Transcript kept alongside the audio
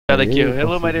Daqui,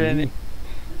 hello Marilene.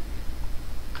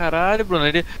 Caralho, Bruno,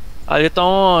 ali tá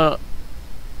um.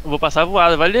 Vou passar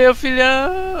voada, valeu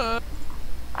filhão!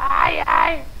 Ai,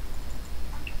 ai!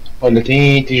 Olha,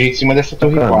 tem gente em cima dessa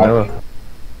torre 4.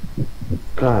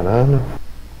 Caralho.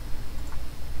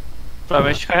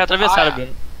 Provavelmente ficaria atravessado,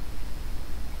 Bruno.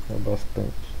 É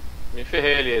bastante. Me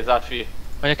ferrei ali, Zafi.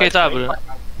 Onde é que ele tá, Bruno?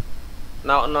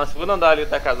 Na segunda andar ali,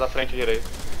 tá a casa da frente direita.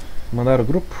 Mandaram o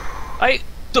grupo? Ai,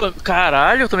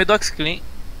 caralho, eu tomei Dox Clean.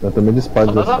 Eu também disparo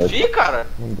Só do da Zafi, cara.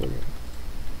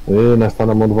 Ei, nós tá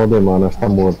na mão do Valdemar, nós tá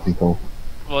morto então.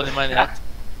 Valdemar Neto.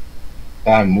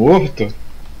 Tá morto?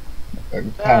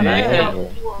 Tá É. merda.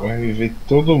 Vai viver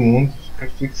todo mundo.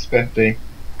 Fica esperto aí.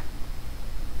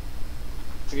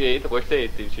 Eita, gostei.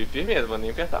 Tive firmeza, vou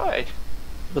nem apertar o Ed.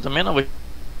 Eu também não vou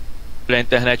olhar a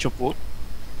internet um pouco.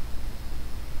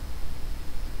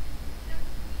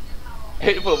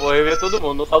 Ei, pô, vou rever todo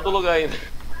mundo, não falta o lugar ainda.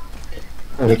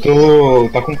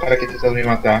 Tá com um cara aqui tentando me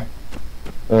matar.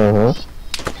 Aham.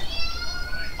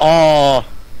 Oh,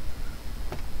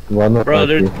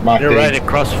 Brother, Matei. they're right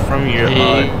across from your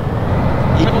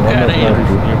Cara aí,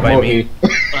 you're by me.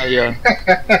 aí, ó.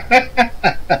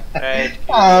 É,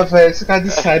 Ah, velho, esse cara de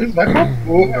sério vai pra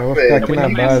porra, Eu vou ficar aqui velho.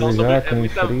 na base já, é com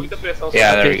muita frio. pressão sobre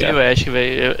Yeah, there we Peguei go. o Ash,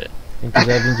 velho. Quem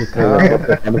quiser vir de cá,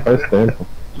 faz tempo.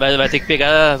 Vai ter que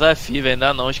pegar a Zafi, velho.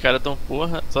 Não, os caras tão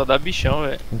porra, só dá bichão,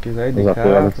 velho. Quem quiser ir de é tá?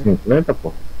 um cá. 50,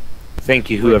 pô.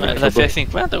 Thank you, whoever A killed Zafi é him.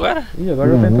 50 agora? Ih,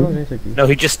 agora já tá entrando gente aqui.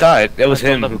 No, he just died. That was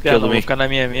him Então, who tá, não, killed vou me. ficar na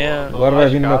minha. Agora vai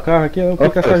vir no meu carro aqui, eu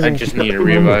fico essa I gente. just need a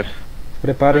revive.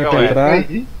 Preparem pra Legal, entrar.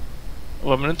 Aí,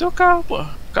 Vamos no teu carro, pô.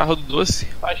 Carro do doce.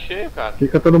 Tá cheio, cara.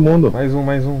 fica todo mundo. Mais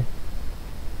um.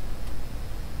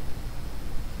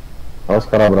 Olha os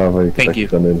caras bravos aí. Thank you.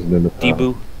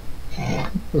 Debu.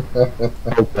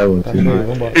 Tá cheio,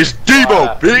 vambora. It's Debo,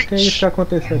 O que é isso que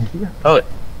aconteceu aqui?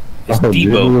 It's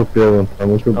Debo. Tá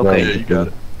muito bravo. Okay.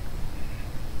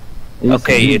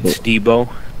 Okay, it's Debo.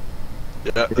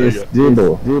 It's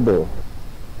Debo.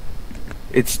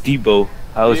 It's Debo.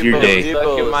 How's your day?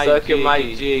 Suck my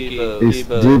dick, It's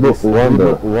Debo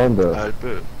Wonder.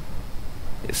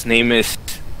 His name is.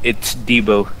 It's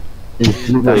Debo. It's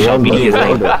Debo That shall be his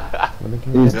name.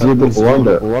 It's Debo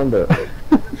Wonder. Debo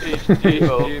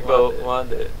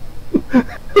Wonder.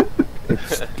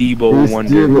 It's Debo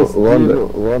Wonder.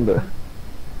 Wonder.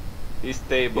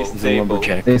 Stable. He's a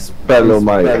lumberjack. Espelho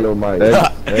mais.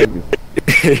 Egg.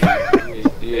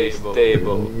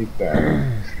 Stable.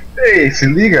 Ei, se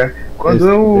liga.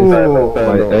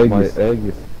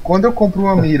 Quando eu compro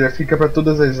uma mira, fica pra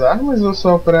todas as armas ou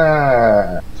só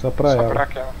pra... Só pra ela.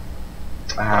 aquela.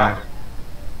 Ah,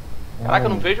 Caraca, eu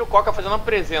não vejo o Coca fazendo uma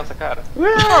presença, cara.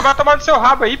 Vai tomar do seu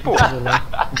rabo aí, pô.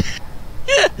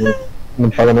 não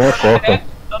paga nem a coca.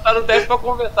 Não tá no teste pra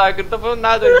conversar, aqui não tá falando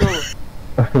nada aí, não.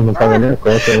 Não paga nem a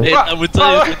coca, né?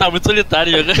 Ele tá muito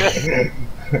solitário jogando.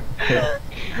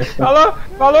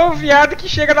 Falou o viado que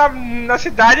chega na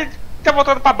cidade e tá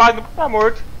voltando pra base, não tá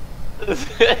morto.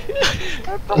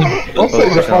 Ou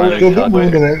seja, fala todo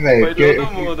mundo, né,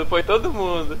 velho? Foi todo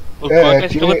mundo. O Coca é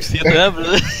de calopsita, né, Bruno?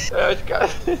 É, os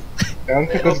caras. É a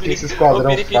única coisa que esse O esquadrão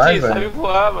Periquitinho faz, sabe velho.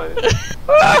 voar, mano.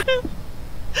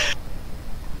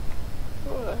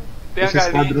 Tem a Esse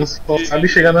galinha esquadrão só de- sabe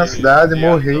chegar na cidade, de-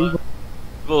 morrer e...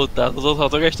 Voltar, só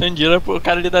tô gastando dinheiro pro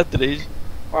cara ali da 3.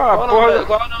 Qual Qual é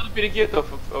o nome do periquito,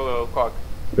 ô Coca?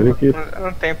 Periquito. Eu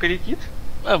não tenho periquito.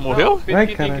 Ah, morreu? O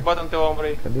periquitinho caralho. que bota no teu ombro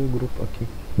aí. Cadê o grupo aqui?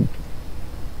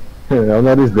 É o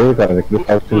nariz dele, cara, que ele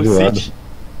faz tudo de O lado. Cid.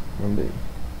 Mandei.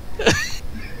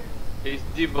 It's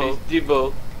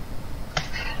Debo.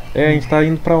 É, a gente tá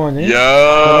indo pra onde, hein? Pra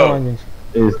Yo! onde, gente?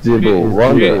 Esse Debo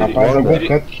Wonder. Rapaz, algum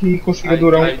canto que consiga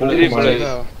durar um pouco mais.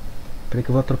 Peraí que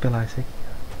eu vou atropelar esse aqui.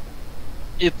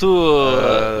 E tu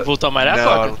voltou a malhar,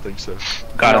 Coca?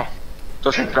 Got him.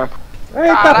 Tô sem trampo.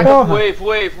 Eita Caraca, porra! voei.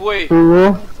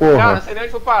 Pulou, Cara, porra. não sei nem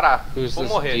onde vou parar. Who's Vou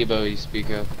this morrer. Debo you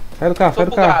speak of? Sai do carro, Tô sai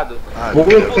do carro.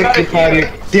 bugado. Puta que pariu.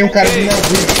 Tem um cara de navio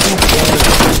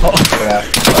Vou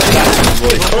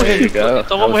morrer.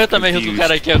 Então vou morrer também junto com o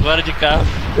cara aqui agora de carro.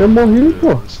 Eu morri,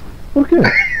 pô. Por quê?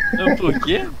 Não, por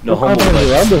quê? No O cara homo, tá do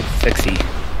lado? but sexy.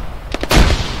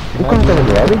 O cara tá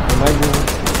do lado? Mais um.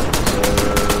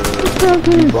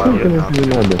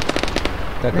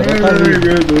 Tá querendo tá vivo.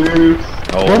 Meu Deus.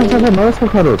 Bora fazer mais, seu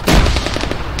garoto.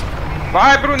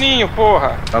 Vai, Bruninho,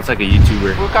 porra. Sounds like a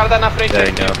YouTuber. O cara tá na frente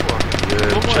Yeah, aí, I know. pô.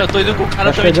 Eu tô indo com o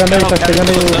cara Tá também de chegando aí, carro. tá chegando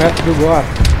aí o resto do GOR.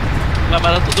 Vai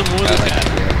matar todo mundo, cara.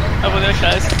 Eu vou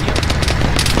deixar esse aqui.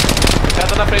 O cara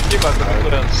tá na frente aqui, mano, tô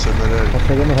procurando. Tá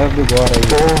chegando o resto do GOR aí.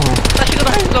 Tá chegando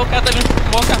a revisão, o cara tá vindo com o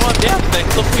maior carro aberto, velho.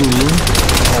 Que eu tô fudido.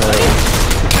 Caralho!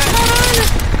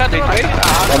 Cadê o cara?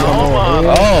 Ah, não, mano.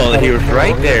 Oh, he was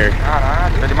right there.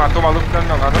 Caralho, ele matou o maluco dando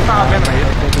meu lado. Eu tava vendo ele.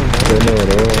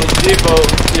 Demorou.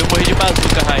 Eu morri de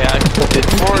bazuca, Hayashi.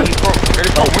 Ele ficou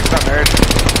muito da merda.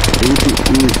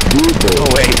 Oh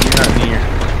wait, you're not near.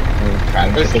 Cara,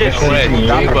 Eu esqueci.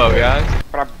 Guys.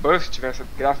 Pra buff tivesse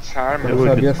graça essa arma. Eu não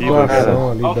sabia a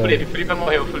situação ali Ó o da... Felipe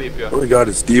morreu, o Felipe, ó. Oh my god,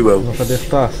 it's Debo. Não sabia a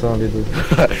situação ali do...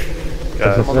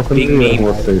 Eu só tô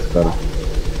com vocês, cara.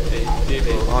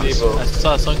 A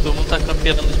situação é que todo mundo tá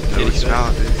campeando os primeiros.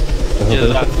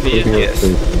 Desafio. Yes.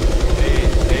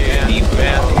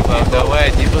 No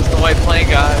way, Devo's the white plane,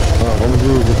 guys. Ah, vamos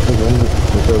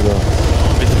jogar.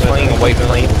 Playing a white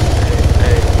plane.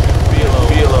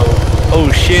 Oh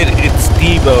shit, it's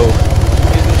Debo.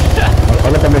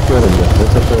 Olha pra minha câmera, vê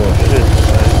se eu tô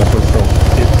na posição.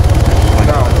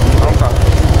 Não tá.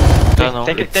 Tá não.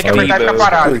 Tem que apertar e ficar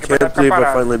parado. I Tem que apertar can't e ficar believe I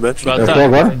parado. finally mentioned Eu that. tô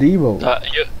agora? Debo. Tá, No,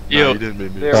 eu. you didn't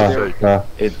make me Deu, Tá, deu. tá.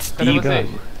 It's Cadê Debo. você?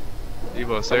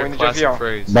 Debo, Tamo indo de avião.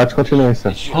 Bate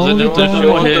continência. Os dois vão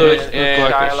morrer.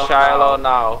 Shiloh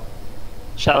now.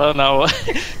 Shalom não.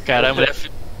 Cara, a mulher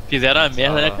fizeram a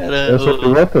merda, né, cara? Eu sou o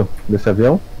piloto desse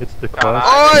avião?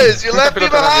 Boys, you left me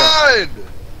behind!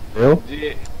 Eu?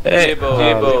 Hey,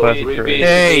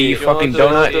 hey, you fucking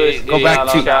donut.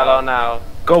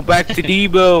 Go back to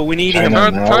Debo. We need him.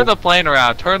 Turn the plane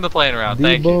around. Turn the plane around.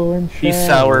 Thank you. Debo and He's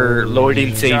our Lord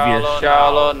and Savior.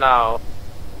 Shiloh now.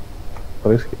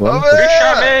 Por isso que vamos.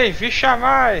 Vi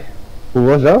chamei.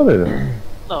 Pulou já, velho?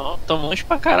 Não, tamo longe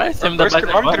pra caralho. Você me dá 2 base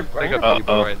agora. km. Think of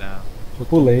Debo right now. Eu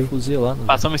pulei.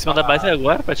 Passamos em cima da base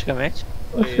agora, praticamente.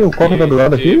 Oxi, o Coca tá do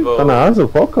lado aqui? Tá na asa o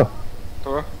Coca?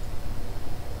 Tô.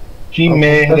 Que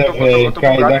merda, velho.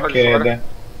 Cai da queda.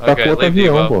 Tá com Okay, outro leave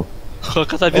avião, Debo. pô.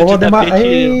 Coloca essa Ô, vida de Valdemar... tapete.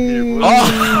 Ei!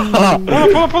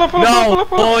 Pula. No,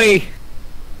 boy.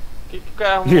 Que o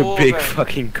cara You arrumou, big velho?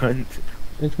 fucking cunt.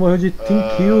 A gente morreu de team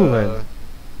kill, velho.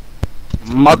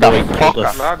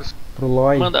 Motherfucker. Lados. Pro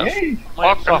Loy. Manda.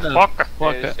 Foca.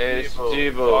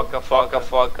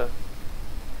 Foca.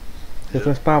 Vocês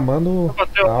estão spamando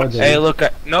áudio Hey, aí. look.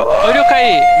 No. Onde eu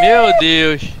caí? Meu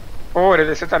Deus. Pô,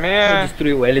 ele você também é.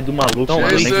 Destruiu o L do maluco, Então, eu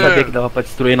nem esse- sabia que dava pra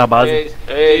destruir na base.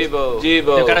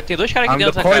 O cara tem dois caras aqui I'm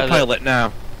the dentro dessa coy casa. pilot now.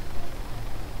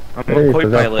 I'm Ei, the coy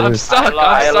já pilot. foi. Stuck, I'm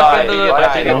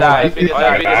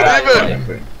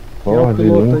Porra, de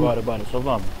piloto mim. aí. Bora, só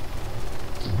vamos.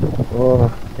 Porra,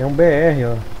 É um BR,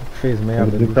 ó. Que fez que merda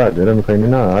ali. brincadeira, não caí nem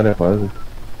na área quase.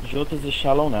 Juntos e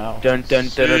Shallow now. Dun dun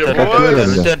dun dun dun Tá dun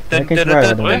beleza. dun Como é que a gente vai,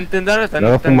 Adam?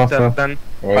 Leva fumaça.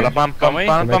 Calma aí.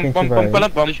 Deixa eu ver aqui se eu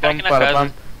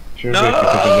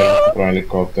quiser comprar um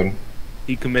helicóptero.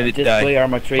 He committed Just play die.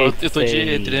 Arma Trade. Eu tô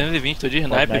de 320, tô de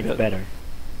sniper, Fortnite's cara. better.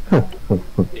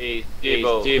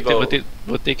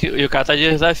 Vou ter que. E o cara tá de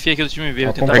desafio aqui do time B.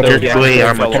 Vou tentar Just dar um- play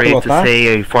Arma Quer pilotar?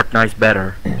 say Fortnite's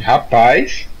better.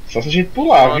 Rapaz, só se a gente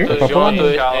pular, viu?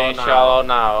 Shiloh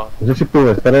now. A gente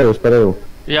pula, espera eu.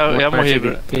 Já morri,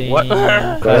 bro.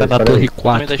 Cara, na torre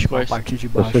Também das costas.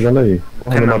 Tô chegando aí.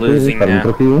 Porra, não matei losing ele, cara, now. não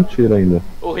troquei um tiro ainda.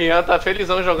 O Rian tá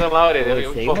felizão jogando lá, orelha.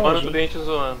 Eu sei, Formando mas- tudo e a gente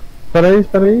zoando.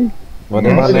 Espera aí.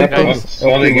 Valdemar Nossa, Neto é só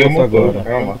o liguei o piloto motor. agora.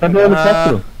 Calma. Cadê o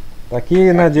helicóptero? Tá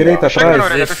aqui na direita, Chegando,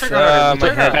 atrás. orelha, tô chegando. Tô O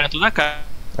chegando. cara tudo na cara.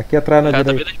 Aqui atrás O na cara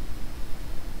tá direita. bem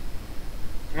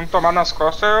Não tomar nas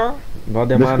costas, eu.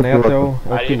 Valdemar Deixa eu Neto é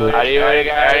pilotar. o piloto. Aí,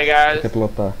 Quer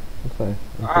pilotar? Não sai.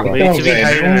 Ah, Vamos Então, pular.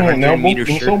 velho,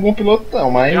 não sou um bom piloto,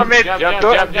 não, mas.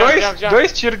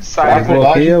 Dois tiros de Ah, saia. vou lá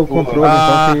Bloqueia de o pula.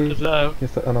 controle, então que...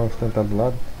 Não, Ah não, você tá do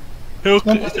lado.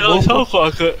 só o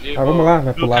Coca. Ah, vamos lá,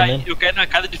 vai pular mesmo. Eu caí na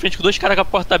casa de frente com dois caras com a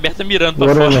porta aberta mirando O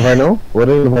pra Orelha fora. não vai não? O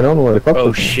Orelha não vai não no helicóptero?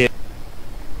 Oh shit.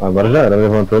 Agora já era,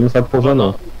 levantou e não sabe pousar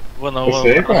não. Vou não,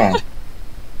 Você, cara?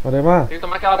 Valdemar. Tem que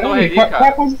tomar aquela torre ali, Qual é a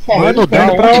cara. posição? Mano, Ele Tá tá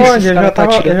indo pra onde? onde?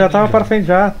 Ele já tava para frente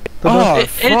já. Tu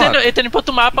Oh, Ele tá indo pro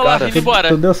outro mapa lá, indo embora.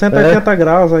 Tu deu 180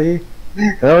 graus aí.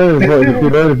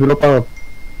 Ele virou pra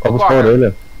buscar a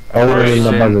orelha. Olha a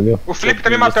orelha na base ali, ó. O Felipe tá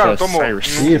me matando, tomou.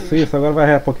 Isso, agora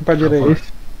vai um pouquinho pra direita.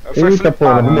 Eita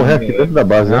porra, eu vou morrer aqui dentro da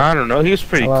base, I né? don't know. He was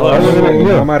pretty Olha lá, close.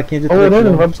 uma marquinha de Olha a orelha,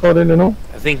 não vai 3. buscar a orelha não.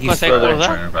 I think he's Consegue further.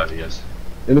 pousar?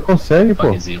 Ele consegue, pô.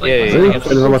 Yeah, yeah. Eita,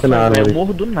 ele vai bater na Eu árvore.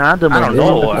 morro do nada, I mano.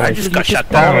 don't know. I just got shot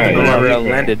down. I don't know where I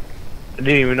landed. I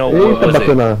didn't even know what Eita, was bateu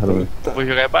it. na árvore. Vou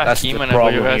jogar barquinho, That's the mano. Vou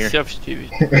problem jogar here. Sea of Steve.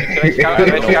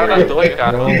 Vai tirar da torre,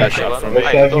 cara. Não, Tá é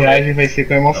Essa viagem vai ser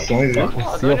com emoções, viu?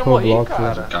 Se eu for bloco,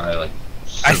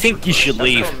 I think you should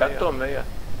leave. Já tomei, ó.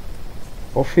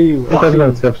 Ó o fio. Ele tá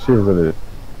virando self-tiros ali.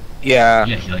 Yeah.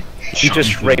 He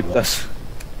just raped us.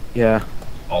 Yeah.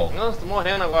 Nossa, tô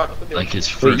morrendo agora. Fudeu.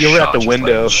 You were at the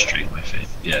window.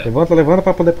 Levanta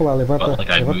pra poder pular. Levanta. Calma. Tem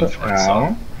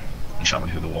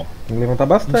que levantar Who's on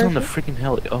bastante. the freaking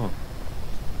heli? Oh.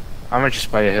 I'm gonna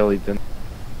just buy a heli then.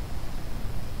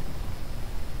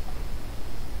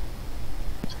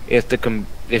 if the thing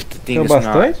Tem is not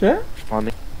bastante, já?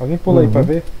 responding. Alguém pula aí pra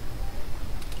ver.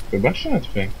 Foi bastante,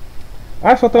 velho.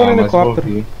 Ah, só tem um mas helicóptero.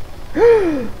 vou ver.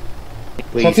 Só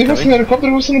Please, tem você coming. no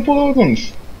helicóptero e você não pulou,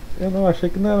 Gomes. Eu não achei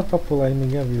que não era pra pular e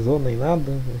ninguém avisou nem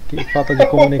nada. Que falta de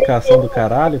comunicação do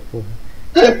caralho, porra.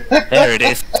 There it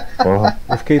is. Porra.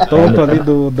 Eu fiquei tonto ali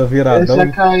da Eu viradão. já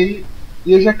caí.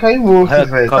 E eu já caí morto, velho.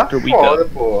 Tá Helicopter we foda,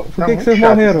 pô. Por Tá que muito vocês chato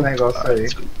morreram? esse negócio aí.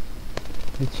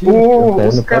 Mentira.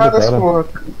 Os caras, pô,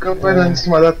 campanhando em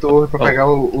cima da torre pra Oh. pegar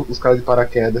os caras de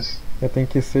paraquedas. Eu tenho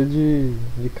que ser de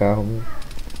carro mesmo.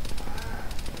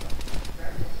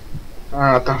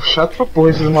 Ah, tá chato pra porra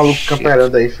esses malucos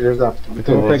camperando aí, filhos da puta.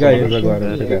 Então eu vou pegar eles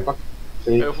agora. Vou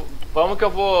pegar. Vamos que eu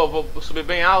vou subir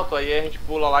bem alto, aí a gente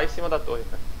pula lá em cima da torre,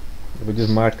 cara. Eu vou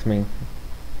de Marksman.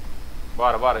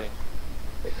 Bora,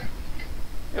 gente.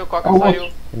 E o Coca Ah, saiu.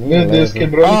 Meu Deus,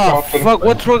 quebrou o Oh helicóptero. fuck!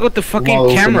 What's wrong with the O fucking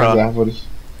maluco nas camera? árvores.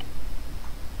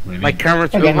 My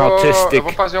camera's Eu being vou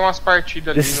autistic. fazer umas partidas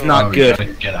ali This is no, not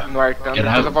good. no Arcano,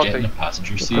 depois eu volto aí.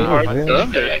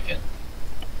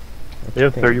 We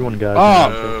have 31 guys. Oh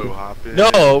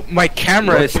no! My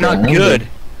camera is not good.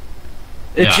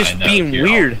 It's just being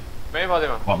weird. Vem,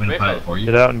 Valdemar. Vem, Fred.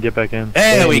 Get out and get back in.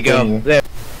 There we go. There.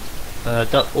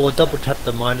 Or double tap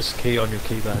the minus key on your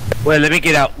keypad. Wait, let me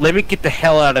get out. Let me get the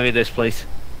hell out of this place.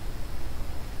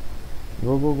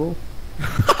 Go.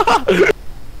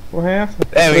 Porra é essa?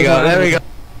 There we go. There we go.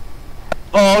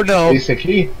 Oh no! Esse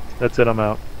aqui? That's it, I'm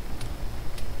out.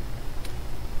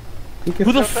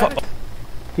 Who the fuck?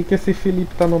 Por que esse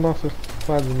Felipe tá no nosso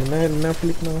quadro? Não é o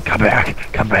Felipe não. Come back,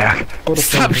 come back.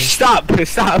 Stop!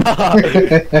 Stop!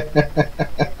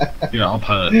 Yeah, I'll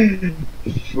put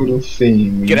Foram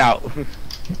sim. Get out!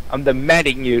 I'm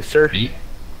demanding you, sir. me.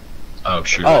 Oh,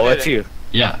 sure. Oh, that's you.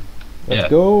 Yeah. Let's Yeah.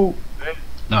 go!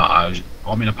 No,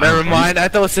 want me to put Never mind. I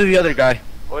thought it was the other guy.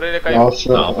 Orelha caiu.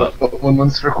 Nossa, o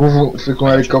Nunes ficou um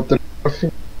helicóptero.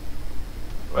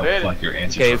 Orelha. Like your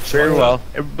answer. Okay, very well.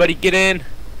 Everybody get in.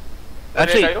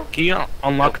 Actually, caiu? can you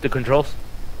unlock the controls?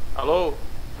 Alô?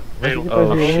 Esse aqui tá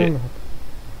Oh, girando.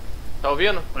 Tá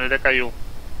ouvindo? Orelha caiu.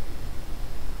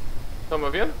 Tá me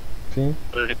ouvindo? Sim.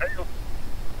 Orelha caiu.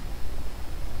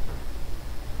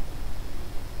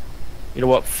 You know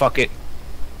what? Fuck it.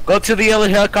 Go to the other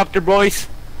helicopter, boys.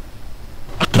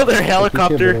 Other Esse aqui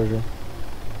helicopter. quebrou já.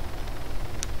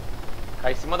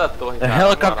 Cai em cima da torre. The cara,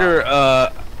 helicopter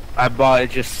I bought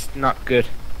is just not good.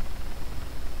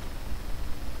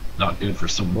 Not good for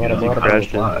someone Bora, who doesn't bora,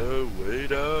 know how to bora. fly.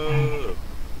 Wait up.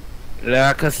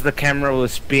 Yeah, cause the camera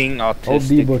was being Olha o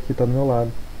autistic. Bibo aqui, tá do meu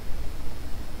lado.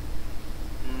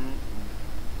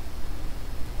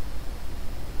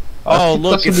 Oh, Acho que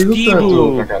look, tá it's subindo tanto,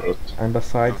 Dibu. garoto. I'm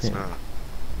beside him.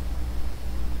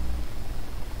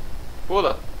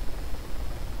 Pula.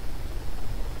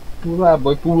 Pula,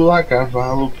 boi, pula,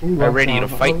 cavalo, pula. Are ready to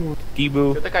cavalo. fight,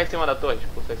 Dibu? Tenta cair em cima da torre,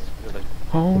 tipo, vocês.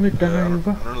 Only diver. I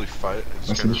don't really fight. I just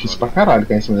Vai ser kinda difícil run. pra caralho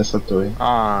cair em cima dessa torre.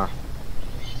 Ah,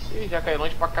 Ih, já caiu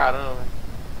longe pra caramba, velho.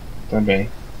 Também.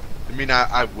 I mean,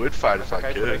 I would fight if I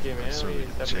Cai por could. aqui mesmo It's e really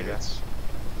tá a brigando. chance.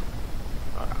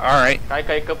 alright.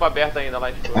 Cai em campo aberto ainda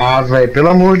lá, tipo. Ah, velho, pelo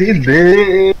amor de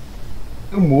Deus.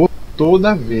 Eu morro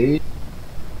toda vez.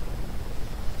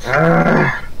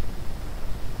 Ah,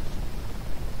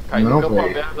 Cai não, no campo velho.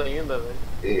 aberto ainda, velho.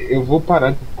 eu vou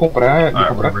parar de comprar, Alright,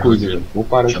 comprar we're coisa, good. velho. Vou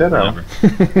parar Jump geral. over.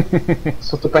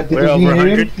 Só tô perdendo We're over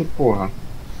dinheiro, porra.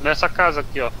 Nessa casa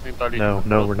aqui, ó. Quem tá ali. No,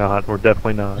 no, we're not. We're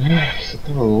definitely not. Você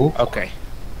tá louco? Okay.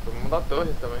 Todo mundo da torre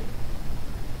também.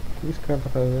 O que esse cara tá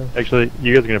fazendo? Actually,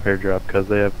 you guys are gonna pair drop because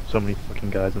they have so many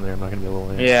fucking guys in there. I'm not gonna be able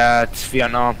to land. Yeah, it's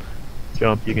Vietnam.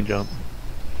 Jump, you can jump.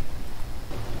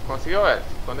 Conseguiu, Eric?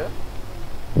 Esconder?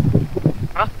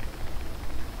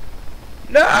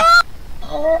 No!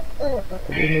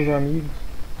 Cadê meus amigos?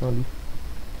 Estão ali.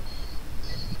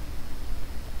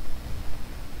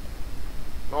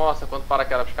 Nossa, quanto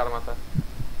paraquedas pros caras matar.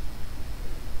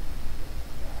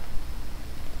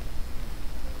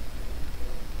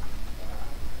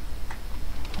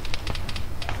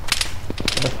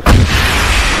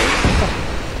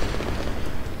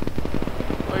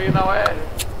 Oi, não é?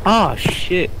 Oh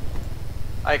shit.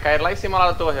 Aí, caíram lá em cima lá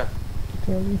da torre, ó.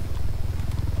 Tem ali.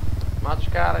 Mata os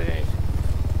caras, gente.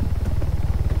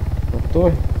 Na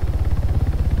torre.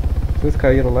 Vocês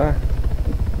caíram lá?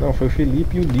 Não, foi o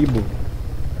Felipe e o Libo.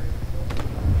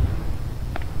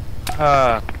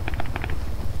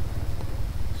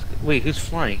 Wait, who's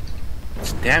flying?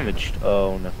 It's damaged.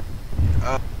 Oh no.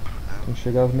 Tem que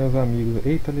chegar os meus amigos.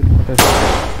 Eita, ali tá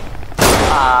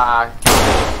Ah, que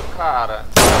isso, cara.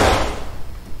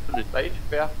 Daí de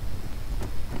perto.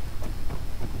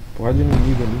 porra de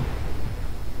inimigo ali.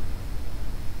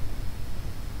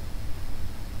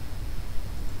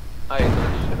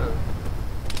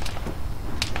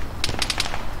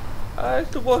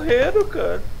 piloto morrendo,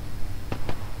 cara.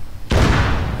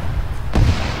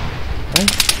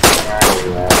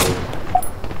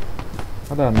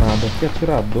 Ah, danado, que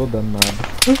atirador danado.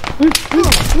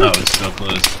 Oh, it's so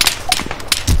close.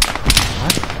 Ai,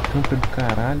 camper do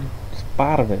caralho.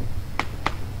 Dispara, velho.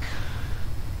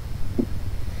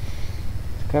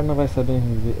 Esse cara não vai saber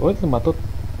reviver. Oi, ele matou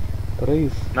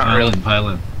 3. Not really.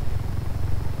 Pilot.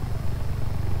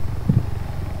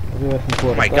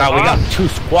 Oh my god, we got 2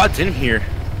 squads in here.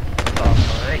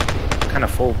 Kind of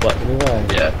full, but Ele vai.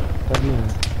 Yeah. Tá vindo.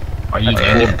 Are you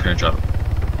landing or can I drop?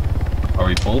 Are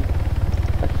we full?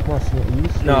 Tá com fumacinha.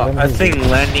 Isso. no, ele vai I me think reviver.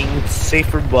 landing's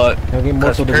safer, but Tem alguém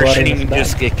because morto do GOR aí na parachuting you cidade?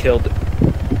 just get killed.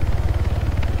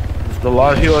 A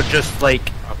lot of people are just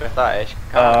like Apertar Ash.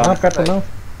 Não aperta não.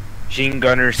 machine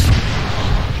gunners.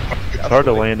 It's hard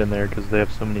to land in there because they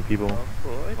have so many people.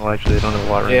 Well, actually, they don't have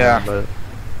a lot right Yeah. now, but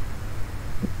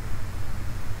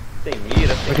Tem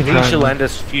mira, I tem think we should land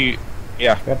us few.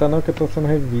 Yeah. Aperta não que eu tô sendo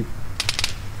revivido.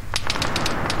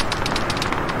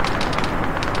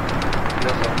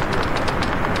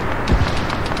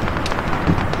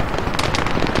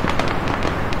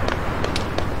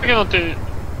 Por que não tem.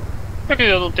 Por que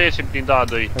eu não tenho esse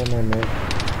blindado aí? É na merda.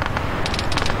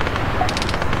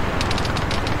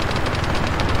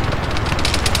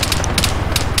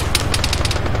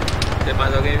 Tem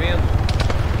mais alguém vindo?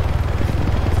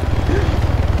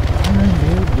 Ai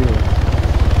meu Deus.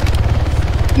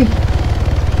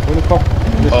 O helicóptero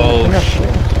Oh, na minha shit.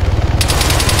 frente.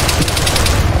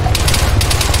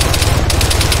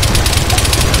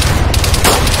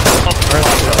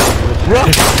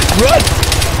 Run! Run!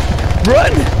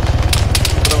 Run!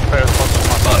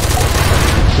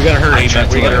 We gotta hurry, I tried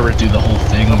man. We gotta to do the whole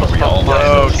thing where we all Bro,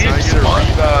 land in the can I same get a spot.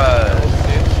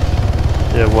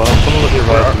 yeah, well, some of us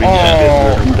survived. We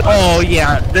just did Oh,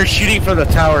 yeah, they're shooting from the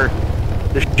tower.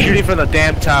 They're shooting from the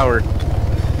damn tower.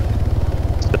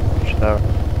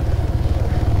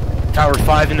 Tower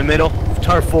 5 in the middle.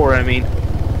 Tower 4, I mean.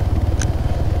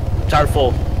 Tower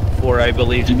 4, I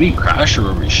believe. Did we crash or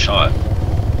were we shot?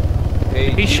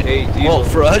 Well,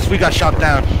 for us, we got shot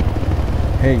down.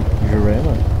 Hey,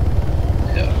 Jurema.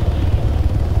 Yeah.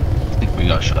 I think we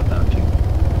got shot down too.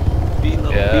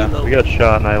 Yeah. We got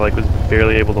shot, and I like was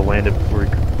barely able to land it before we.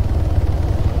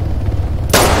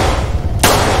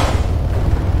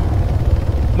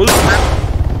 Move.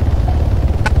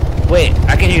 Wait,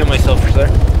 I can heal myself, sir.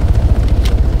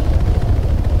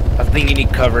 I think you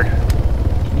need cover.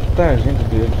 Tá, gente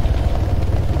dele.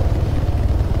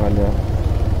 Olha.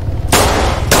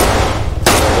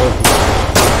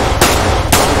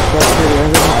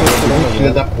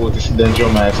 Filha da puta, esse Dungeon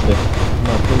Master.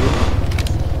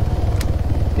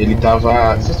 Ele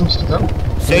tava. Vocês estão me escutando?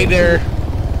 Stay there.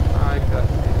 Ai, cara.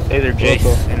 Stay there, Jace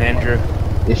and Andrew.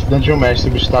 Esse Dungeon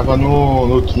Master bicho tava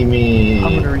no time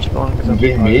I'm gonna respawn because I'm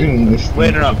vermelho, nesse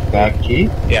Wait, time no. que tá aqui.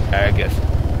 Yeah, I guess.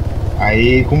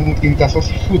 Aí, como ele tá só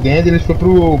se fudendo, ele foi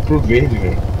pro verde,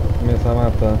 velho. Começar a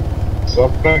matar. Só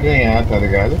pra ganhar, tá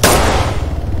ligado?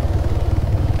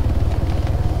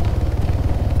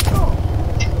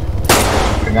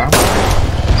 Vou pegar.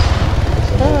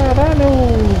 Caralho!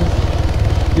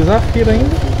 Desafio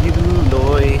ainda?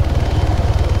 Loi.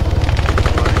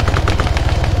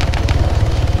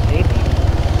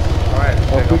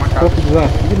 Ó, fui pouco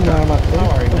desafio na armação.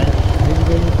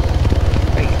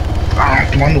 Ah,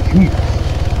 tomar no cu!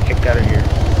 Kick out of here.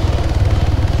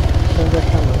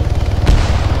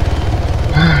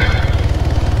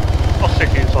 Nossa,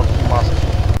 que solta fumaça.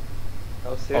 É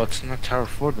o C. Oh, it's not Tower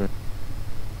 4 then.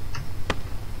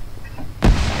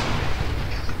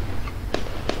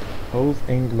 Rose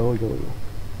and Loyal.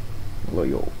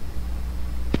 Loyal.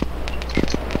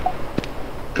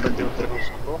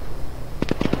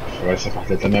 Agora essa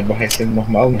partida tá me aborrecendo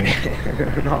normalmente.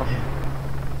 No.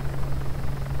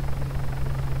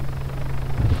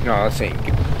 No, that's ain't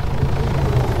good.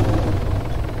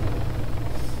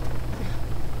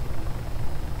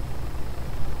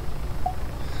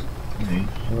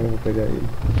 Agora eu vou pegar ele.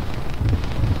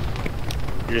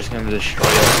 You're just gonna destroy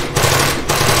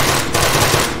us.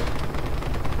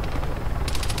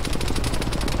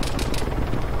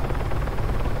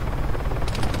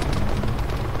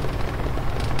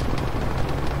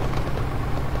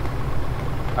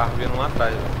 Carro vindo lá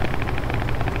atrás.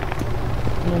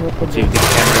 Não vou Let's see poder. if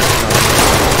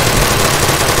the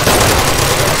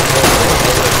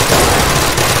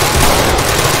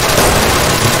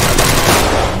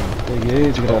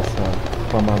Peguei, desgraçado.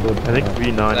 O amador do I think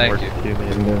caralho. V9 works too, Ele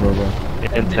man. levou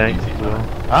agora. And tanks as well.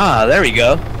 Ah, there we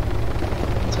go.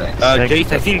 Thanks.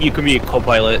 Jace, I think you can be a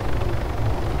co-pilot.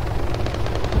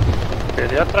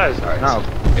 Ele atrás. No.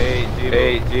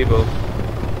 Ei, Dibo.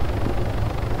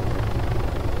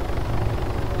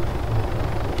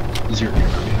 Is your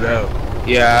aircraft? No.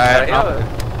 Yeah,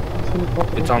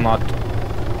 Aí, it's unlocked.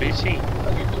 BC.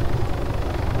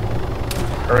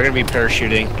 We're gonna be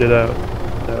parachuting. Get out.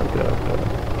 Get out, get out, get out.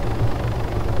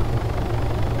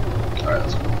 Alright,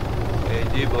 let's go.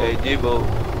 Hey, Debo.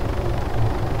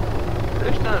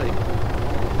 Prestando aí.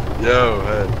 Yo,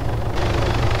 head.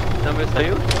 Também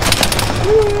saiu?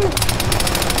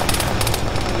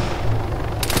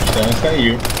 Então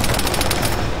saiu.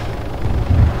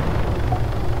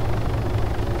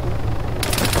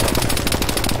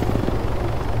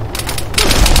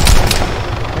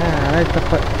 Caralho,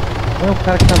 é o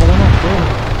cara que tava lá na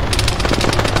torre.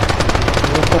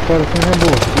 Ela tá parecendo um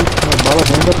rebolsista, uma bala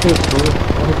dentro da pessoa.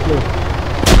 Olha que louco.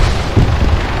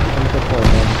 Olha que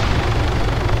acordado.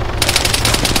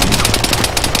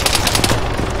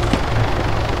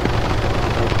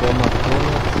 Aqui é uma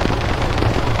torre.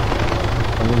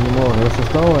 A menina morreu. Vocês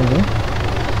estão onde, hein?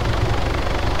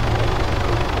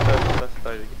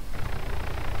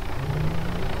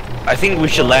 I think we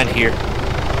should land here.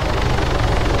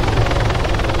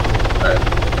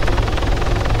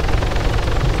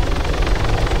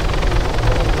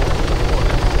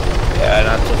 Yeah,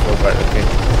 not so far, but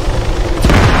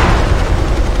okay.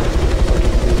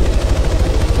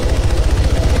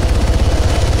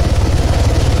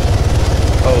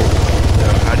 Oh,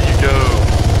 How do you go?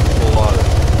 Full auto.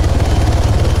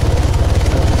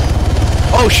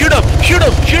 oh, shoot him! Shoot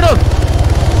him! Shoot him!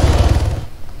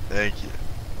 Thank you.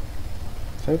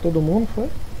 Saiu todo mundo, foi?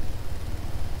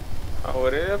 A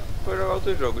orelha foi jogar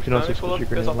outro jogo. O Que não Stanley assiste falou que o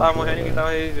Chico pessoal nenhum, tava morrendo e ninguém tava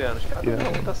revivendo. Os caras Yeah.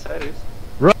 não, puta sério isso.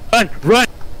 Run! Run!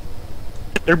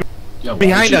 Yeah, why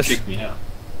Behind did you us. kick me out?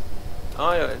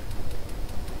 Ai, ai.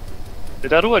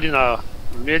 Tiraram ali na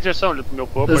minha direção, ali pro meu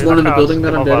corpo. There's aí one na in the casa, building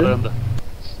that tem I'm uma dead in. varanda.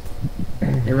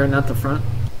 He ran out the front.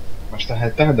 Mas tá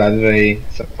retardado, velho,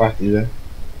 essa partida.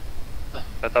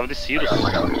 Já tava de Sirius. I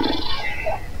got it.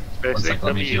 Espera One aí sec, que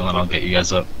let me heal and I'll get you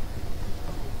guys up.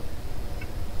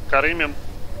 cara aí mesmo.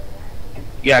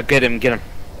 Yeah, get him, get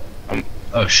him.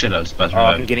 Oh shit, I was about to Oh,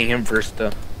 I'm revive. getting him first,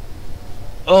 though.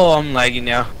 Oh, I'm lagging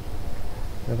now.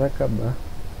 Já vai acabar.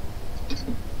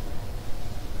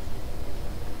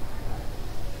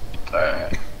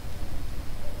 Alright.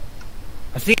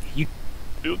 I think you...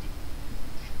 Build.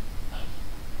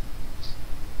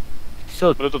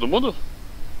 So, Morreu todo mundo?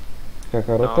 Que a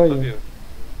Carol Não, tá tô aí. vivo.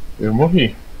 Eu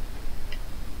morri.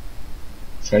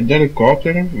 Saí de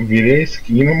helicóptero, virei a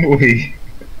esquina e morri.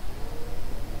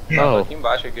 Não, oh. aqui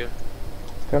embaixo aqui.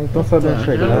 Os caras não estão sabendo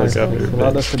chegar. Esse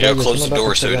lado da cidade aqui não dá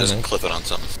pra chegar, não. clip it on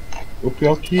something. O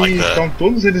pior é que Like that. estão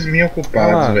todos eles bem Ah,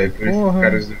 ocupados, velho, por esses porra.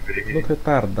 caras do verde. Louco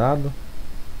retardado.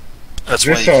 That's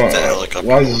Vê why you só, keep that helicopter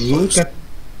o azul tá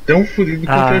tão fodido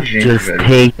quanto a gente, velho.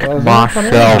 hate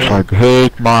myself, I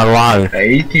hate my life.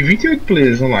 Aí tem 28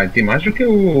 players online, tem mais do que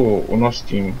o nosso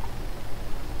time.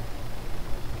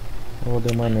 Eu vou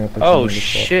dar uma neta aqui Oh, no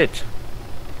helicóptero. shit.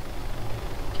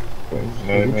 Pois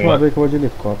É a é, última vez que eu vou de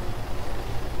helicóptero.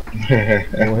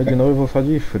 Vou morrer de novo e vou só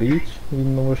de frit e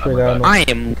não vou chegar no... I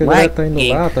am Porque a galera tá indo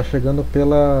lagging. lá, tá chegando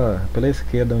pela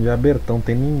esquerda, onde é abertão, não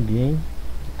tem ninguém. Não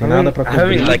tem nada pra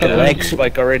having cobrir. like Tá a lag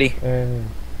spike already.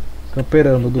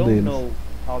 camperando do deles.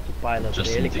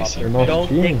 Just in DC. O nosso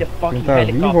time, quem tá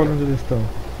vivo, olha onde eles estão.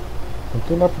 Estão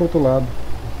tudo lá pro outro lado.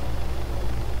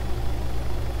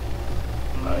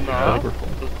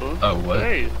 Oh, what?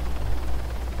 Ei,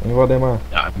 Hein, Valdemar?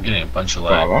 Yeah, I'm getting a bunch of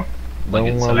Tá lag. lá. Dá Like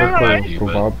it's um alô set up pro, behind you, pro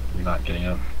but Val. you're not getting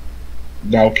up.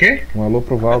 Dá o quê? Um alô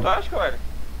pro Tu Valdo. acha, velho?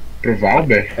 Pro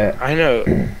Valber? I know.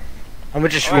 I'm gonna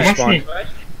just Como respawn. assim?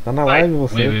 Tá na live Wait,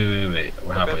 você. wait.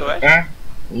 We're halfway Perto there. oeste? Ah,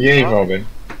 e aí, Valber?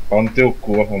 Pau no teu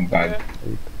cu, arrombado.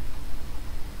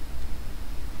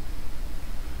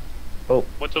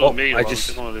 muito no Oh, meio, I mano, just-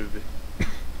 não tem como viver.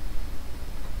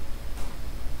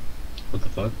 What the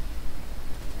fuck?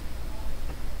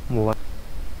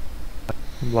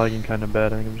 I'm lagging kind of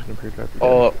bad. I think I'm just gonna pre-drive.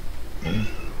 Oh.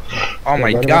 Oh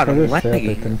my Agora god, vai I'm fazer certo, ele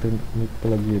lagging. tá indo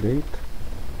pela direita.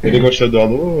 Ele gostou do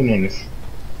alô, Nunes?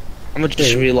 I'm gonna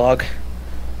just relog.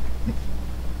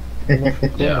 Não ficou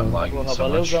Yeah, I'm não. lagging Porra, so much.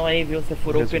 valeuzão aí, viu? Você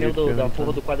furou o Resolvi pneu da perguntar.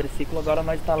 porra do quadriciclo, agora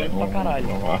nós tá lento pra caralho.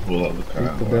 Uma rola do cara.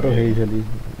 Eita, deram rage ali.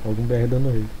 Algum BR dando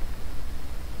rage.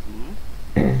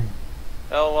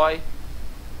 É o Loi.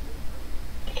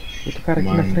 Outro cara aqui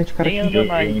Mano. na frente, cara Nem aqui. anda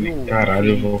mais, viu? Caralho,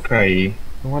 eu vou cair.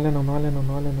 Não olha não, não olha não,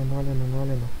 não olha não, não olha não, não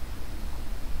olha não.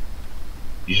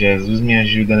 Jesus me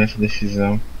ajuda nessa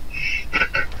decisão.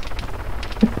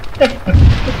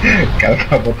 O cara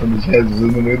tá botando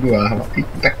Jesus no meio do ar.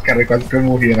 Eita, cara, quase que eu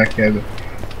morria na queda.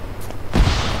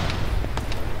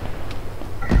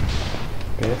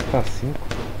 PS tá 5.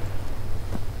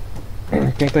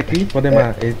 Quem tá aqui?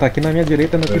 Valdemar. Ele tá aqui na minha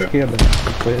direita e na tua esquerda.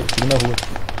 Foi seguindo a rua.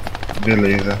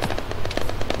 Beleza.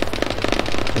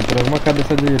 Entrou alguma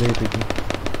cabeça de direita aqui.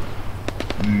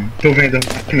 Tô vendo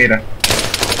a primeira.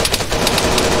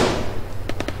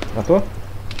 Matou?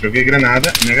 Joguei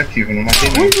granada, negativo, não matei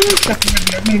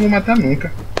não. Não vou matar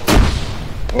nunca.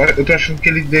 Agora, eu tô achando que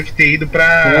ele deve ter ido pra...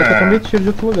 Eu acho que eu tomei tiro de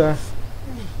outro lugar.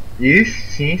 Isso,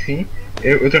 sim.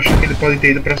 Eu tô achando que ele pode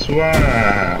ter ido pra sua...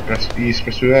 pra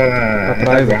sua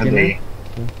retaguarda aí.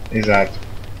 Exato.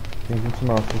 Tem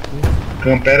 29 aqui.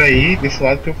 Campera aí, desse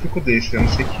lado que eu fico desse. A não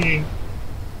ser que...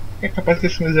 É capaz que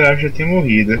esse miserável já tenha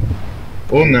morrido.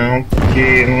 Ou não,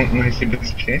 porque não recebeu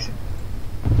assistência.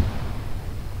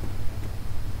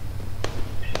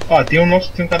 Ó, tem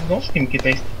um cara do nosso time que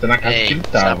tá na casa que ele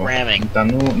tava. Ele tá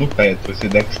no teto, esse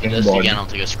Dexter Body. I'll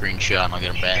take a screenshot and I'll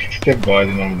get him back. Dexter Body,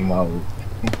 o nome do maluco.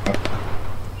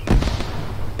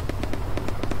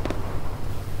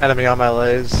 Enemy on my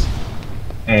legs.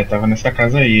 É, tava nessa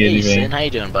casa aí Hey, ele, Sin, velho. how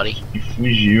you doing, buddy? E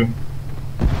fugiu.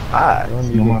 Ah,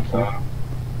 Não matou.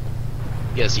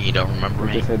 Guessing you don't remember Vou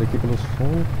me. sair daqui pelos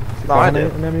fundos. Esse Não, cara é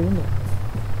não é amigo não.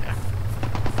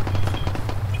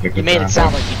 You made it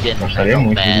sound like you didn't. I Gostaria felt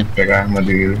muito bad. de pegar a arma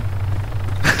dele.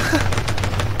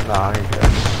 Não,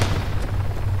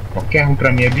 Qualquer arma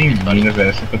pra mim é bem-vinda, velho.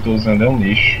 Essa que eu tô usando é um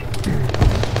lixo.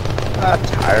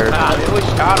 tired. Ah, eu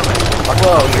deixaram, velho.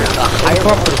 Whoa, you're a higher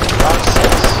level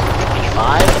process.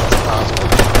 25? That's possible.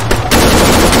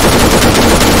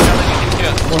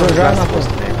 Morreu já na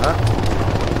frente.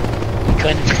 You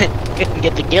couldn't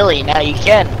get the ghillie, now you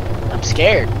can. I'm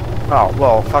scared. Oh,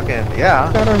 well, fucking, yeah.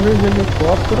 O cara veio de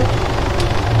helicóptero.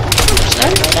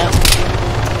 Sniping right now.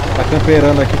 Tá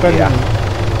camperando aqui pra mim.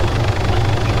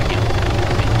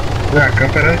 A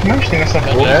câmera é que mais tem nessa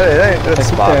porra. It ain't a good Tá aqui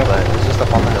spot, perto. but it's just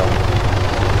up on the hill.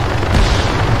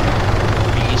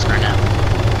 Beast right now.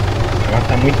 Ela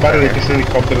tá muito barulhenta esse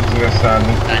helicóptero desgraçado.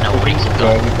 I know, where he's Pelo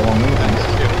going. amor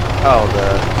de Deus. Oh,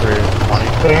 the 320.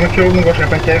 O problema é que eu não gosto de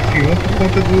apertar F1 por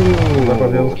conta Dá pra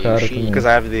ver do... os caras também. Because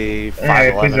I have the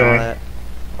pois 511 é. on it.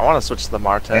 I want to switch to the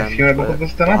Martin. F1 é bom but quando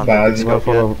você tá na don't have the base. good Ela scope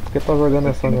yet. falou, por que tá jogando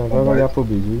essa não? Vai olhar pro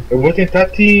vídeo. Eu vou tentar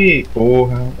te...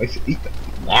 Porra. Eita.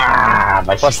 Ah,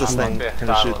 vai Plus se this thing apertar,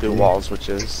 can shoot through walls,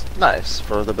 which is nice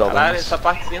for the Caralho, buildings. essa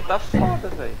partezinha tá foda,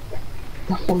 velho.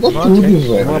 Tá foda tudo,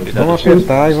 velho. Vamos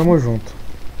apertar e vamos junto.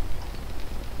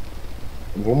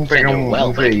 Vamos pegar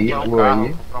um veículo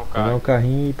aí. Pegar um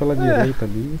carrinho e ir pela direita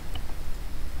ali.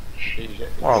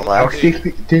 More Só left.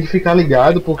 que tem que ficar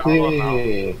ligado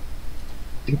porque...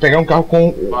 Tem que pegar um carro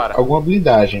com Bora. alguma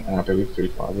habilidade. Ah, peguei o Free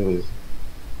Fire, beleza.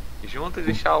 Juntos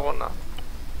e tchau, não.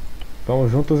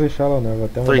 Vamos juntos e Shallow Never.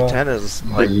 Até mandar 310 is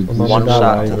like O nome one da shot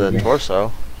live to the aqui.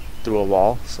 torso through a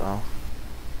wall, so.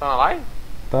 Tá na live?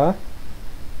 Tá?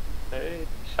 Ei,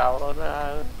 tchau,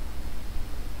 não.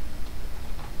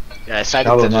 Yeah, I decided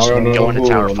Shallow to just now, go into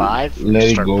Tower no, 5 let and it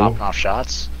start go. popping off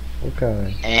shots. Ô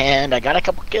caralho. And I got a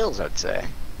couple kills, I'd say.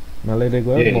 Mas Lady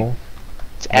Go é E aí? bom.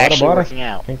 It's Bora, actually bora. working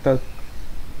out. Quem que tá.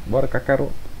 Bora, Cacarô.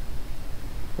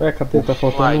 Ué, cadê? Tá Vamos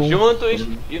lá, faltando um juntos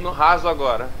e no raso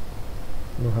agora.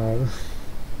 no raso.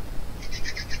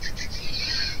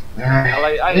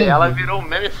 Ela virou um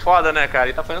meme foda, né, cara?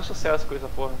 E tá fazendo sucesso com essa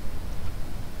porra.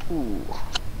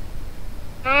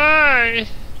 Ai.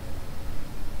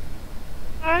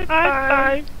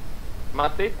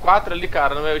 Matei 4 ali,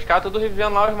 cara. Os caras todos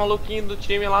revivendo lá, os maluquinhos do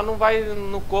time lá não vai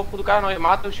no corpo do cara, não. Eles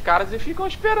matam os caras e ficam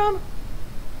esperando.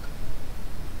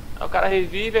 Aí o cara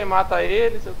revive e mata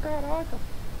eles. Caraca.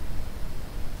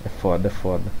 É foda, é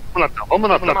foda. Vamos, Natal, vamos,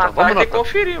 Natal, Matar vamos, tem que Natal.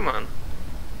 conferir, mano.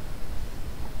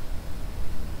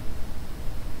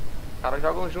 Os caras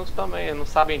jogam juntos também, não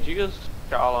sabem disso.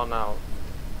 Tchau, não.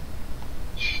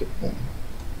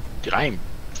 Dude, I'm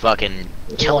fucking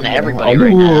killing everybody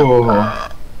right now.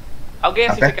 Alguém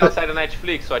assiste aquela série da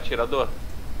Netflix, o Atirador?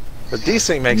 But these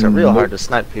thing makes it real hard to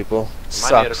snipe people.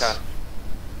 Maneiro, Sucks. cara.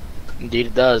 Indeed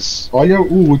it does. Olha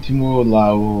o último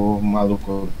lá, o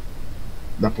maluco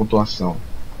da pontuação.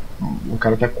 O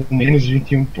cara tá com menos de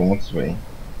 21 pontos, velho.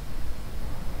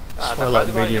 Ah, I tá like quase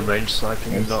igual medium a range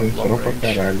sniping and Deve not ser long só pra range.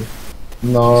 caralho.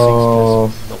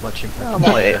 Nossa. Not much impact. I'm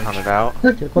only 800 out.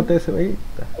 O que aconteceu aí?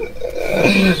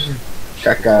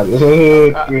 Cacado.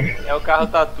 É o carro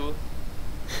tatu.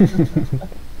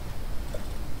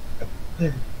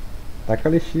 Taca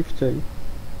ali shift aí.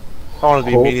 I want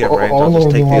to be medium range. I'll just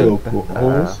take maluco.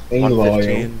 the Em loyal.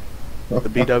 115, the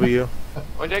BW.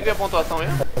 Onde é que é a pontuação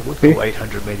mesmo? We'll go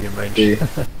 800 medium range.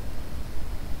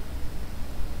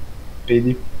 Pede.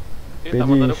 Ih, Pede tá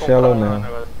mandando eu comprar shallow um now.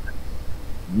 negócio.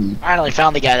 Finally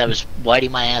found the guy that was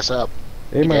lighting my ass up.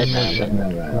 Ei, mas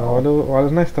olha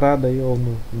na estrada aí, ou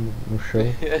no chão.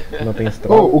 Não tem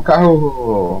estrada. Oh, o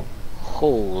carro.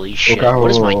 Holy shit,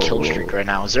 what is my kill streak right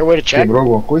now? Is there a way to check? Quebrou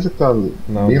alguma coisa? Tá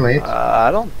bem lento.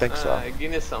 I don't think so.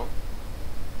 Ignição.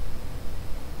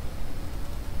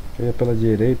 Chega pela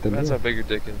direita ali. That's how big your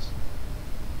dick is.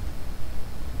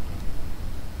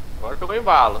 Agora pegou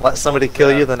embalo. Let somebody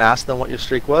kill you, then ask them what your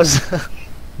streak was.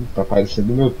 Tá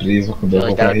parecendo meu preso quando eu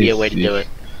vou pra Recife.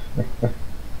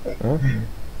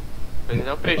 Ele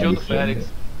é o Peugeot do Félix.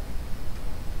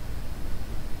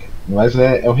 Mas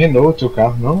é o Renault o teu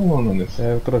carro, não, Nunes?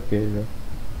 É, eu troquei já.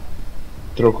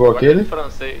 Trocou aquele?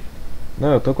 Francês.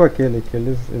 Não, eu tô com aquele, que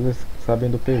eles sabem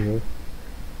do Peugeot.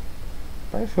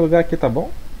 Mas esse lugar aqui tá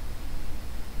bom?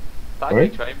 Tá,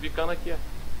 gente, vai embicando aqui, ó.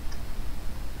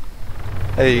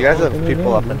 Hey, you guys have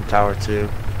people up in the tower too.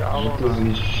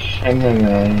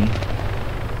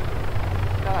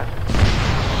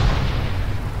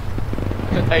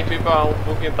 Aí tu ir pra um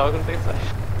quintal que não tem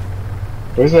site.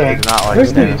 Pois é. Not like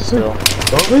standing still.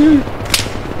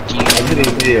 À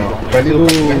direita aí, ó. Perto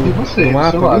de você, do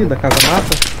mato ali, da casa mata?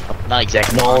 Not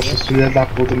exactly. Nossa, os filhos da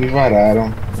puta me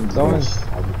vararam.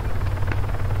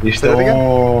 Eles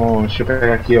estão. Deixa eu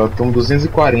pegar aqui, ó. Estão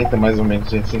 240 mais ou menos,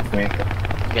 250.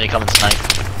 Gonna come and snipe.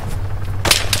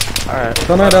 Alright.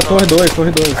 Então não, era torre 2,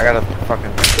 torre 2. I gotta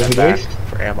fucking Torre back 2?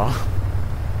 for ammo.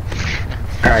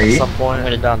 Aí. At some point,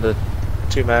 I'm down to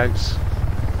 2 mags.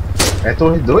 É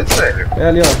torre 2, velho? É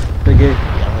ali, ó. Peguei. Yeah,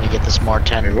 I'm gonna get this Mar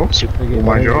 10 super. Peguei. O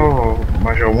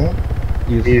Major 1?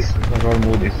 Isso. Major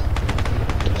muda.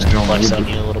 Just flex on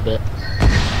you a little bit.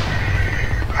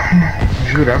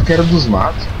 Jurava que era dos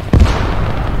matos.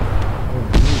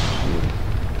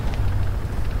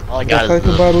 All I got Engraçado is que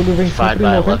o barulho vem 5 sempre by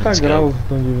em 11 90 scope. graus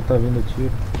de onde tá vindo o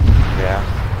tiro. Yeah.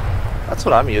 That's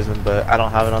what I'm using, but I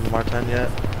don't have it on the Mar 10 yet.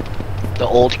 The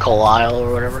old Colisle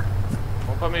or whatever.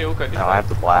 Vamos pra meiuca ali. No, I have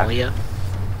the black. Oh yeah.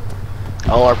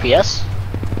 Oh, RPS?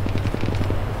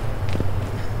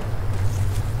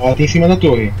 Ó, tem em cima da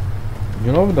torre.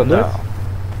 De novo, da 2?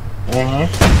 Aham.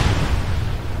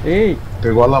 Ei!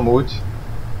 Pegou a Lamute.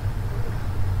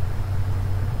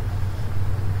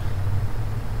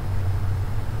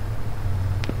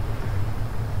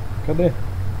 Cadê?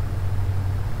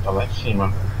 Tá lá em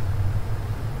cima.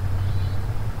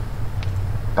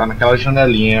 Tá naquela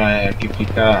janelinha que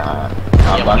fica Yeah,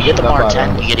 when you abaixo get the da Mar 10,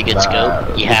 varanda. you get a good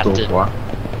scope. You do have topo, ó.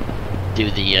 to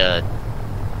do the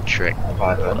trick. A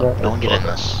varanda. Don't get in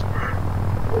this.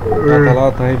 Tá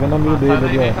lá, tá revendo amigo dele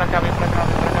ali, Vem ó. pra cá, vem pra cá,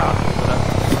 vem pra cá.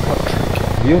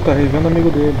 Viu? Tá revendo amigo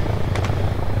dele.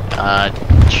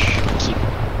 Keep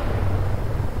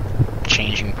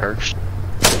changing perks.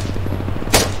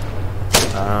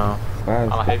 Oh.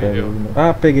 Ah, reviveu.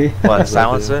 Ah, peguei. What,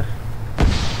 silencer?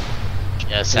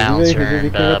 Yeah, silencer Revivi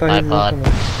and que já tá revendo bipod.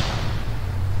 também.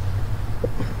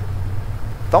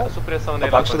 Don't Supressão a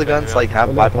nele lá bunch of the quando guns você like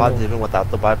have bipods even without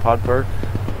the bipod perk?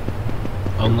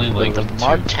 Only like The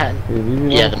Mar 10.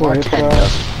 Revive Yeah, vai the Mar correr 10 pra...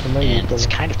 doesn't, também, and it's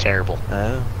kind of terrible.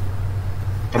 Oh.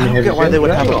 I don't get why they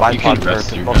would have a bipod perk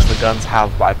if most of the guns have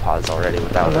bipods already Ah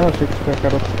without não, it. achei que esse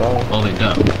cara tava. Well, they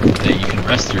don't. You can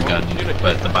rest your gun,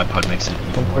 but the bipod makes it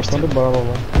Estão even worse. cortando bala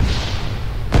lá.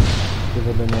 Deixa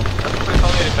eu ver demais. Supressão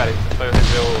nele, cara. Pra eu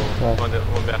rever Vai.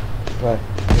 o Humberto. Vai,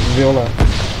 reviveu lá.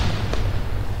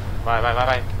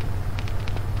 Vai.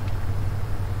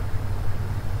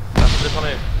 Dá supressão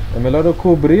nele. É melhor eu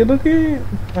cobrir do que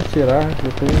atirar.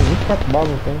 Eu tenho 24 balas,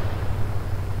 não tem.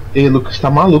 Ei, Lucas, tá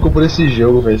maluco por esse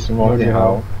jogo, velho, esse Morre Morgan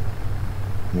Hall.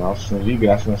 Nossa, não vi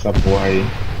graça nessa porra aí.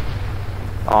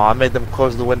 Oh, I made them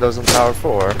close the windows in Tower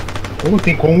 4. Como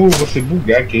tem como você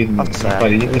bugar aqui na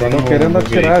parede e entrar no Estão querendo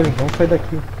atirar, veículo? gente. Vamos sair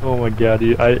daqui. Oh my god,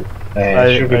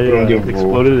 Deixa eu ver por onde eu vou.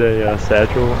 exploded a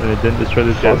satchel and it didn't destroy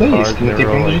this guy's Foda car isso, and não they tem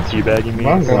were all como like a gente teabagging me.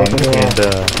 vazar, And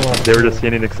né? they were just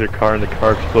standing next to their car and the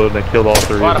car exploded and I killed all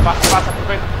three. Bora, passa,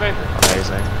 aproveita.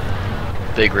 Amazing.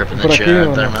 Big rip in the Por aqui, chat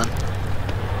mano. there, man.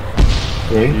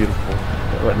 Oi? Beautiful.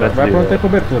 Vai pra onde tem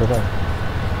cobertura, vai.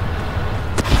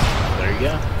 There you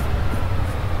go.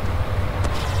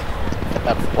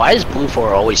 Why is Blue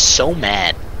 4 always so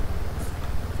mad?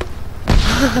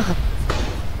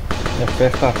 É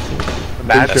festa assim.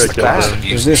 Imagine Sure, the Joe. class.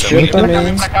 Eles desceram também, hein.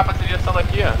 Vem pra cá pra essa direção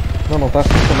daqui, ó. Não tá assim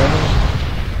também.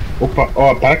 Opa,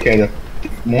 ó, paraquedas.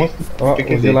 Monstro. Ó,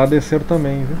 quer os de lá desceram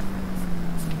também, viu.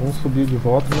 Um subiu de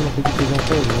volta, mas não sei o que eles vão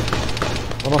fazer.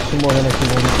 Olha o nosso time morrendo aqui,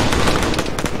 mano.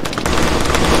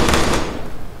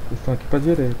 Eles estão aqui pra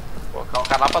direita. Vou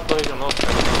colocar lá pra torre de novo,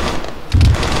 cara.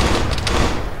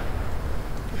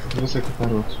 Você que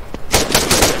garoto.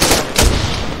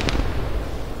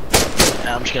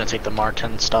 I'm just gonna take the Mar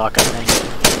 10 stock, I think.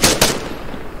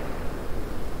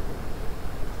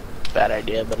 bad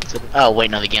idea, but it's a... Oh, wait,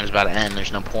 no, the game's about to end.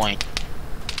 There's no point.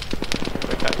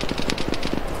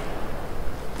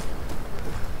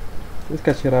 Vocês que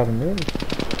atiraram nele?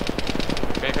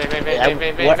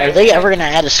 Are they ever gonna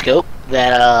add a scope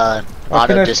that,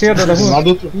 Aqui na esquerda da rua.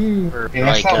 Tem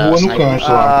nessa rua no canto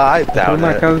lá. Tô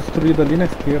na casa destruída ali na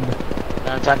esquerda.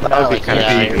 No, I'm talking about like,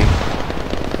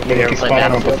 Tem que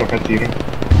disparar pra trocar tiro.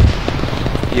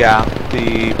 Yeah,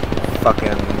 the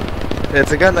fucking...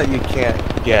 It's a gun that you can't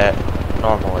get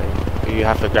normally. You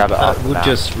have to grab it off That the would map.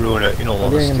 just ruin it, in all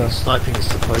honesty. Sniping is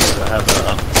supposed to have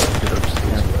a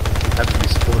have to be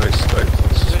supported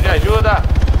scopes. Me ajuda!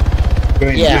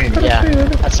 Yeah,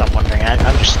 that's what I'm wondering.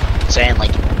 I'm just saying,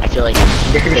 like, I feel like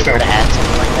if they were to add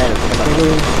something like that, it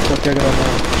would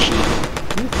be cheap.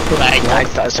 But I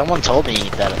thought someone told me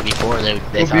that before they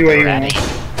thought they were adding it.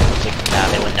 Like, nah,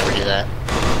 they would never do that.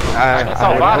 I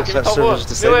hope that server's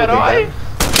disabled again.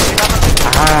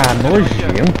 Ah,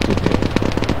 nojento.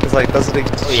 It's like, does it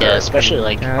Oh yeah, especially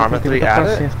like ARMA 3 add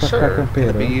it? pra Sure. ficar Can it be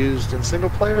camperando. used in single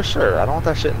player? Sure. I don't want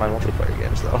that shit in my multiplayer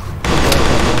games though.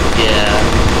 Yeah.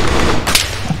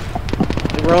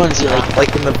 It ruins it,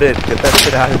 Like in the vid, get that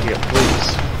shit out of here,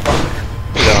 please. Fuck.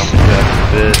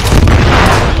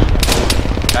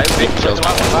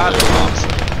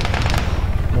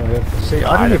 See,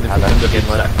 I didn't even think of looking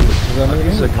like that. I've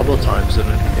used it a couple of times and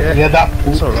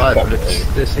it's alright, but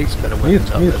this heat's better when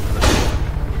it's up there.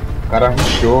 O cara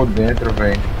rushou dentro,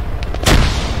 velho.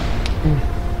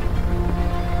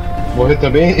 Morreu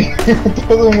também?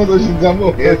 Todo mundo hoje em dia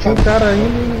morreu. Tinha um cara aí.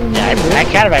 Yeah, I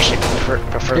kind of actually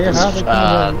prefer this, the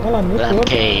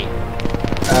MK.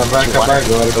 Ah, vai acabar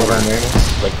agora, pelo menos.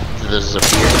 Like, the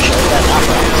Zafir and shit like that.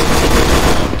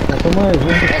 Eu tô mais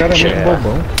vendo que o cara é muito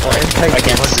bobão.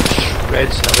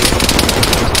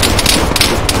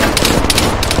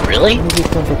 Really?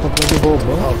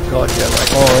 Oh god, yeah,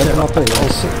 like... Oh, ele mata ele. I'll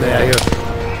sit there.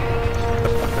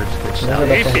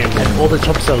 And all the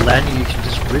tops are landing, you can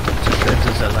just rip it to shreds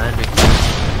as they're landing.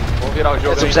 Vamos virar o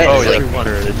jogo That's aí. what I'm saying, Oh yeah,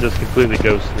 sure, it just completely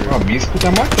goes through. O bispo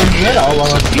tá matando geral lá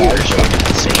na cidade.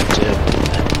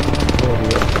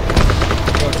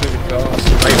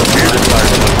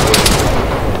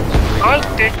 Ai,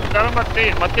 que cara,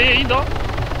 matei ainda, ó.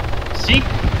 5.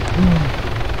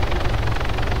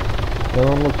 Eu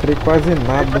não lucrei quase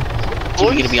nada.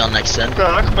 You gonna be on next then?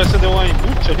 Caraca, parece que deu uma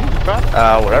inútil ali no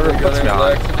cara. Whatever puts me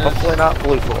on. Hopefully not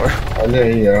blue floor. Olha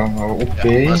aí, ó. O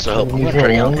P, nível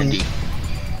 1.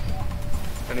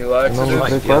 Eu não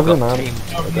lucrei quase nada.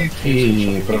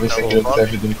 E pra ver se aquilo tá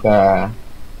ajudando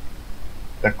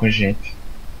tá com gente.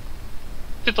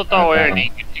 Que total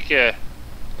earning? O que é?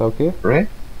 Tá o quê? Oi?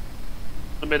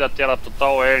 No meio da tela,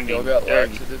 total earning.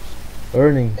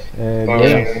 Earning.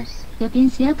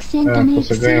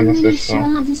 Você ganha na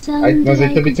sessão. Mas aí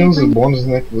também tem uns bônus,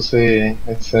 né, que você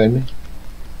recebe.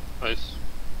 Isso.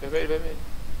 Vermelho.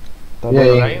 Tá E bom.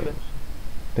 aí? Ainda?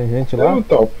 Tem gente lá?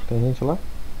 Top. Tem gente lá?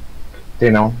 Tem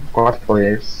não, 4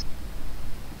 players.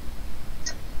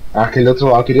 Aquele outro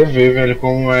lá eu queria ver, velho,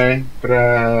 como é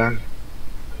pra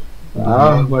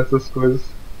arma, essas coisas.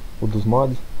 O dos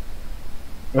mods?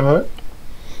 Aham.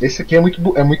 Esse aqui é muito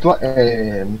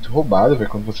roubado, velho,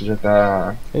 quando você já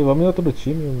tá... Ei, vamos em outro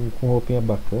time com roupinha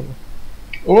bacana.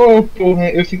 Ô, porra,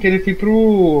 eu sem querer fui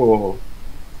pros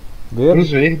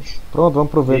verdes. Pronto, vamos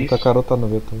pro verde, que a Carol tá no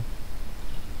verde também.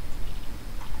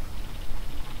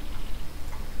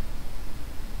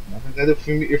 Na verdade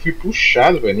eu fui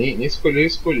puxado, velho, nem escolhi, eu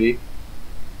escolhi.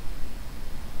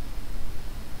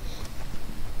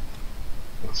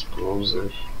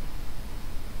 Exploser.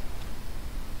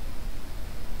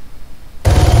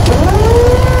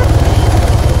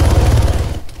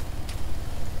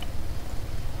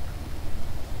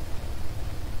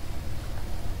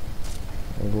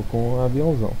 Eu vou com um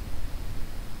aviãozão.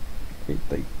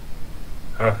 Eita aí.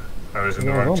 Huh. I was in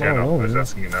the wrong channel. I was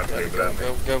asking you not to leave that.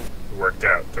 It worked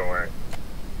out, don't worry.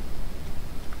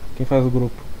 Quem faz o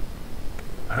grupo?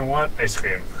 I want ice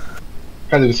cream.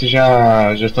 Cadê? Vocês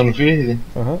já estão no verde?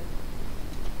 Aham.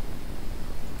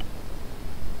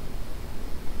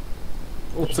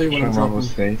 Deixa eu chamar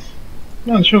vocês.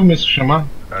 Não, deixa eu mesmo chamar.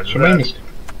 Chama aí, Misko.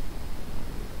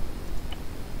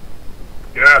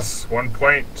 Yes, 1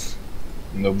 point.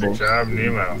 No Good job,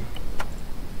 Nemo.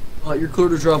 You're clear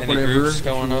to drop Any whenever. groups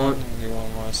going on? You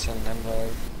want to send an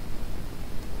invite?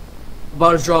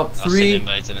 About to drop I'll 3, send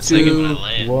invites in a second when I 2,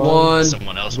 land. 1.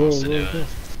 Someone else wants to do it.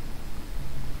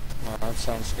 That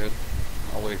sounds good.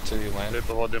 I'll wait till you land.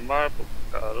 Pro Valdemar, pro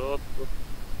garoto.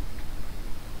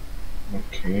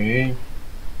 Ok.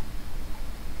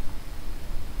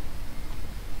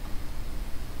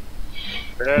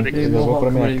 Eu vou pra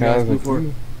minha casa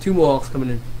aqui. 2 Mohawks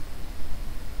coming in.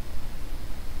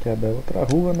 Que é da outra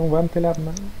rua, não vai no telhado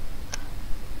não.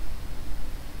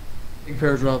 Big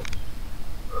pair drop.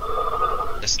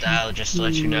 The style, just to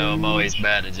let you know, I'm always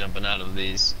bad at jumping out of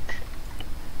these.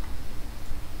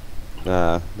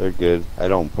 Nah, they're good. I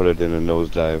don't put it in a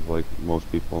nosedive like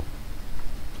most people.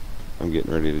 I'm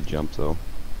getting ready to jump though.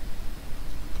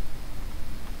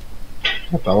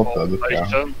 Tá lotado o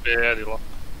carro.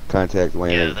 Contact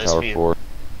landing at Tower 4.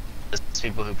 Those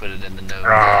people who put it in the nose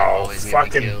Oh,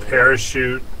 fucking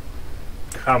parachute.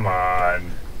 Come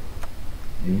on.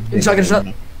 Get shot.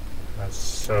 That's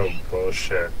so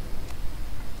bullshit.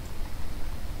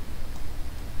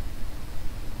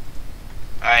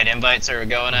 Alright, invites are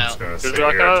going out.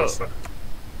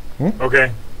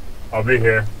 Okay, I'll be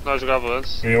here. Nós jogava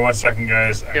antes. Give me 1 second,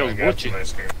 guys. I Tem gotta get to my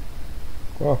screen.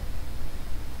 Qual?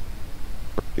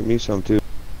 Give me some too.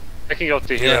 É quem é o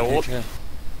terreno? É outro?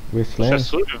 Wasteland? É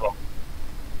Survival?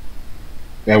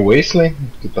 É o Wasteland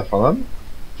que tu tá falando?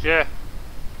 É.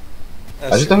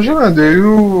 A gente tava jogando,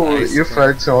 eu e o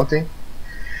Flex ontem.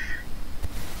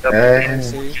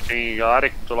 Tem área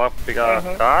que tu lá pra pegar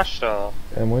a caixa.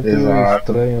 É muito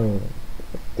Exato. estranho.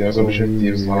 Tem os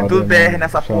objetivos lá. Tudo BR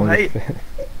nessa porra aí.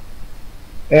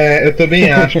 É, eu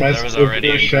também acho, mas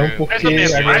eu chamo porque...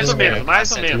 Mais ou menos. Pra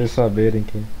eles saberem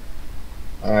quem.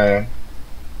 Ah, é.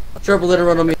 Triple letter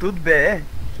run on me. Tudo BR.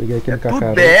 Cheguei aqui no Tudo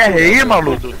Cacaré. BR aí,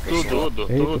 maluco. Tudo.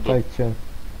 Eita, Taichan.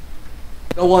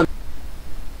 No one.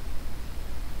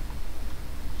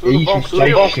 Tudo bom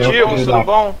contigo? Tudo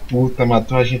bom? Puta,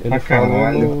 matou a gente pra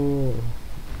caralho.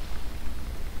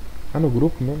 Ah, no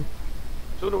grupo mesmo?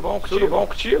 Tudo bom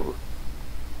contigo?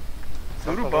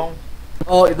 Tudo bom.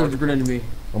 Oh, there's a grenade to me.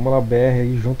 Vamos lá, BR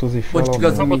aí, juntos e fala.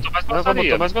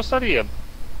 Mas gostaria.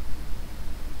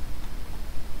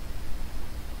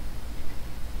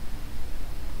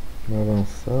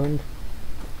 Avançando.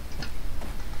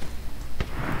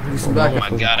 Oh my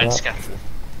god, I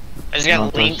just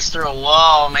got links through a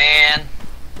wall, man.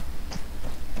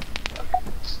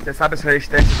 Você sabe essa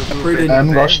resistência do grupo? Eu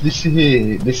não gosto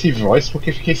desse voice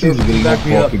porque fica esses gringos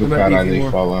pop do caralho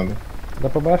aí falando. Dá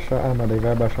pra baixar, ah, mas daí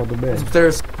vai baixar o do BR.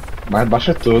 Mas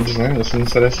baixa todos, né? Você não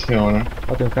seleciona.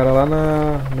 Ó, tem um cara lá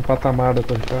no patamar da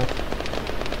torre 4.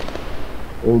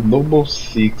 O Double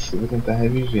Six, eu vou tentar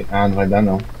reviver. Ah, não vai dar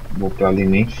não. Vou pra ali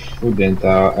nem fudendo,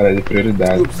 tá? Área de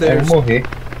prioridade. Eu vou morrer.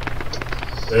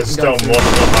 Começamos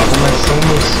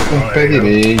com o pé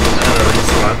direito.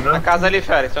 Na casa ali,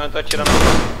 Félix, onde eu tô atirando.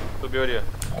 Subiu ali.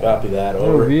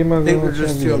 Eu vi, mas eu não tinha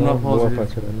visão boa pra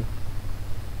atirar, né?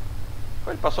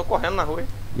 Ele passou correndo na rua.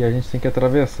 E a gente tem que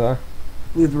atravessar.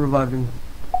 Leave reviving.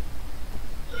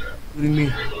 Leave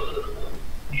me.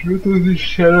 Juntos e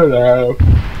Shadow.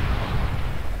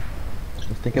 A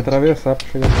gente tem que atravessar pra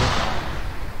chegar lá.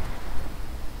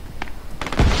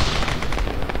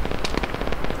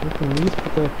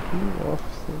 Tá aqui,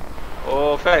 office.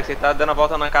 Ô Félix, ele tá dando a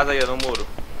volta na casa aí, no muro.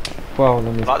 Qual?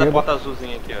 Na minha lá esquerda? da porta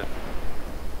azulzinha aqui, ó.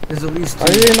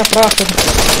 Aí na praça.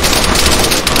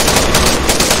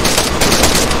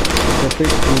 Acertei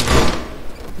tudo.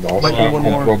 Nossa,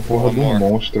 comprou a porra do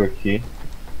monstro aqui.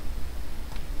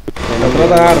 Tá atrás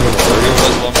da árvore.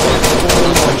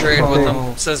 Trade with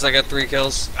him. Says I got 3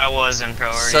 kills. I was in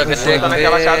priority. Suck a dick,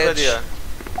 naquela casa ali, ó.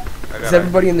 Is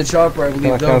everybody in the chopper, I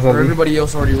believe, though, or everybody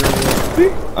else already ran away?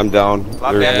 I'm down.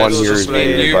 There's one here.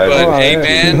 You, but hey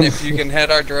man, if you can head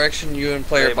our direction, you and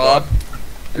player Bob.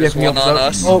 There's one on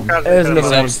us. Oh, there's another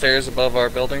one. Upstairs above our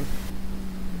building.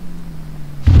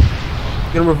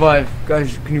 Gonna revive.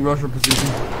 Guys, can you rush our position?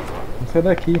 Vamos sair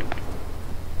daqui.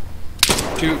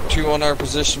 Two on our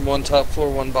position, 1 top floor,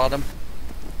 1 bottom.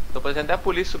 Tô parecendo até a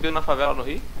polícia subiu na favela no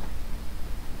Rio.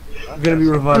 Gonna be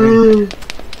reviving.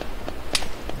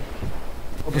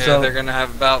 Yeah, they're gonna have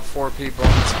about 4 people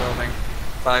in this building.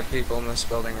 5 people in this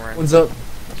building right now. One's up.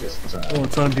 Oh, a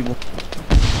ton of people.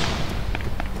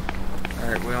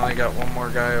 Alright, we only got 1 more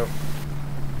guy up.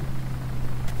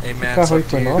 Hey man, it's up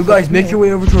to you. You guys, make your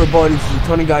way over to our bodies. There's a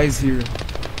ton of guys here.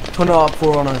 Ton of op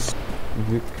 4 on us.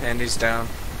 Andy's down.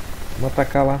 Vamos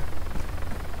atacar lá.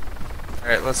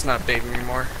 Alright, let's not bait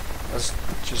anymore. Let's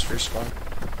just respawn.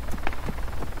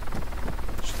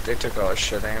 They took all our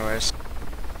shit anyways.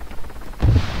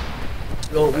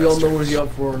 We all know where the op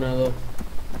 4 are now, though.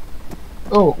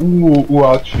 Oh, o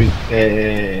outfit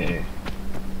é...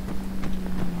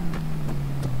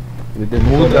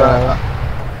 Muda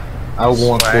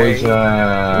alguma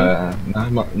coisa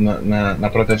na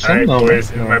proteção? Não,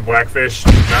 My blackfish.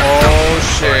 Oh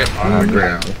shit. On the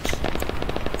ground.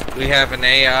 We have an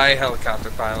AI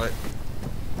helicopter pilot.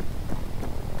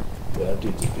 That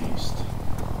dude's a beast.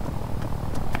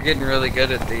 You're getting really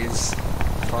good at these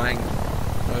flying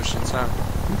motions, huh?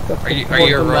 Are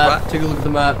you a robot? Take a look at the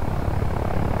map.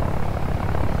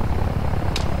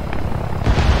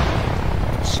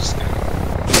 It's just gonna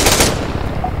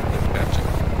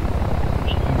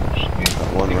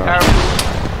One round.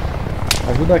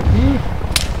 Ajuda aqui.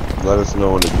 Let us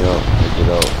know when to jump and get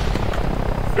out.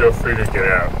 Feel free to get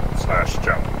out /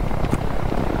 jump.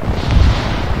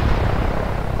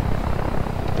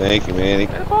 Thank you, Manny.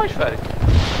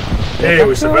 Hey,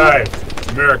 we survived. It's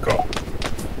a miracle.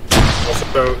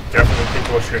 Also, definitely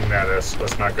people shooting at us.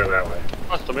 Let's not go that way.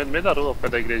 Nossa, tô no meio da rua,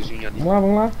 perto da igrejinha ali.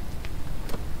 Vamos lá.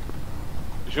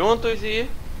 Juntos e...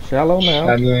 Shallow now.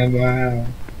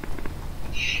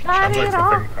 Sounds like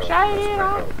something...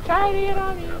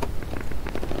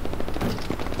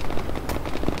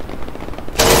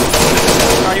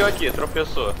 Caiu aqui,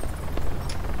 tropeçou.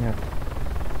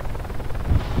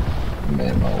 Meu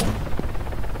irmão.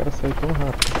 O cara saiu tão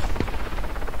rápido.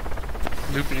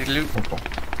 Loopity-loop.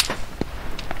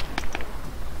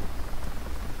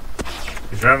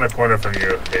 He's around the corner from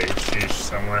you, sheesh,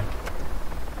 somewhere.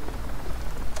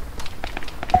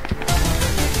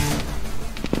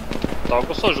 Tava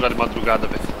gostando de jogar de madrugada,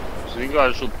 velho. Os gringos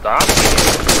ajudar.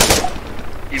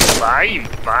 E vai.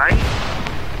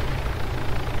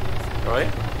 Oi?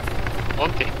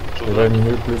 Ontem. Vai no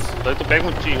meio, please. Daí tu pega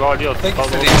um tiro igual ali, ó. Thank you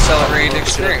for the accelerated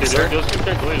experience, sir. Deus que me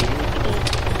perdoe, eu muito bom.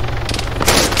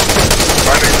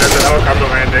 Finding there's a helicopter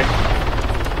landing.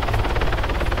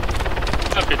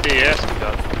 Ah, PTS,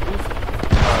 cuidado.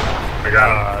 I got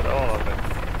him. Caramba, velho.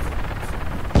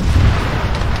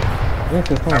 Vocês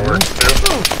estão That works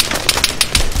too.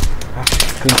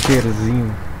 Camperzinho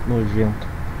nojento.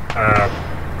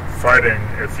 Fighting.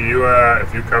 If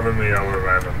you cover me, I'll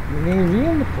revive him. Ninguém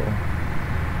vindo, pô.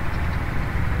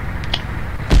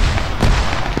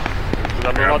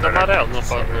 Jogar no lado amarelo, não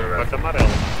pode ser amarelo.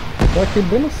 Tô aqui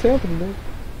bem no centro dele.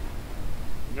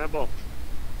 Não é bom.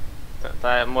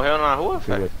 Morreu na rua,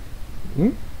 velho?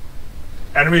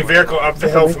 Enemy vehicle up the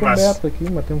hill from us. Beto aqui,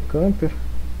 matei um camper.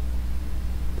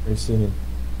 Vou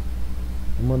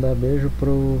mandar beijo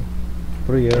pro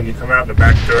When Yanni. you come out the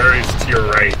back door, he's to your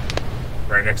right.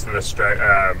 Right next to the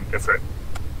Ifrit.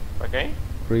 Pra quem?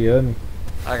 Pro Yanni.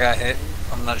 I got hit.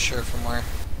 I'm not sure from where.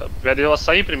 Pede eu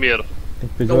açaí primeiro. Tem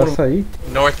que pedir um açaí.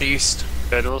 Northeast.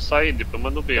 Pede eu açaí, depois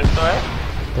manda o B.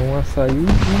 Então um açaí e...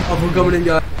 Ó, vou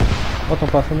caminhar. Ó, tão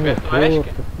passando no meu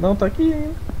corpo. Não, tá aqui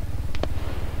ainda.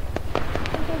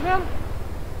 Não tô vendo.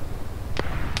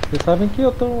 Vocês sabem que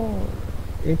eu tô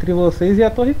entre vocês e a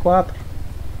torre 4.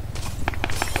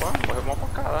 Pô, morreu mal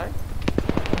pra caralho.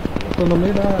 Eu tô no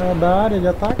meio da área de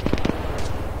ataque.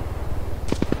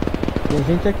 Tem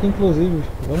gente aqui inclusive.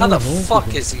 How the Vamos fuck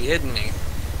junto, is he hitting me?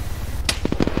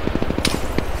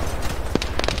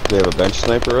 They have a bench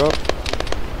sniper up?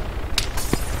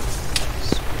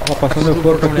 Ó, passando meu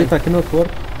corpo aqui, tá aqui no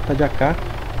corpo. Tá de AK.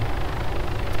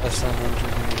 Less than 100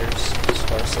 meters.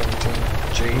 Star 17.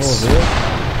 Vamos Jace. ver.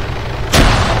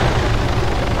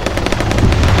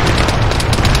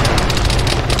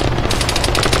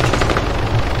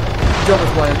 Jump is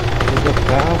playing. Pegou o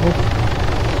carro.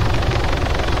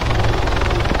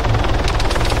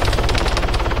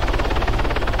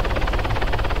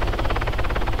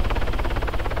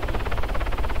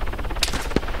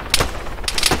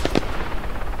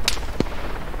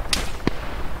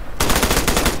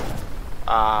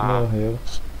 Morreu.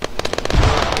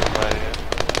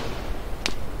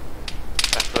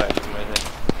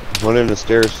 One in the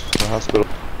stairs to the hospital.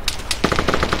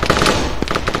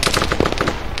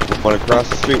 One across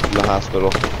the street from the hospital.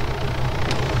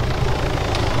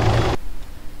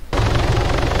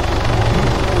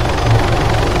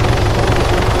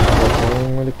 Tem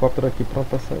um helicóptero aqui pronto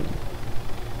pra sair.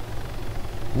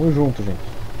 Vamos juntos, gente.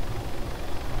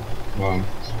 Vamos.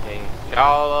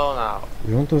 Shallow now.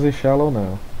 Juntos e shallow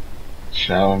now.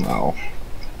 Shallow now.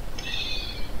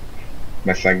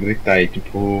 Começar a gritar aí,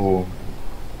 tipo...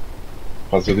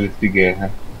 fazer o grito de guerra.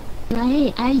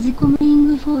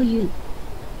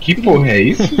 Que porra é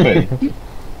isso, velho?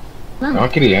 É uma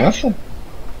criança?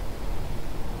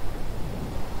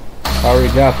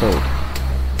 Arigato.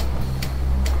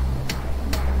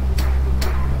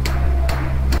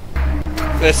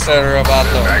 This about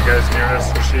the bad guys near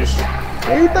us, sheesh.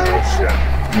 Eita!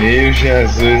 Meu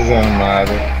Jesus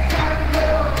amado.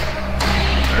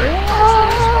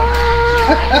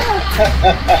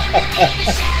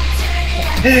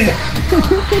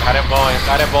 O cara é bom, hein? O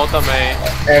cara é bom também.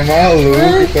 É maluco,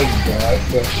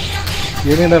 nossa.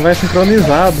 E ele ainda vai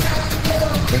sincronizado.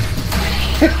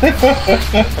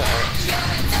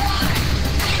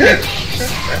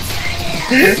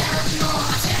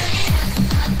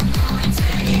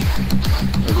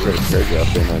 credit card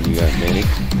dropped in on you, Manny.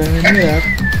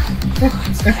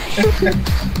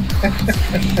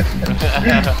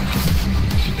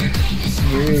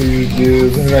 Meu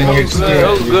Deus, vai morrer de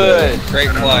Oh, good.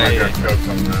 Great play.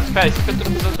 Fé, você fica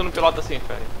tu no piloto assim,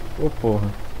 Fé. Ô porra.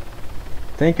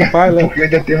 Tem que pilot. Porque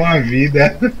ainda tem uma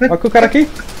vida. Olha que o cara aqui.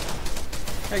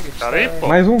 Cara aí, pô.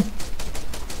 Mais um.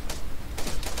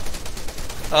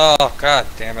 Oh, god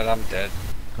damn it, I'm dead.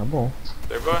 Tá bom.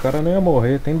 Pegou? O cara não ia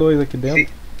morrer. Tem dois aqui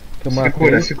dentro. Que eu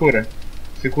matei.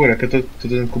 Segura, que eu tô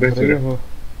dando cobertura. Vou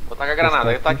tacar a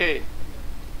granada, eu taquei.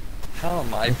 How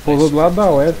am I? Pousou do lado da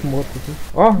West, morto aqui.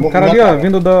 Ó, o cara ali, ó,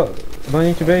 vindo da onde a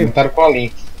gente veio. Mataram com a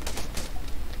Lynx.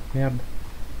 Merda.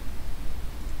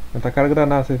 Vai tacar a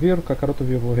granada, vocês viram? O Kakaroto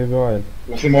vivo, vou revelar ele.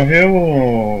 Você morreu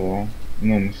ou...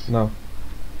 Não.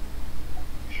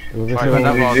 Eu vou ver se vai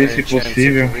dar volta, se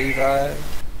possível.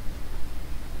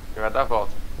 Vai dar a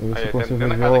volta. Eu vou ver se eu consigo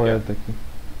revelar ele aqui.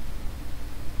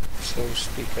 So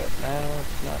speak up now,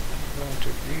 if not going to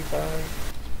revive.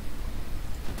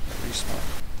 Respawn.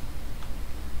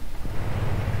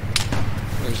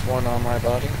 There's one on my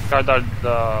body. O cara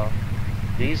da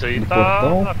Lins aí do tá...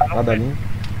 portão, da linha.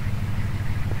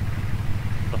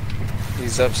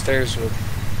 He's upstairs with...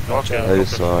 I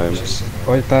just saw him.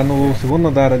 Ó, ele tá no segundo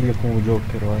andar ali com o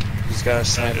Joker, eu acho. He's got a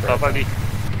sniper. Ele tava ali.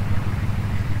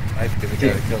 I think the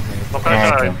guy that killed me. O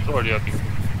cara já entrou ali, aqui.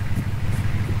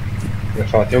 Eu ia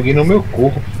falar, tem alguém no meu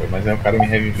corpo, mas é o cara me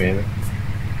revivendo.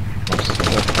 I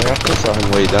saw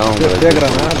him way down, but I Tem a just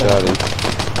granada. shot him.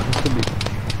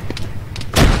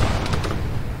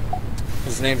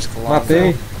 His name's Galando.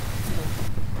 Matei.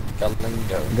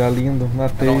 Galindo. Galindo,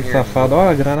 matei, safado. Ó,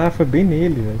 a granada foi bem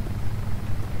nele, velho.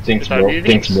 Thanks, bro.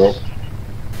 Thanks for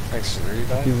the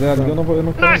revive. Se quiser ali, eu não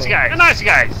quero Nice guys, nice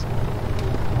guys!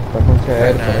 Tá com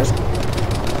antiaéreo, parece.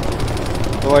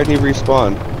 Why'd he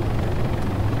respawn?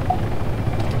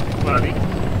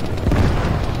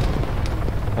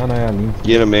 Ah, não, é a Lynx.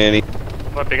 Get him, Manny.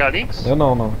 Vai pegar links? Eu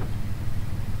não. Não.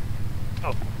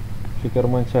 Achei que era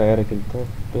uma antiaérea que ele tá. Vou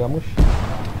pegar a mochila.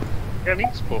 Pega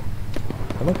links, pô.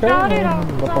 Eu não quero não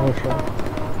dá pra rushar.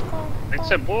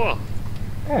 Links é boa.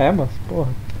 É, mas porra.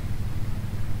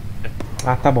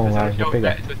 Ah, tá bom, lá, vou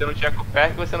pegar. Se você não tiver com o pé,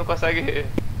 você não consegue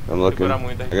I'm looking. segurar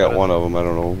muito. I got one of them. I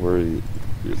don't know where he.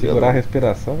 Segurar a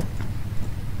respiração?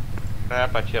 É,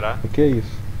 pra tirar. O que é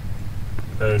isso?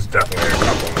 There's definitely a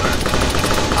couple there.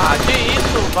 Ah, que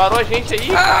isso? Varou a gente aí,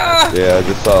 cara. Yeah, I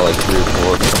just saw like 3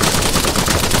 or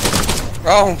 4.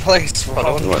 Wrong place,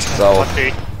 Went south.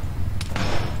 Matei.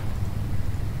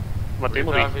 Matei e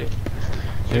morri.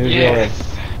 Yes.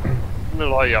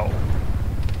 Loyal.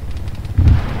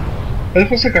 Mas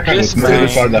você com a cara do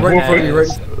fora da rua, foi?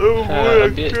 A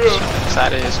bitch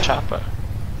inside of his chopper.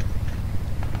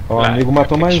 Ó, o amigo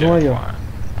matou mais um aí, ó.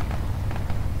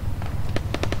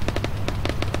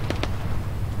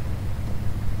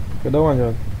 Foi da onde,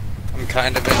 ó? I'm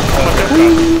kind of in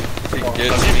cover.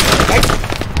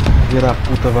 Vira a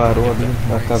puta varou ali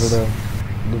na casa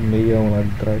do meião lá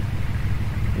de trás.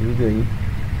 Liga aí.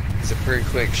 He's a pretty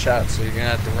quick shot, so you're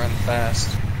gonna have to run fast.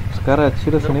 Os caras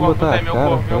atiram sem nem botar a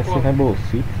cara, parece Rainbow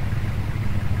Six.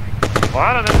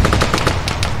 Para, né?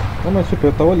 Não, mas tipo,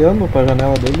 eu tava olhando pra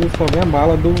janela dele e só vem a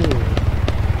bala do...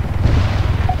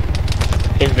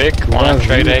 Hey Vic, wanna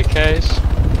trade AKs?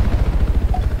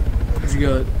 What you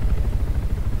got?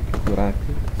 Buraco.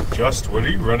 Just, what are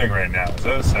you running right now? Is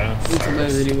that a silence?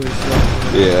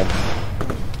 Yeah.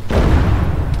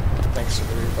 Thanks for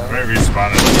the revive. Maybe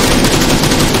respawning.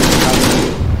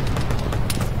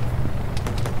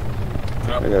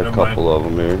 I got a couple of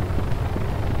them here.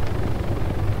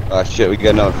 Ah shit, we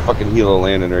got another fucking helo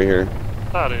landing right here.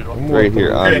 Right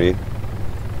here on me.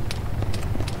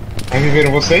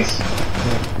 Viram vocês?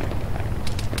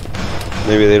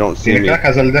 Maybe they don't see Tem me. aquela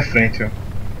casa ali da frente, ó.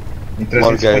 Em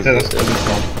 350 da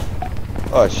posição.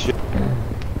 Oh shit.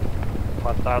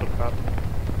 Mataram o cara.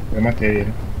 Eu matei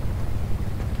ele.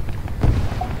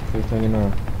 Eles estão ali na...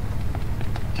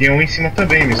 Tinha um em cima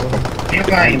também, mesmo. Tinha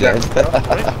lá ainda.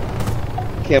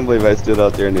 Can't believe I stood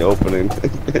out there in the opening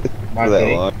for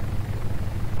that long.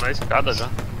 Na escada já.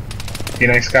 Aqui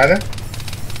na escada?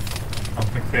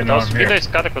 Eu tava subindo a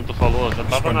escada quando tu falou, já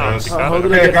tava na escada. How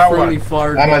did I get friendly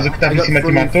fired? Ah, mas o que tava em cima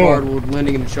te matou? Fired while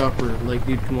landing in the chopper. Like,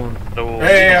 dude, come on.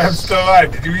 Hey, I'm still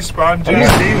alive. Did you respawn, Jeff?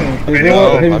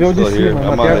 Reviveu de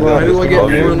cima, matei agora.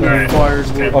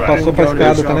 Ó, passou pra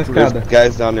escada, tá na escada.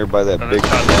 Guys down there by that big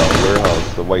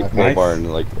warehouse, the white pole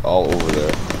barn, like all over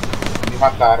there. Me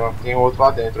mataram, ó. Tem outro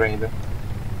lá dentro ainda.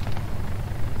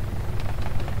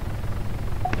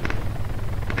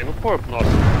 Tem no corpo, nossa,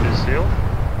 desceu.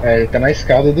 É, ele tá na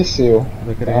escada e desceu.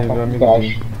 Vai querer reviver o amigo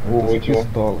dele. O último.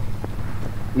 Pistola.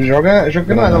 Joga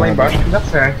granada lá embaixo que dá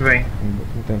certo, velho.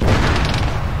 Vou tentar.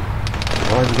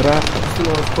 Ó, desgraça. Still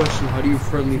on a question, how do you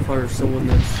friendly fire someone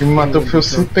that's... Quem me matou foi o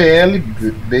CPL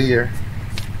Bayer.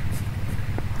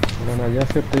 Granadinha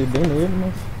acertei bem nele,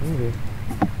 mas vamos ver.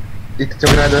 E que tem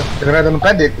granada no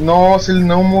pé dele. Nossa, ele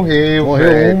não morreu, morreu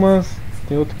velho. umas,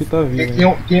 tem outro que tá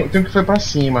vivo. Tem um que foi pra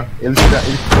cima. Ele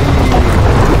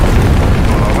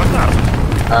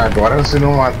agora você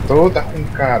não matou, tá com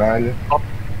caralho.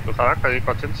 Caraca, aí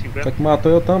 450. Só que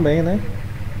matou eu também, né?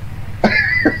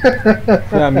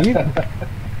 Você é amigo?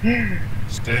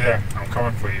 Yeah, I'm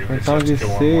coming for you. Então de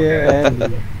C é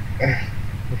L.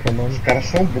 Os caras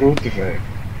são brutos, velho.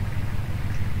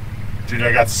 Dude,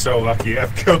 I got so lucky.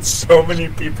 I've killed so many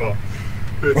people.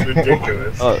 It's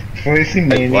ridiculous. Foi esse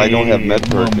menino. I don't have med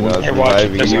perk and I was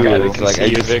reviving you. It's like I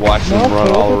just watched them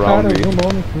run all around me.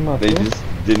 They just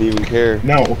didn't even care.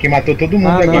 Não, o que matou todo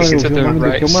mundo agora. Não, eu vi o nome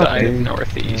do que eu matei.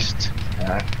 Northeast.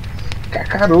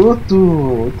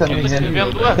 Cacaroto! Também Você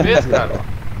vivendo 2 vezes, cara.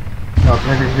 Não,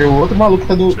 mas ver o outro maluco que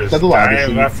tá do lado.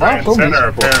 Assim. Tô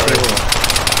mesmo, pô.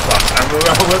 I'm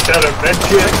almost out of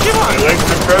medkit. My legs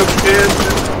are broken.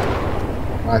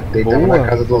 Matei, tava na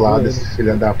casa do lado, esse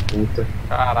filho da puta.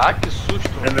 Caraca, que susto.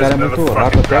 O cara é muito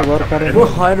rápido, até agora o cara é... We'll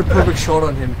hide a perfect shot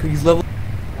on him, because he's level...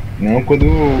 Não, quando...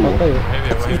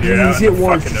 He's hit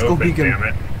once, just go peek him.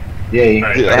 E aí?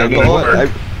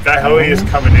 That heli is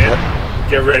coming in.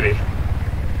 Get ready.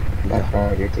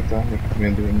 Garota tá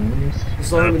vendo inimigos.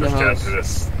 Só him in the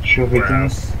house. Deixa eu ver,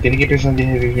 tem ninguém precisando de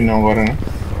revive não agora, né?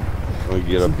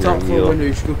 Top floor window,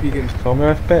 you should go peek him. Só o meu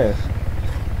FPS.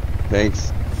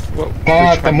 Thanks.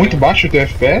 Tá muito baixo o teu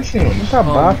FPS, mano? Não tá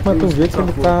baixo, mas tu vê que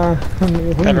ele tá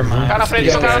meio ruim. Cara na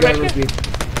frente, cara na frente.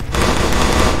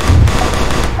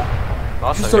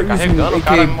 Nossa, Just start using carregando, o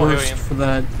cara AK morreu burst ainda. for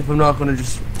that, if I'm not gonna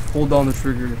just hold down the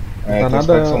trigger.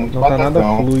 Não tá nada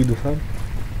fluido, sabe?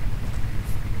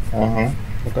 Aham.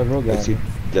 Não tá jogado.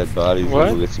 Dead bodies,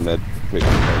 we'll get some med pick.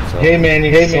 Hey man,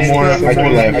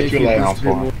 at your left.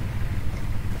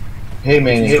 Hey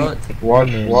man,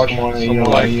 watch more on your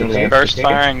left. Burst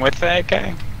firing with the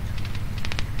AK?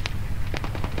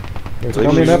 They're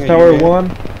coming up tower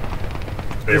 1.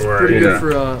 They were, pretty good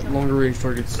for longer range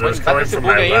targets. It was coming from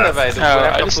my left.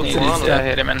 I just needed to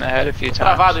hit him in the head a few times.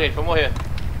 Travado, gente, vou morrer.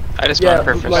 I just went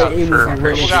for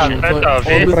precision.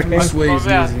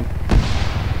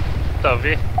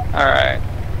 Alright.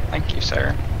 Thank you,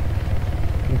 sir.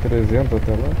 Tem 300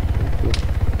 até lá.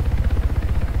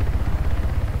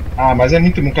 Ah, mas é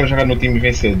muito bom o cara jogar no time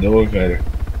vencedor, velho.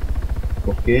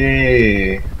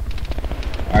 Porque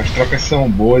as trocas são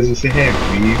boas, você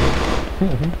revive.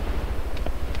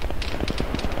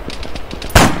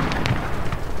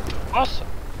 Nossa!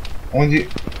 Onde?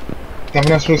 Tava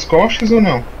nas suas costas ou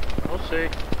não? Não sei.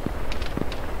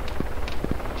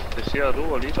 Desci a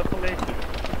rua ali, já tomei.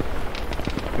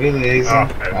 Beleza.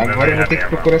 Agora eu vou ter que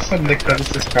procurar saber onde é que tá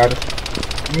esses caras.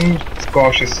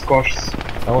 Costas.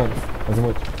 Aonde? Faz um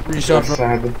outro.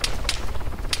 Passado.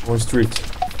 On street.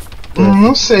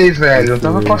 Não sei, velho. Eu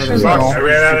tava costas não.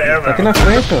 Tá aqui na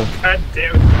frente, ó.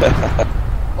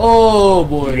 Oh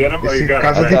boy. Esse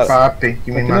casa de papo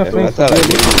que me matou. Filho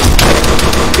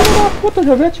da puta,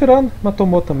 já veio atirando. Mas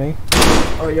tomou também.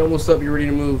 Alright, you almost up, you ready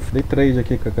to move. Dei trade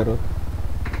aqui, Cacaroto.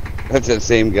 That's that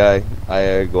same guy.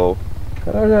 I go.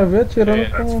 Cara, já veio atirando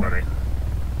com...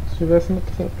 Se tivesse na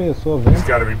terceira pessoa, velho. He's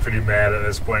gotta be pretty mad at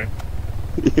this point.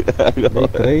 Yeah, I know.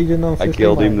 Dei trade, não sei I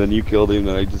killed him, then you killed him,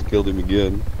 then I just killed him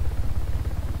again.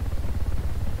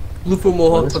 Bluefoot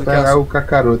Mohawk for the Esperar castle. o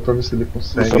Cacaroto pra ver se ele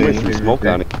consegue. Somebody threw smoke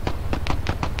on it.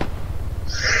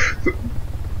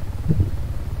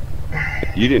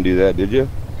 You didn't do that, did you?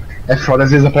 É foda,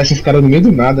 às vezes aparecem os caras no meio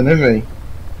do nada, né, velho?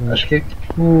 Acho que é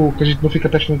tipo que a gente não fica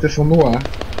prestando atenção no ar.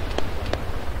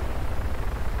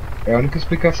 É a única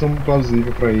explicação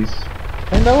plausível pra isso.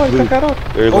 Ainda onde, Cacaroto?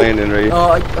 They're landing right.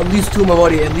 At least 2 of my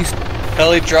body, at least.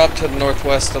 Heli dropped to the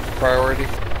northwest of the priority.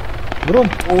 Bruno?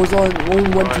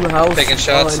 One went to the house. Taking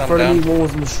shots, in I'm front down. of me, one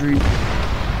was in the street.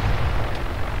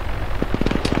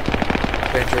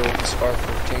 Pedro with the Spark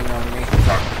 15 on me.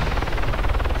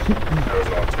 That was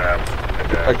all tapped.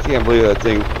 I can't believe that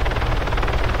thing.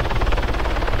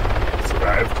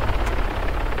 Survived.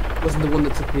 Wasn't the one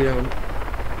that took me down.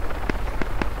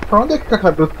 Pra onde é que o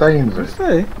Cacaroto tá indo, velho? Não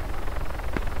sei.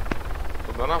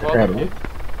 Tô dando a volta aqui.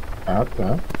 Ah,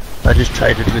 tá. I just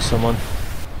traded with someone.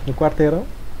 No quarteirão.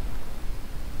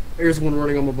 Here's one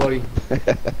running on my body.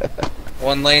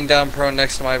 One laying down prone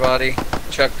next to my body.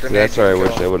 Chuck grenade. That's where I kill.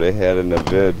 wish I would have had in the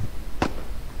vid.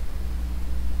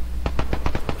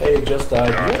 Hey, just died.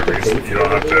 You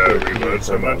don't have to reload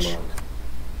so much.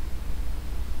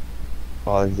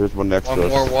 Oh, there's one next to us. One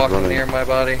more walking running. near my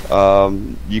body.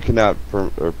 You cannot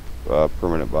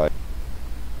permanent buy.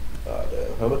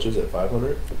 How much is it?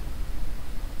 500?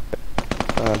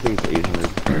 I think it's 800.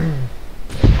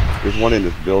 There's one in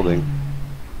this building.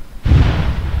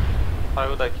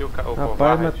 Saiu daqui o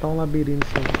Rapaz, mas tá um labirinto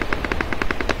isso aí.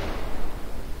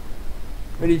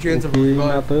 I need chance of O que revive.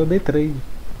 matou eu dei 3.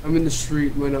 I'm in the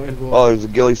street when I'm involved. Oh, there's a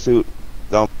ghillie suit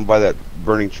down by that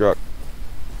burning truck.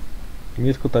 Me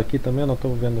escuta aqui também, eu não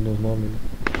tô vendo nos nomes.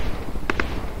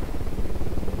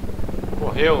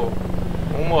 Morreu.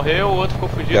 Um morreu, o outro ficou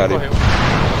fugido e morreu.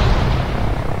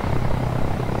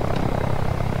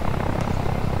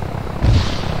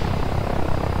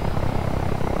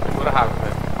 Segura rápido,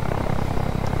 velho.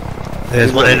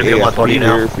 There's one enemy on my body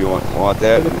now. If you want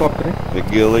that, the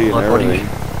ghillie and everything.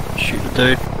 Shoot the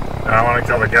dude. I want to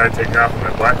kill the guy taking off with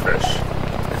my blackfish.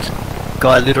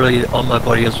 Guy literally on my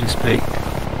body as we speak.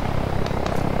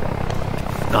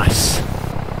 Nice.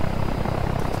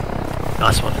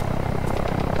 Nice one.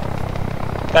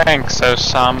 Thanks,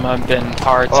 Osama bin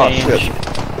Party. Oh shit.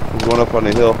 There's one up on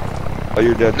the hill. Oh,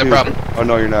 you're dead too. No problem. Oh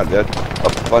no, you're not dead.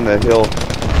 Up on the hill.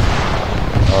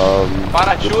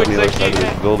 Just on the other side of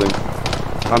this building.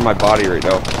 On my body right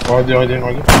now. Onde?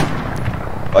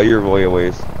 Oh, you're way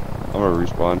away. I'm gonna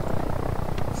respawn.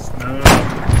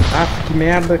 Ah, que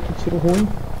merda, que tiro ruim.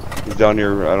 He's down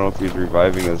here. I don't know if he's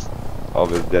reviving all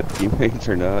of his dead teammates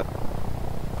or not.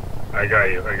 I got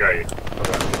you. Hold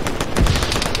on.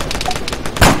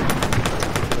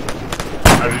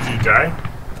 How did you die?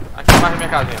 Aqui embaixo da minha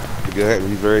casinha.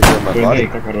 He's very here on my body.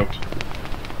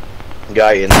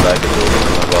 Guy inside the building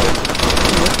on my body.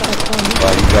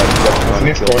 Nas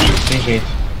minhas costas tem gente.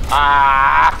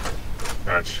 Ah!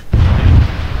 Gotcha.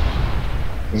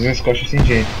 Nas minhas costas tem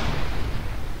gente.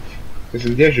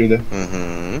 Preciso de ajuda.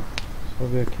 Deixa eu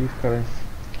ver aqui, cara.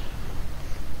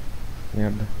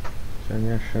 Merda. Já é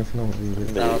minha chance não vi.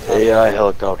 The AI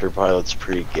helicopter pilot's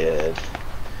pretty good.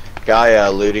 Guy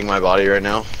looting my body right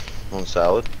now on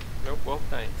salad. Meu corpo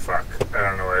tá aí. Fuck, I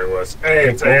don't know where he was. Hey,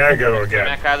 it's Iago again.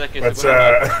 Minha casa aqui, Let's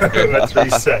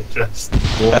reset just.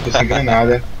 Tô sem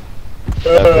granada.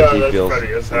 That's That's feels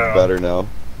funny as it's hell. better now.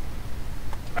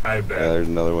 I bet. Yeah, there's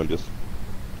another one just.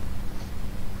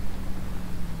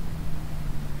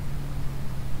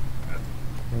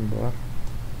 Vambora.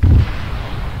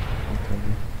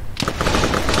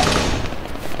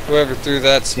 Whoever threw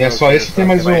that smoke. E é só esse, tem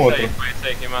mais um outro. Foi esse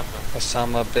aí que matou.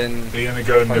 Osama bin. Are you gonna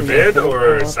go Navid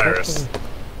or Cyrus?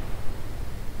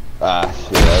 Ah,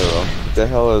 shit, I don't know. What the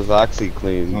hell is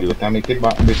OxyClean Vou do? tentar meter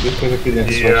coisa aqui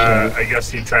dentro. I guess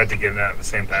he tried to get in at the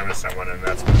same time as someone, and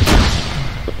that's.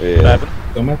 Yeah.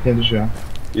 Tô matando já.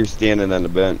 You're standing on the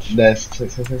bench. Desce.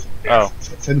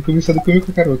 Sai do caminho,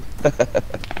 garoto.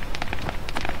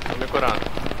 Tô me curando.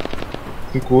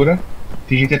 Se cura.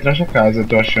 Tem gente atrás da casa, eu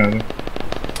tô achando.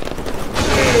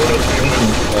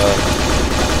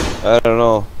 I don't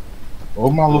know.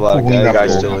 Ô maluco ruim da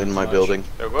Guy's porra. still in my building.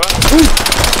 Pegou?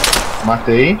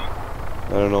 Matei. I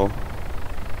don't know.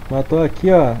 Matou aqui,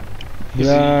 ó.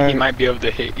 He might be able to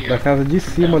hit you. Da casa de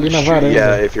cima, ali na varanda.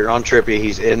 Yeah, if you're on Trippy,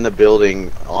 he's in the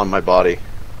building on my body.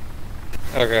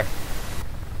 Okay.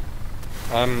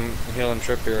 I'm healing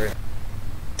Trippy right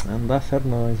now. Não dá certo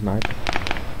não, sniper.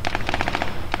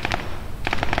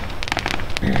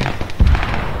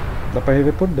 Dá pra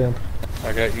rever por dentro.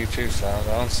 I got you too, Sound.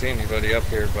 I don't see anybody up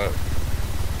here, but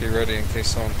be ready in case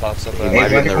someone pops up.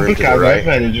 É complicado, né,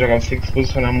 velho? De jogar, você tem que se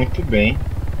posicionar muito bem.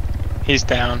 He's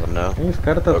down. Os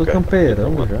caras tá tudo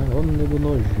camperando já. Ô nego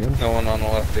nojento. No one on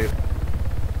the left either.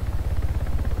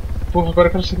 Porra, agora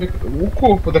eu quero saber o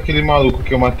corpo daquele maluco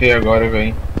que eu matei agora,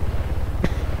 velho.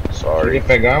 Sorry. Queria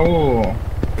pegar o... I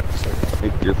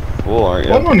think you're full, aren't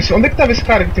you? Ô, mano, onde é que tava esse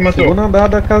cara que te matou? Segundo andar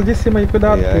da casa de cima aí,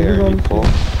 cuidado. Yeah, Tem you're visão. full.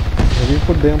 Eu vim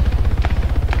por dentro.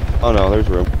 Oh no, there's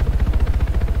room.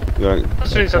 You wanna...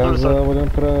 Casa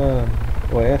olhando pra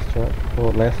oeste, ó.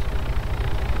 Ou leste.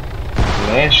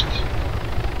 Leste?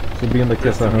 Subindo aqui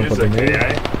essa rampa do meio.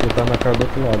 Ele tá na casa do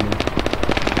outro lado. Né?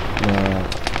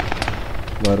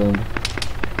 Na varanda.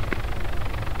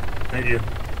 Thank you.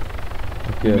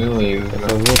 Aqui, ó. Beleza.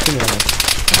 Essas duas aqui mesmo.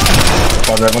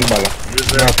 Tá levando bala.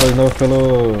 Não, foi de novo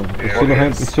pelo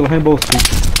estilo Rainbow Six.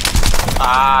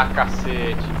 Ah,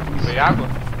 cacete. Foi água?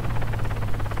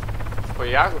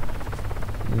 Foi água?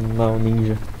 Não,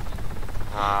 ninja.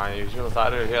 Ah, e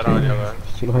juntaram geral ali agora.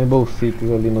 Estilo Rainbow Six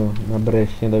ali na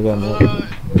brechinha da janela.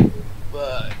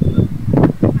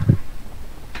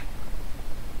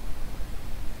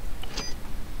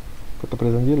 Eu tô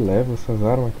precisando de level essas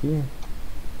armas aqui.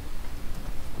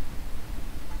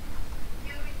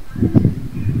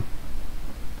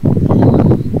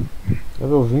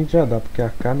 Level 20 já dá, porque a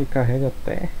K me carrega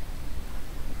até.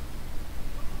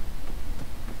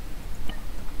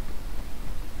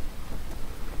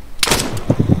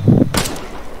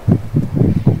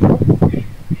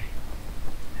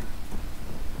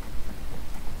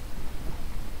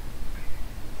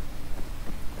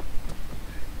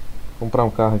 Comprar um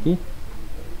carro aqui?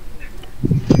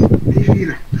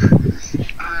 Vira.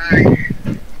 Ai.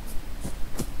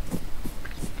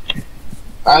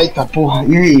 Ai, tá porra.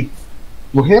 E aí?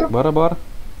 Morreram? Bora.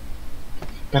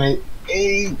 Pera aí.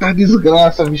 Eita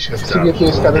desgraça, bicho. Subi aqui a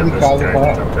escada de casa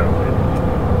pra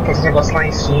fazer um negócio lá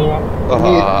em cima.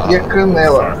 E a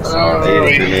canela.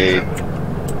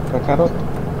 Pra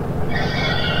caramba.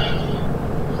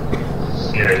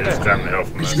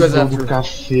 Do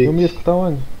cacete. O Misco tá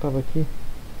onde? Tava aqui.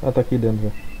 Ah, tá aqui dentro já.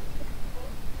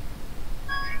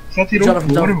 Só tirou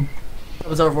o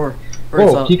couro.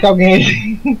 Pô, quica alguém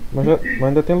aí. Mas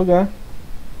ainda tem lugar.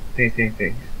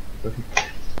 Tem.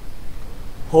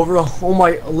 Over on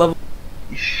my level.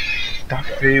 Tá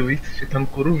feio isso, você tá no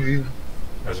couro vivo.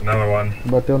 There's another one.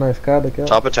 Bateu na escada aqui, ó.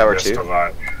 Top of tower 2.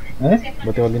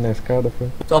 Bateu ali na escada, foi.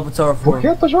 Top of tower 4. Porque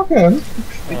eu tô jogando.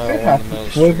 Tem que ser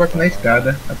rápido. Foi, bate na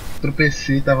escada.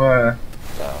 Tropecei, tava.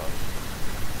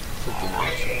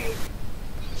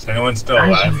 Is anyone still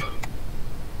alive?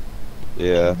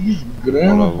 Yeah.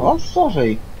 Desgrama. Nossa,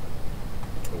 véi.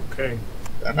 Okay.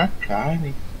 Tá na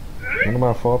carne. Manda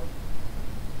uma foto.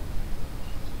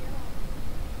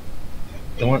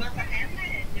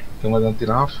 Tô mandando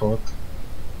tirar uma foto.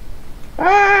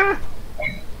 Ainda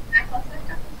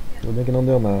bem que não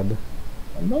deu nada.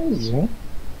 Dá um zoom.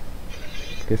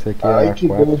 Porque esse aqui é Ai, a que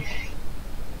 4. bom.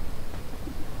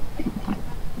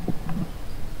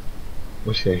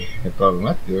 Poxa, é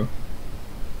problema teu.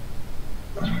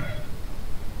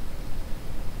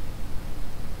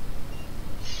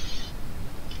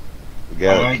 The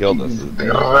guy that killed us is dead.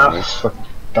 Nossa,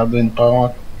 tá doendo pra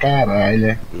uma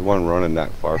caralho. There's one running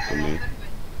not far from me.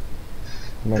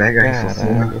 Pega essa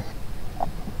cena.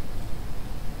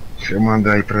 Deixa eu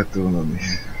mandar aí pra tu,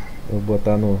 Nunes. Eu vou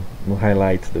botar no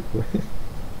highlights depois.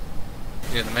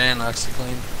 You're the man,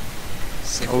 OxyClean.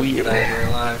 See if Oh, we can yeah. get out of here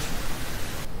alive.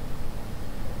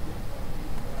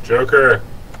 Joker,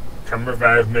 come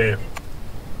revive me.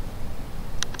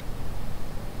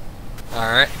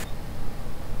 Alright.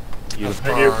 How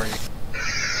far are you?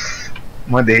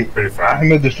 Mandei. Pretty far. Ai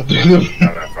meu Deus, tá doendo.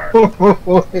 Not that far.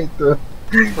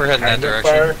 We're heading that Kind of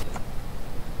direction.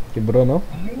 Quebrou não?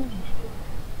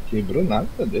 Quebrou nada,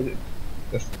 tá doido.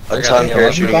 Let's hunt Não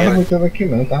parachute tava again. botando aqui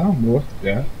não, tava morto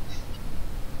já.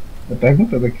 Eu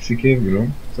perguntando aqui se quebrou.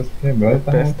 Se você quebrou, ele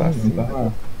tava Testa morto, assim, não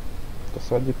tava. Tô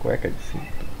só de cueca de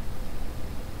cinto.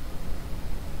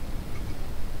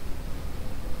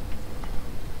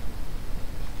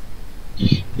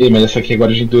 Ei, mas essa aqui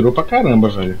agora a gente durou pra caramba,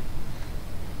 velho.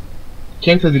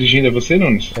 Quem é que tá dirigindo? É você,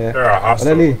 Nunes? É. There are Olha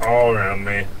hostiles ali. all around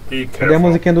me. Be Cadê a careful.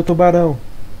 musiquinha do tubarão?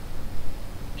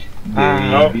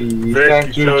 Oh,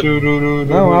 Vic, you showed.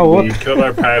 Não, a You outra. killed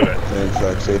our pilot.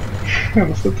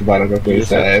 Nossa, o tubarão que eu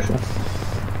conheço é essa.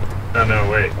 No,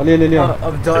 no, wait. Olha ele ali, ó.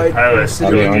 I've The died while pilot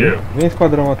sitting killed Ali, you. Vem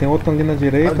esquadrão, ó. Tem outro ali na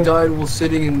direita. I've died while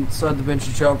sitting inside the bench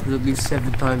of choppers at least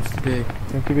 7 times today.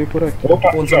 Tem que vir por aqui.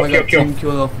 Opa, One time I got aqui, ó. team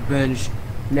killed off the bench.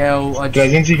 Now I just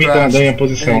 320 crashed, andando em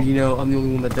posição. and you know I'm the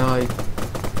only one that died.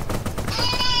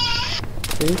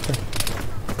 Eita.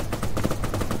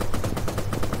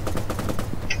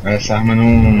 Essa arma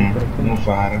não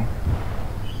vara.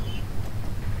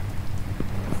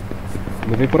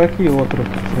 Levei por aqui outro.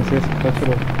 Não sei se você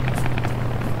atirou.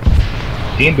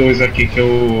 Tem dois aqui que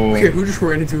Okay, who just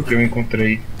ran into? eu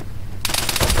encontrei.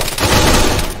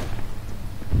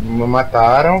 Me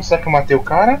mataram, será que eu matei o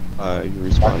cara? You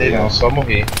respawned. Matei não, só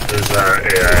morri. There's AI.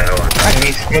 Ah,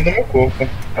 em cima do meu corpo.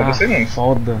 É você não.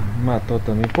 Foda. Me matou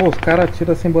também. Pô, os caras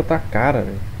atiram sem botar cara,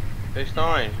 velho. Vocês estão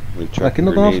onde? We chucked Aqui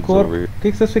no nosso grenades corpo. over here. Por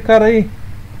que vocês ficaram aí?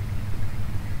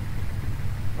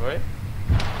 Oi?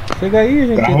 Chega aí,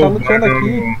 gente. Ele tá lutando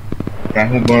aqui. Tá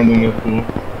roubando o meu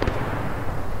corpo.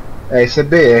 É, isso é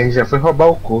BR, já foi roubar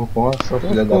o corpo, ó, seu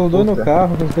filho da Os dois no puta.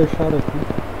 carro, nos deixaram aqui.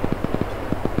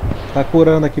 Tá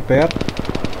curando aqui perto.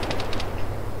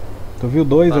 Tu viu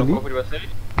dois Tá no ali? corpo de vocês?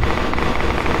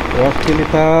 Eu acho que ele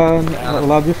tá do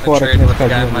lado de fora aqui na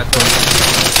escadinha.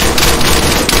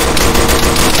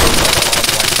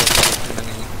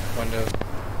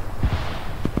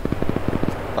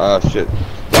 Ah, shit.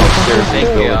 Downstairs, Thank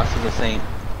you, building. Austin the Saint.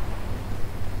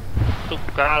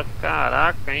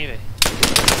 Caraca, hein, velho.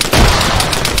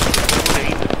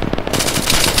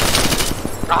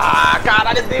 Ah,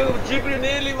 caralho, deu um tigre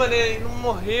nele, mano. Ele não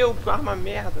morreu, que arma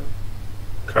merda.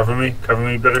 Cover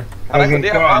me, better. Caraca, eu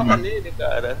dei a bala nele,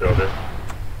 cara. Builder.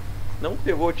 Não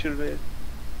pegou o tiro nele.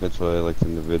 That's why I like the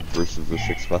Nevid versus the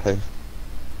 6.5.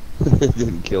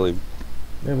 Didn't kill him.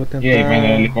 Eu vou tentar... E aí, vai no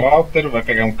helicóptero, vai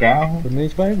pegar um carro?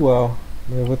 Provavelmente vai igual.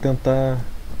 Mas eu vou tentar...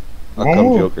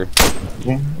 Come Joker.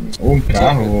 Ou um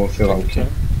carro, ou sei lá o que.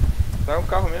 Vai um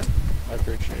carro mesmo. I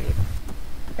appreciate it.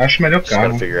 Acho melhor Just gotta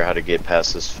carro. figure out how to get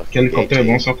past this Porque fucking helicóptero é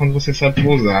bom só quando você sabe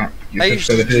usar. Porque se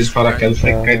você defender de paraquedas,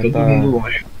 você cai todo mundo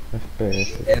longe.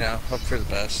 FPS. You know, hope for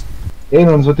the best. Ei,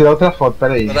 Nunes, vou tirar outra foto,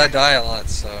 pera aí. But I die a lot,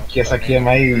 so. Que essa aqui é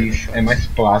mais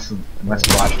plácido, mais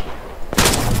plástico.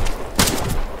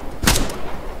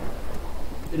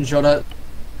 Didn't show that.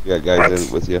 You got guys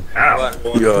in with you. Ow.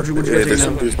 Yeah, hey, there's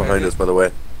some dudes behind us, by the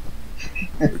way.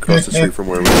 Across the street from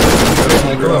where we are.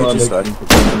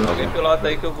 Alguém pilota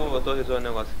aí que eu tô resolvendo o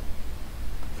negócio.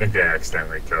 I think I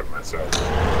accidentally killed myself.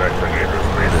 Back for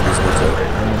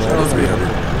neighbors,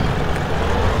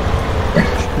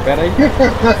 Pera aí.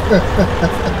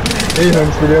 Ei,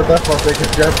 Ramos, queria outra foto aí que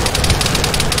eu já...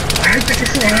 Ai, tá que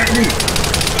suave!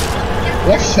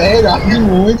 É sério, arde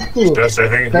muito! Yes, I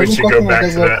think we should go back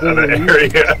to that other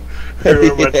area.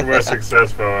 We were much more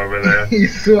successful over there.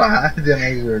 Isso arde,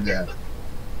 né, jogar.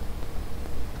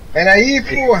 Peraí,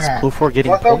 porra!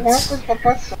 Bota alguma coisa pra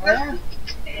passar.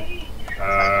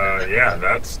 Yeah,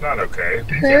 that's not okay.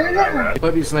 Can't allow that.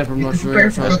 Might be a sniper, I'm not sure. I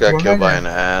just got killed by an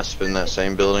asp in that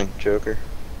same building, Joker.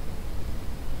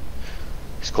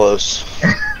 He's close.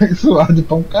 Isso arde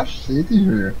pra um cacete,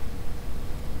 Júlio.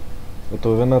 Eu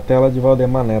tô vendo a tela de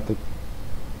Valdemar Neto.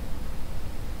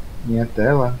 Minha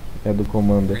tela? É do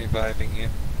comando. Reviving you.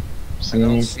 Sim, I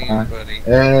don't see anybody.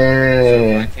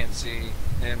 É... So I can't see him,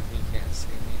 he can't see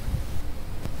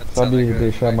me. That Sabe sounded good.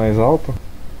 deixar mais alto?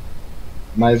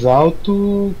 Mais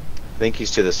alto... I think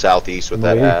he's to the southeast with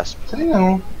that Wait. asp. Sei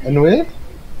não. É no E?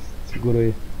 Segura aí.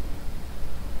 I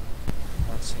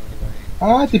don't see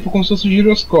anybody. Ah, tipo como se fosse um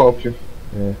giroscópio.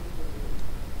 É.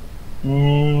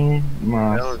 É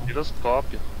Massa. um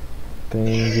giroscópio.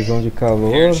 Tem visão de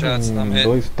calor, em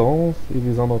 2 tons e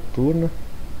visão noturna.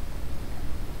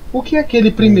 O que é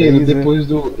aquele primeiro, Laser. depois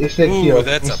do... Esse aqui, ó.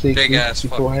 That's Não a sei big ass que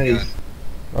porra é fucking gun. isso.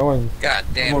 Aonde? God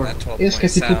damn, that 12 Esse que é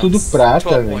point tipo tudo sounds-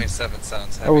 prata, velho. 12.7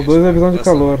 sounds É, heavy os dois é as visão de fuck.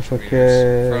 calor, That's só not que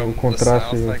é from o the contraste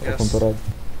south, I ao guess. contrário.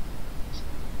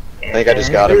 I think I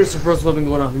just got him. There's some first weapon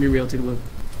going off. Let me real, take a look.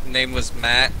 Name was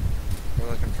Matt. We're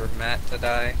looking for Matt to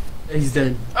die. He's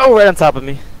dead. Oh, right on top of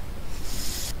me.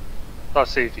 Oh,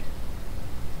 safety.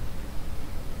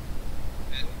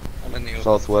 I'm in the open,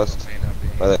 Southwest. so it may not be.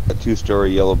 By that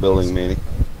 2-story yellow building, Manny.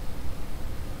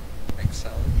 Thanks,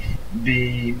 Sally.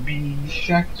 Baby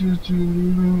Shark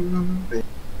Baby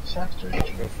Shark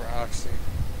Go for Oxy.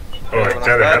 Oh, like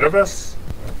dead ahead of us?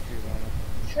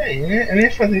 Isso aí, né? Eu não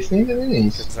ia fazer isso nem desde o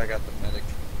início. Since I got the medic.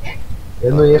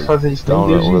 Eu não ia fazer isso nem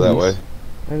Don't desde o over that way. início.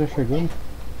 Aí já chegamos.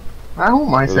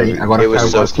 Arrumar isso aí. Agora It was caiu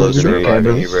so quase close tudo to de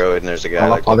reviving you, quebras. bro, and there's a guy Olha a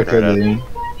like foda looking que eu right at dei, it. hein?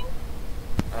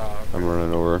 I'm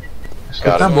running over. Acho que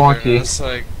tá Got it. bom aqui. It's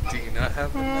like, do you not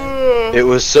have the medic? It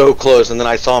was so close, and then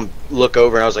I saw him look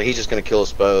over, and I was like, he's just gonna kill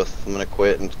us both. I'm gonna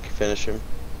quit and finish him.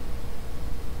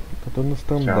 Tá todo no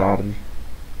standard.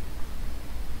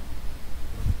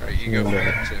 Alright, you go for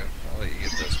it too. I'll let you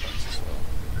get those ones as well.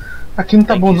 Aqui não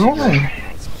tá bom não, velho.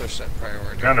 Let's push that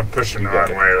priority. Kind of pushing the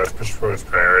wrong way. Let's push towards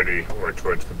priority or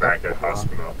towards the back at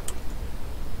hospital.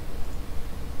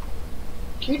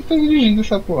 Quem que tá dirigindo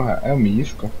essa porra? É o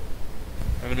Misco.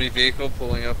 Enemy vehicle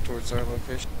pulling up towards our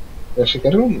location. Eu achei que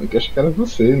era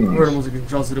você, Where the mano. music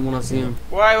controls didn't want to see him.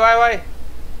 Uai.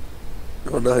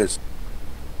 Oh, nice.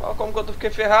 Ó, como que eu fiquei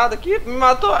ferrado aqui? Me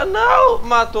matou? Não!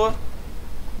 Matou.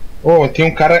 Ô, tem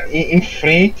um cara em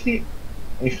frente.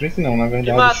 Em frente não, na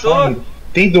verdade. matou? saindo.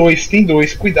 Tem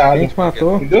dois, cuidado. Quem te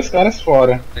matou? Tem 2 caras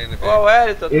fora. Ó, o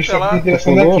Hélio, tô Eles estão pelado. em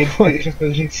direção daqui, eles estão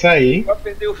a gente sair. Eu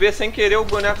apertei o V sem querer, o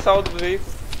boneco saiu do veículo.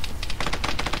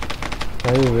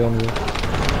 Saiu vendo.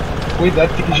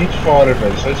 Cuidado, tem gente fora,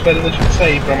 velho. Só esperando a gente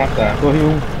sair pra matar. Torre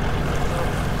 1.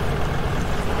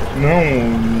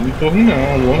 Não torre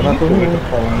não, longe Na de torre torre eu tô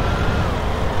falando.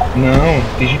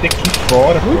 Não, tem gente aqui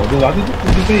fora, pô, do lado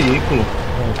do veículo.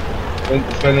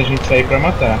 Esperando a gente sair pra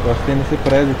matar. Eu acho que tem nesse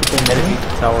prédio aqui também.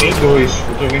 Tem 2,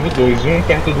 eu tô vendo 2. Um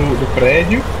perto do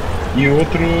prédio e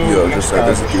outro Yo, na just send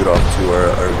this casa. dude off to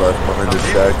our left behind the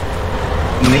shack.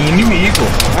 Nem inimigo.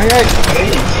 Ai.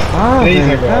 3. Ah, 3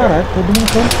 velho, agora. caralho, todo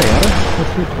mundo campera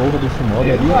esse porra desse modo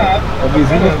ali. Exato, É o vizinho do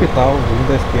caramba. hospital, o vizinho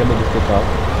da esquerda do hospital.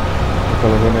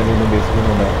 Aquela janelinha no meio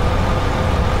segundo andar.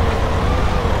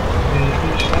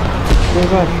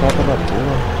 Coisa chata da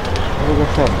porra. Eu vou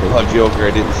gastar Oh, Joker,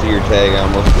 I didn't see your tag. I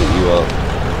almost lit you up.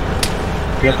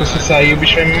 Pior que se sair o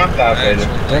bicho vai me matar, velho.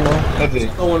 É não. Quer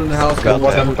dizer, No one in the house. eu vou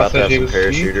botar no About to have some passageiro sim.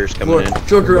 parachuters coming in.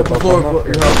 Joker up the floor of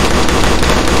your house.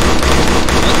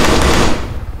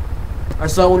 I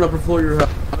saw one up the floor of your house.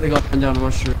 They got down, I'm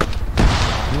not sure.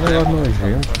 Que negócio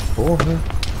nojento, porra.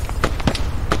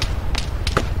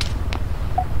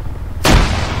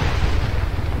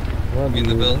 In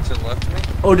the building to the left of me?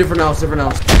 Oh, different house, different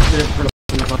house.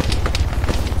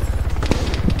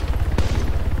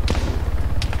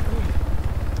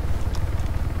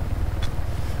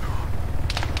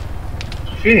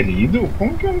 Ferido?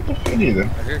 Como que eu não tô ferido?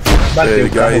 Hey, Bateu o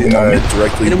carro guy algum momento?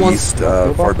 directly east,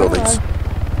 far buildings.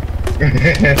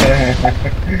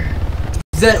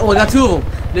 Zed, oh, I got two of them.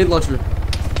 Nade launcher.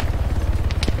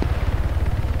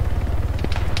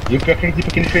 E o pior é que tipo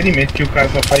aquele ferimento que o cara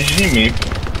só faz gemer.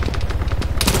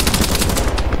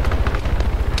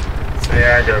 Say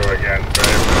I go again, but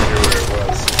I have no idea where it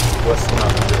was. What's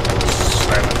not to do? It was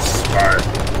silent spark.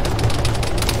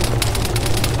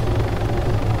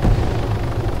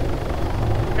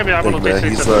 É minha arma, não tem Hey, man,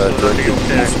 he's silenciador. Eu directly peguei o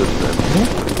pé. east of them.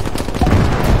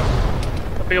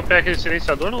 Eu peguei o pé aqui de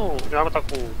silenciador, não... minha arma tá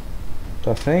com...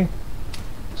 Tá sem?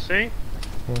 Sim.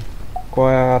 Qual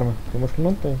é a arma? Tem umas que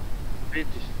não tem. 20.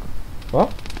 Ó.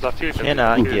 Desafio, Can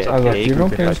I get As aqui não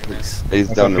tem. He's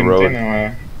down the road. Não,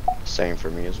 é. Same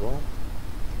for me as well.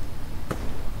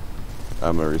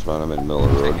 I'm gonna respawn. I'm in Miller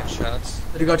Road. Taking shots.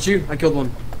 They got you. I killed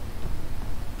one.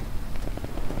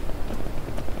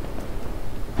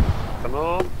 Tá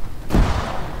no...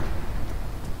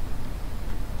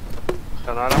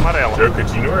 Tá na área amarela. Joker,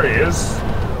 do you know where he is?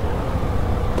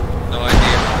 No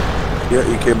idea. Yeah,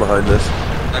 he came behind us.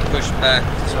 I pushed back,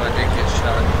 so I didn't get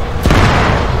shot.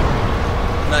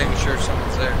 I'm not even sure if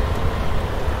someone's there.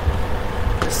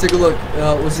 Let's take a look.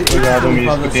 Was it Cuidado,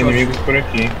 Miss, que tem inimigos por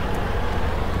aqui.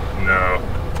 No.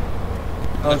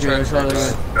 Okay, I shot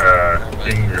again.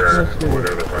 Inger,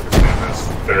 whatever the fuck his name is.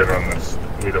 Third on this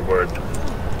leaderboard.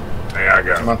 Hey, I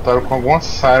got him. Mataram com algumas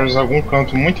Cyrus em algum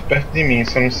canto muito perto de mim,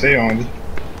 só não sei onde.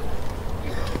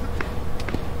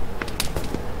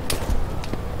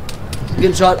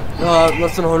 Getting shot,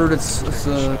 less than 100, it's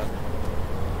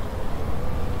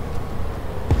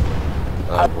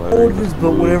I told this,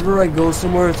 but whenever I go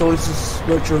somewhere, it's always this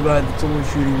retro guy that's always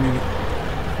shooting me.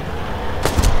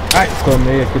 Ai,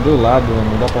 tomei aqui do lado,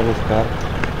 não dá pra ver os caras.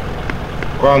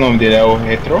 Qual é o nome dele? É o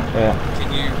Retro? É.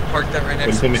 Can you park that right Ele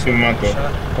next to me? também que me matou.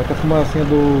 Tá com a fumacinha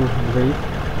do veículo.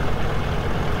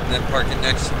 And then park it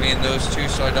next to me and those two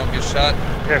so I don't get shot.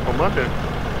 É, commander?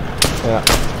 É.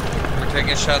 We're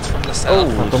taking shots from the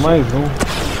south. Faltou mais um.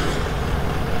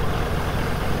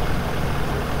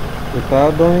 Ele tá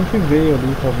de onde a gente veio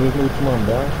ali, talvez no último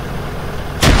andar.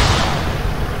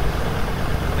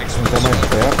 Não tá mais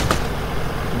perto.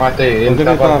 Matei ele, Onde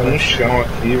ele tava tava? no chão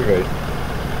aqui, velho.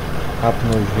 Rato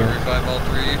nojento. Revive all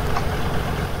three.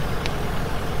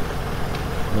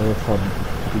 Olha só,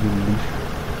 que de lixo.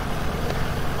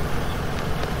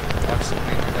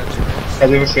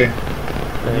 Cadê você?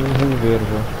 Tá em Rio Verde,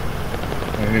 ó.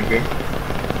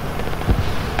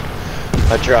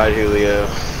 I tried Julio.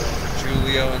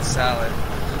 Julio and Salad.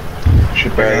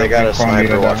 Bro, they got a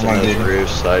sniper watching those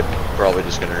roofs. I'm probably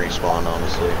just gonna respawn,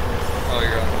 honestly. Oh,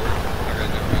 you're on the roof. Okay,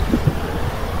 never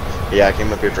mind. Yeah, I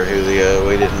came up here for Julio.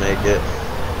 We didn't make it.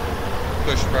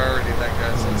 Push priority then,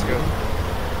 guys. Let's go.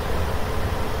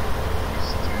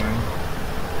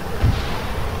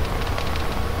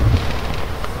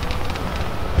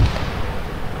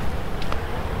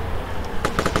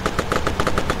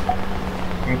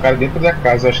 Um cara dentro da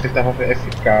casa, acho que ele tava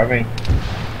FK, velho.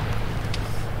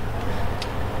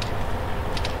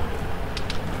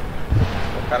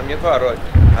 O cara me varou aqui.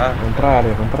 Ah. Vamos pra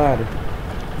área, vamos pra área.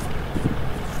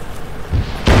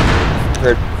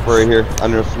 Right here,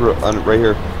 right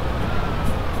here.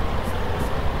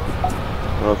 I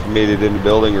don't know if you made it in the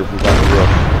building or if he's on the roof.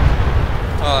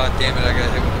 Oh, damn it, I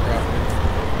got hit with the rocket.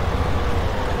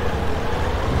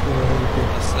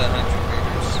 Less than 100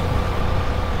 meters.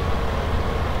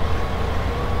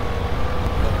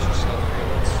 Let yourself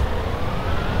heal it.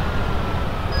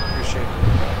 Appreciate it.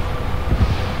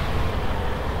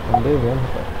 Tá me devendo,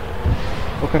 rapaz.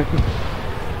 Ó o cara aqui.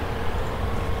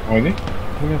 Onde? Aqui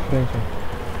na minha frente, ó.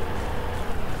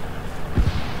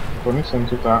 Tô nem sabendo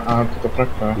onde tu tá. Ah, tu tá pra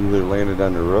cá. Either landed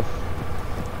on the roof.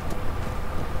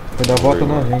 Vai dar volta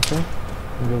na gente, ó.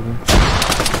 Onde eu vim.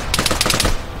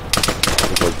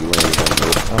 Looks like you landed on the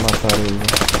roof. Ah, mataram ele, né?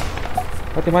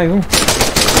 Vai ter mais um.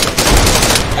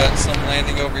 Got some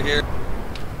landing over here.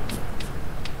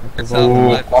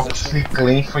 O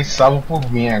Oxyclean foi salvo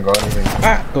por mim agora, velho.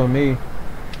 Ah, tomei.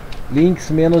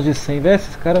 Links menos de 100. Vê,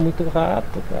 esses caras é muito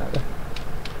rato, cara.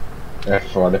 É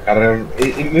foda, cara.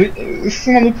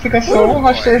 Esse maluco fica só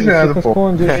rastejando, pô.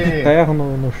 Esconde esse terra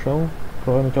no chão.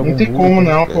 Provavelmente algum Não tem burro, como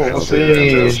né? não, pô.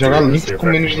 Você jogar limpo com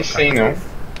menos de 100 não.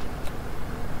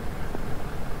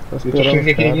 Eu tô achando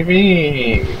que aqui ninguém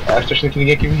vem. Acho que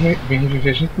ninguém aqui vem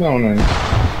reviver a gente não, né?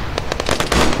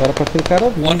 Era pra aquele cara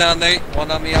vir. One on the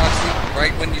oxy,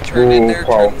 right when you turn in there,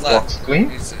 Qual? turn left. O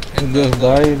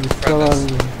Jedi, eles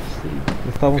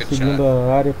estavam seguindo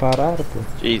a área e pararam, pô.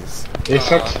 Jesus.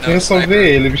 Eu só vi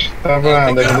ele, o bicho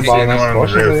tava dando bala nas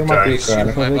costas, aí eu matei o cara.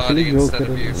 Eu só vi aquele Joker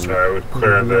ali. So I would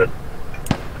clear the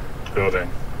building.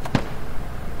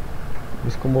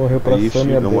 Diz que morreu pra Sam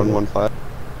e a Bela.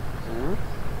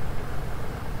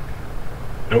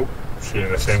 Nope, shooting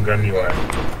the same gun you are.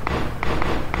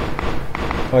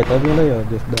 Olha, tá vindo aí, ó,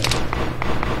 desse daí.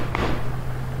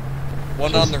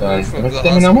 One on the roof of Vai the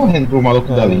terminar hospital. morrendo pro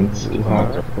maluco da Lynx.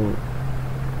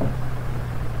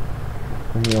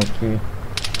 O minhoquinho.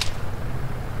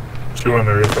 Two on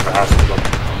the roof of the hospital.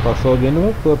 Passou alguém no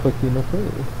meu corpo aqui, não foi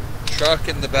eu.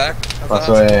 Truck in the back. of the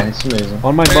Passou, hospital. isso mesmo.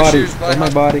 On my body, on my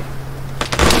body.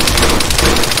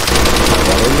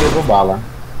 Agora ele levou bala.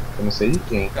 Eu não sei de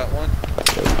quem. Got one.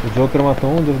 O Joker matou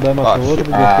um, o Jedi matou outro,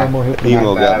 o Joker morreu por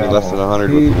Emo got me less than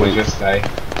 100 with the wing.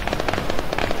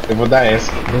 Eu vou dar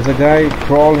essa. There's a guy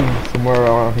crawling somewhere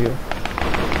around here.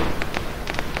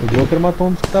 O Joker matou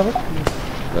um dos que tava aqui.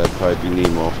 That'd probably be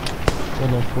Nemo. Ou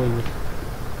não foi isso?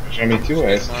 Já meti o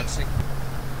S.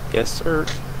 Yes, sir.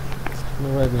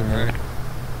 Não vai vir, não.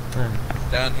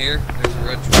 Down here, there's a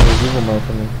red Eu truck. vi o mal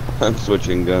também. I'm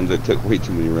switching guns. It took way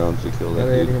too many rounds to kill that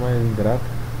Era ele dude. mais ingrato.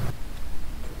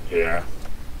 Yeah.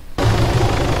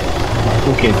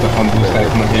 O que? Tá falando dos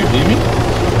caras que não revivem?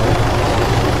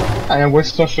 Em algumas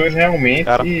situações realmente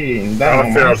não dá não.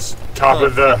 Battlefields, top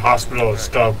of the hospital,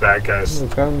 still bad guys. O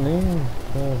cara nem...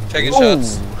 Taking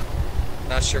shots.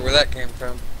 Not sure where that came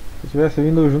from. Se tivesse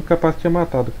vindo junto, capaz de ter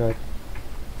matado o cara.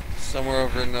 Somewhere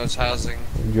over in those housing.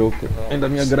 O Joker. Ainda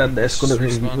me agradece quando eu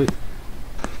revivo.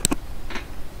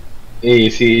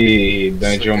 Esse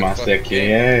Dungeon Master aqui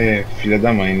é filha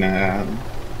da mãe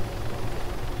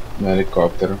no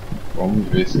helicóptero. Vamos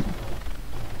ver se.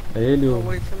 É ele o...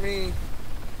 Wait for me.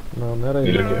 Não, não era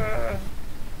ele. Ele aqui.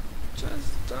 Just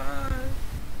die.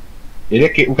 Ele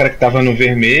é o cara que tava no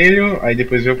vermelho, aí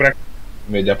depois veio pra no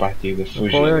meio da partida, Qual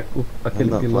fugiu. é aquele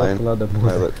piloto lá da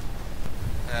música?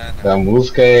 Da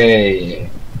música é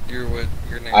Your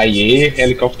name AE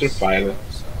Helicopter Pilot.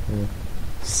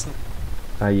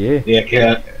 AE? É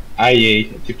aquela AE,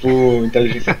 tipo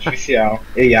inteligência artificial.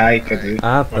 AI, quer dizer.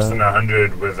 Ah, tá. Less than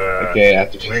 100 with Que é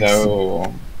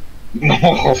artificial.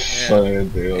 Nossa, meu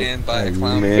Deus. And by a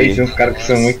clown. Tem uns caras que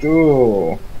são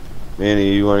muito.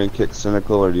 Manny, you want to kick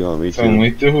Cynical or do you want me to? São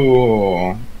muito.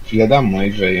 Filha da mãe,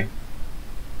 velho.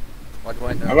 What do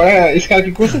I know? Agora, esse cara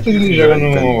aqui com certeza ele joga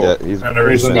no.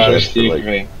 Usando joystick,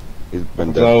 velho. He's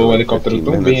been dead Usar for o like helicóptero 15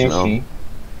 tão bem minutes now. assim.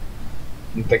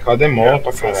 No teclado é mó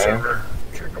pra caralho.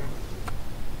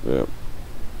 Yeah.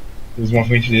 Os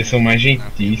movimentos dele são mais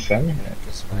gentis, sabe?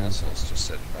 Just my assholes just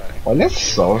said bye. Olha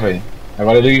só, velho.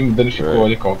 Agora ele danificou o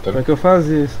helicóptero. Como é que eu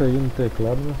fazia isso aí no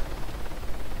teclado, né?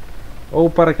 Ou o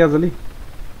paraquedas ali.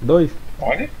 2.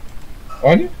 Olha.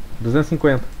 Olha.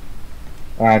 250.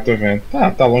 Ah, tô vendo.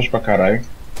 Tá longe pra caralho.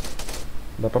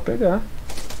 Dá pra pegar.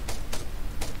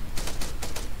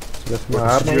 Se tivesse uma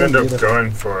What arma, did you end eu up ia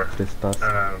going for?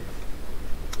 testar.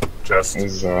 Just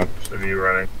Exato. me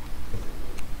running.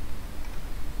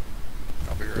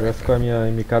 Se tivesse com a minha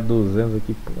MK200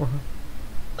 aqui, porra.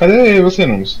 Cadê você,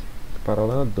 Nunes? Parar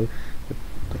lá na 2.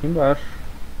 Tô aqui embaixo.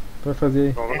 O que vai fazer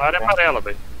aí? Vamos na área amarela,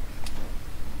 velho.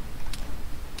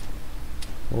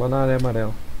 Vou lá na área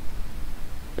amarela.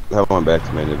 That went back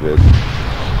to main vid.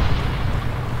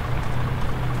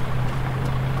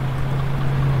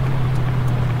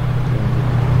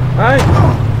 Ai!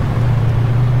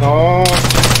 Nossa!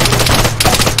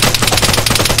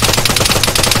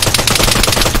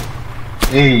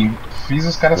 Ei, fiz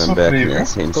os caras I'm back sofrer, in viu? that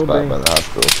same Tô spot bem. by the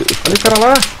hospital too. Olha o cara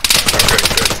lá! Okay,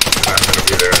 good. I'm gonna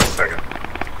be there in a second.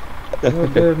 Meu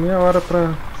Deus, meia hora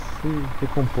pra se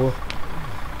recompor.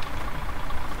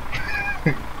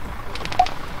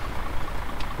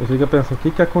 Eu fico pensando,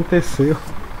 o que aconteceu?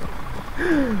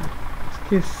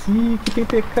 Esqueci que tem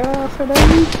PK, sai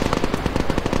daí!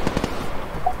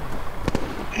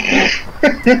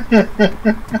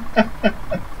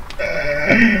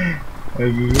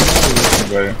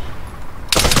 Agora.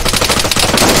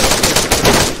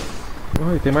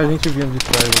 Oi, tem mais gente vindo de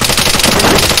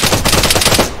trás.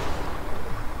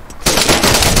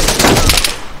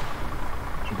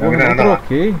 Porra, não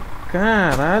troquei.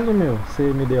 Caralho, meu. Você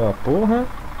me deu a porra.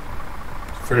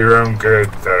 For your own good,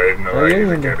 though, I didn't know I Aí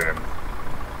could ainda. get in.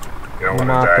 You don't No want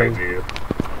to mato die, aí. do you?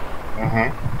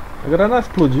 A granada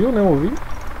explodiu, né? Eu ouvi.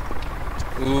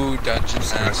 Ooh, Dungeon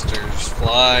Masters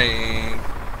flying.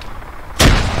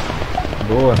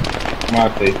 Boa.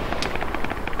 Matei.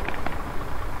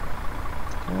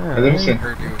 Cadê você? Não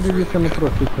acredito que eu não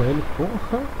troquei com ele,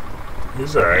 porra.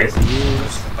 He's alright.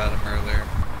 About him earlier.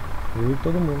 Eu vi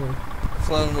todo mundo. Né?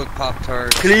 Flown with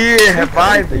Pop-Tarts. Clear,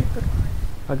 revive.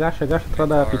 Agacha atrás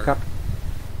da picape.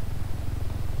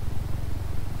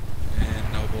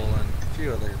 And Noble and a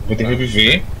few other. Vou ter que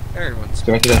reviver. Everyone's.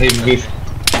 Você vai ter que reviver.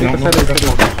 Não, não,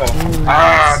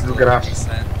 Ah,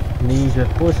 desgraça. Ninja,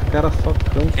 pô, esse cara só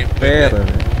campera,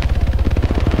 velho.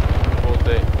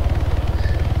 Voltei.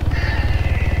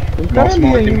 Tem um cara ali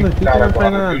ainda, aqui que não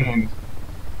faz nada.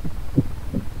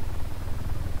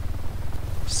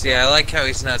 See, I like how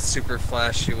he's not super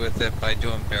flashy with it by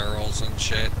doing barrels and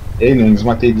shit. Ei, não,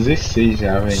 matei 16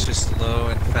 já, velho. It's just low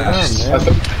and fast.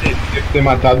 Deve ter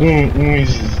matado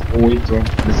uns 8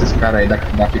 desses caras aí da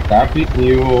picape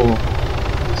e o.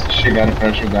 Chegaram pra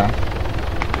ajudar.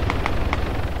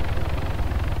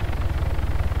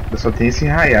 Eu só tenho esse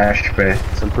Hayashi perto.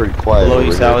 It's pretty quiet. Below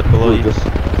you, Salad, below you.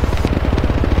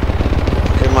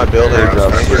 In my building,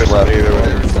 Airdrop's just left.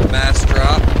 There's a mass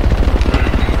drop in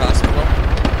the hospital.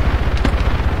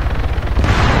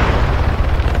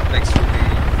 Thanks for the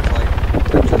flight.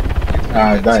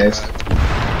 Ah, dá essa.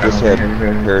 Just had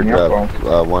airdrop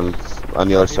one on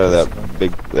the other side of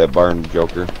that barn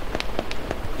Joker.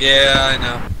 Yeah, I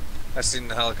know. I seen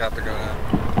the helicopter go down.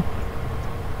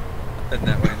 Heading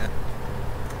that way now.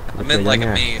 I'm in like a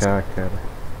maze. It's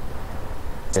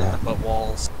nothing but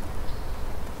walls.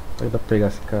 Vai dar pra pegar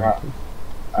esse carro aqui.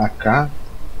 AK?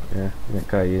 É, minha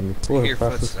KM. Porra, eu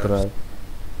faço estrago.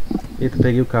 Eita,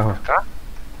 peguei o carro.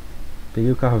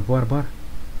 Peguei o carro, bora. Bora.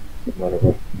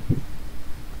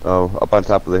 Oh, up on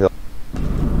top of the hill.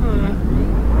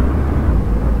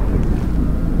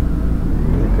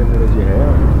 Tem câmera de ré.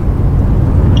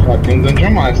 Ó, tem um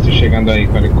Dungeon Master chegando aí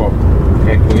com o helicóptero.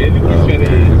 Quer com ele ou prefere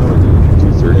ele?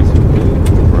 230.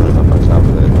 Running up on top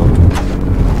of that hill.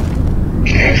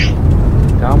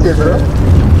 Calma,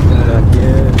 aqui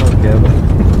não quebra.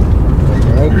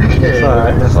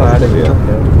 Nessa área aqui não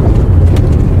quebra.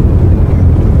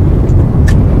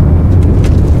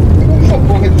 Essa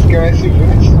porra diz que é um SV,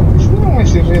 mas isso não é um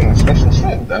SV não, isso é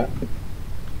sinceridade.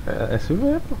 É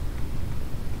SV, pô.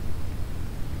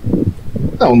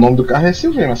 Não, o nome do carro é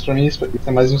SUV, mas pra mim isso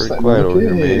é mais um SUV do que...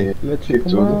 Ele é tipo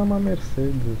uma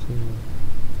Mercedes, assim.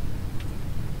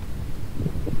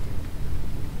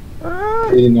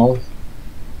 Ele não...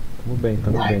 Tamo bem.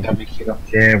 Ai, tá bem que não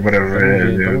quebra,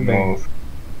 velho. Nossa.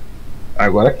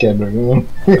 Agora quebra, viu?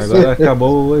 Agora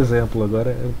acabou o exemplo,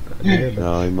 agora é...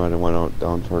 No, he might have went out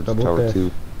down towards Tower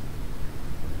 2.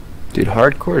 Dude,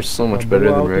 hardcore is so much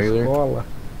better than regular.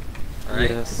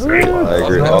 Yes. I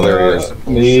agree. All there is.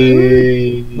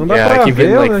 Não dá pra I keep ver,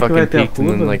 getting like né, que fucking vai ter a peeked and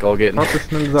then curva. like I'll get Falta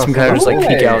sinalização. some guy just like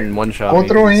peek out in one shot.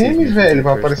 Ctrl M, velho,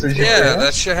 vai aparecer de Yeah,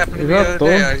 that shit happened to me the other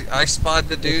day. I spotted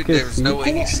the dude, there was no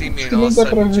way he'd see me, and all of a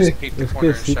sudden he just peeked the corner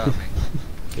and shot me.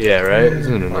 Yeah, right?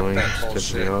 Isn't it annoying?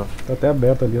 Just me off. Tá até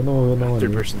aberto ali, eu não olhei.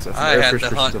 Third person's I had the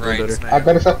hunt rights, man.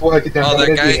 Agora essa porra aqui tem uma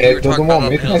câmera de ré todo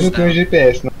momento, mas eu tenho um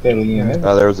GPS na telinha, né?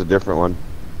 Oh, there was a different one.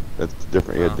 That's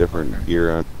different. He had different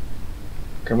gear on.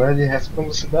 Câmera de ré só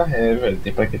quando você dá ré, velho.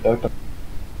 Tem pra que tá... Look,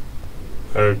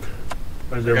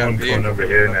 there's everyone going over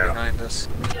here now. Yeah,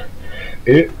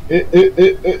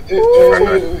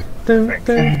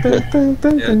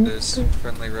 this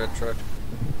friendly red truck.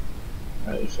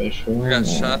 Aí fechou. We got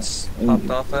shots popped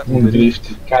off at Um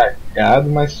drift cagado,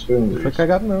 mas foi um drift. Foi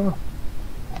cagado não.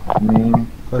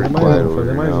 Fazer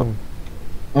mais um.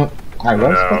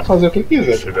 Agora você pode fazer o que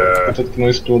quiser. Contanto que não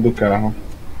exploda o carro.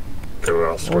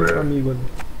 Outro amigo ali.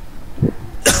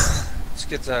 Let's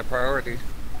get to that priority.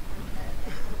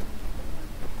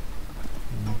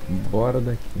 Bora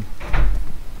daqui.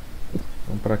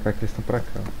 Vamos pra cá que eles estão pra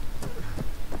cá.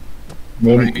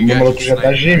 Meu maluco já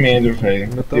tá gemendo,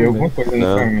 velho. Tem alguma coisa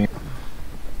no caminho.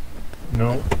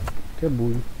 No. Que é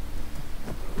burro.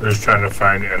 We're just trying to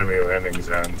find enemy landing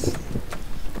zones.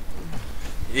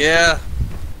 Yeah.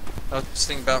 I was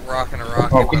thinking about rocking a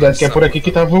rocket. Ó, cuidado que é por aqui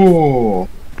que tava o...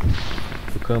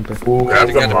 O camper.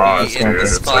 Grab the moss, dude.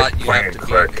 It's like point and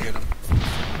click.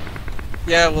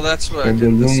 Yeah, well that's what I Tá did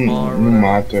dando the smaller um one.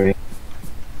 mato aí.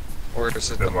 Or is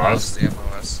it The the MOS? MOS? The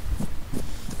MOS.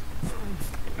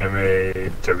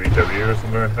 MAWW or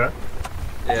something like that?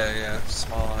 Yeah,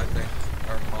 small I think.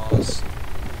 Or MOS.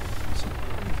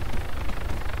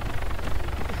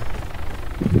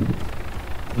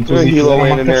 Inclusive fizeram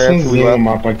uma marcaçãozinha no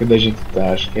mapa aqui da gente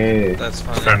tá, acho que é... That's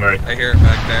funny. I hear it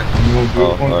back there. Não vi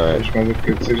o contexto, mas eu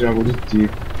creio que seja algo do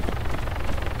tipo.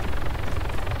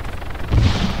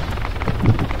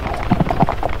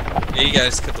 Yeah, you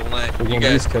guys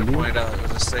could point out it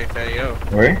was a safe AO.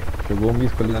 Oi? Chegou um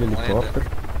míssil ali de helicóptero.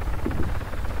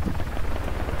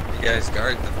 You guys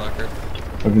guard the fucker.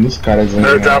 Tô vendo os caras aí.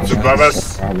 Airdrops above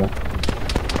us.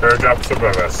 Airdrops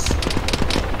above us.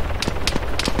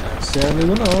 Você é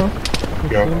amigo não,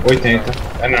 Aqui, ó, 80.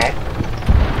 É não.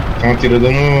 Estão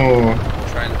atirando no...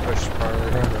 Trying to push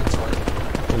priority, that's why.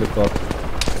 Helicóptero.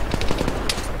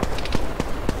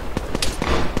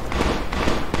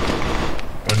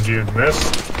 One you've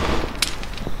missed.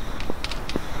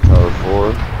 Tower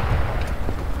 4.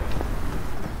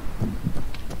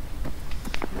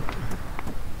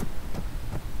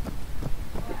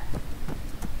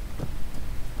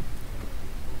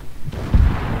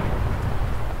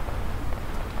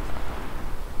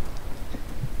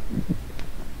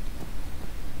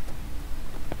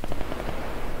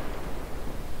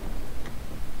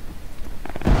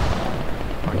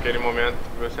 Naquele momento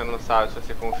que você não sabe se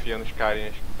você confia nos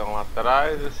carinhas que estão lá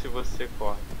atrás ou se você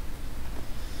corre.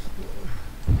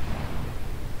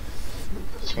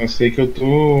 Só sei que eu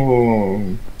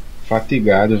tô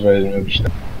fatigado, velho, meu bicho.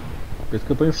 Por isso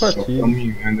que eu tô em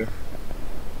fatiga.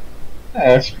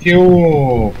 Acho que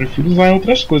eu prefiro usar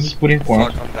outras coisas por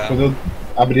enquanto. Quando eu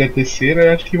abrir a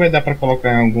terceira, acho que vai dar pra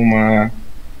colocar alguma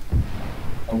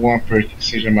perk que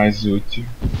seja mais útil.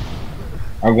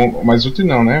 Mais útil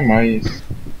não, né? Mais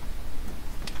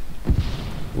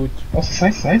útil.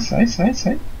 Nossa,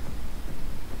 sai.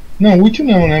 Não, útil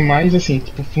não, né? Mais assim,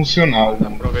 tipo funcional.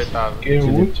 Aproveitável. Porque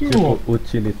útil. Tipo,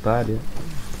 utilitária.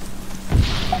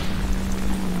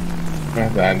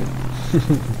 Verdade.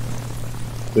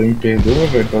 Você me perdoa,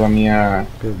 velho, pela minha...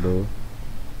 Perdoa.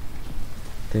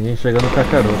 Tem gente chegando no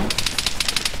cacaroto.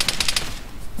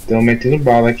 Estão metendo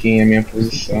bala aqui em minha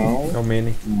posição. É o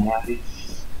Manning. Mas...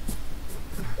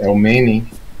 É o Manning.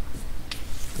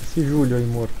 Esse Júlio aí,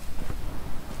 morto.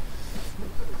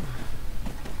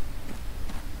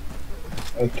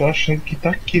 Eu tô achando que tá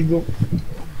aqui do...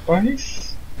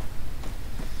 Mas...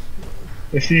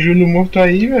 Esse Júlio morto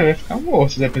aí, velho, vai ficar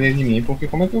morto se depender de mim. Porque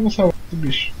como é que eu vou salvar esse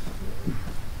bicho?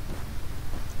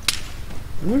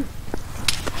 Uns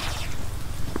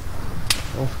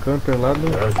camper lá do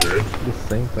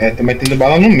centro. É, tô metendo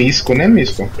bala no Misco, né,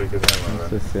 Misco?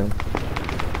 60.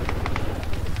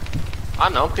 Ah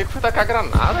não, por que foi tacar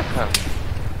granada, cara?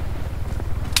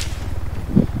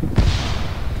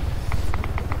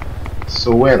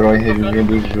 Sou o herói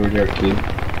revivendo o Júlio aqui.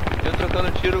 Eu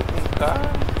trocando tiro com o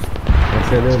cara.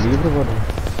 Você leu o livro, mano?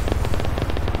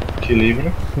 Que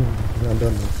livro? Nada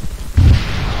não.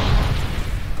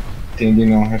 Entendi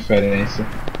não, referência.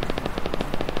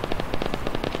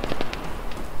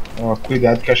 Ó,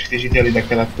 cuidado que eu acho que tem gente ali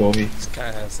daquela torre.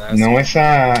 Não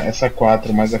essa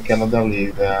 4, mas aquela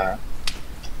dali, da...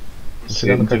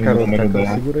 Segura no cacaroto,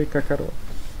 segura aí, cacaroto.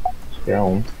 Acho que é a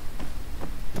 1.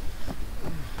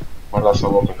 Bora lá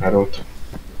salvar o cacaroto.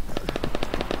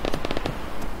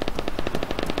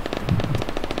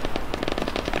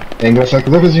 É engraçado que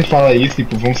toda vez que a gente fala isso,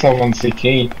 tipo, vamos salvar não sei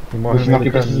quem, no final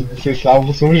que precisa de ser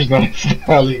salvo somos nós,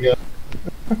 tá ligado?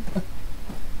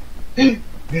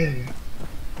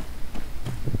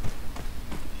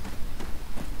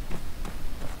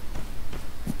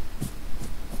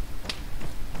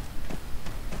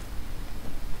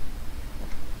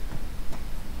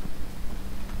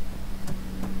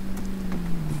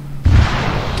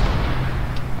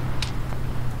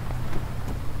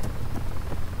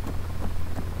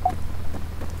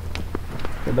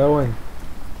 Você da onde?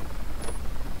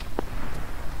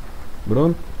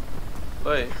 Bruno?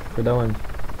 Oi. Foi da onde?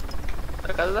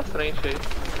 Da casa da frente aí.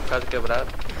 Casa quebrada.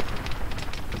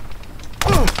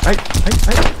 Ai!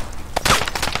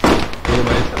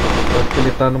 Eu acho que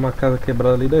ele tá numa casa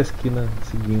quebrada ali da esquina,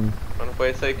 seguindo. Mas não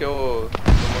foi isso aí que eu...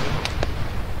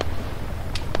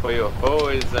 Foi o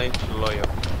Poisant Loyal.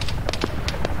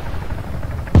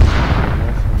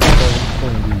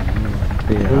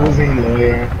 Usem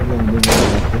Loyal.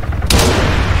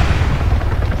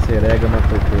 Serega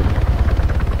matoteiro.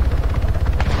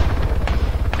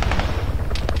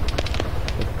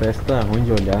 O pé tá ruim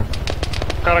de olhar.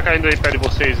 O cara caindo aí perto de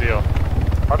vocês aí, ó.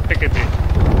 4 PQB.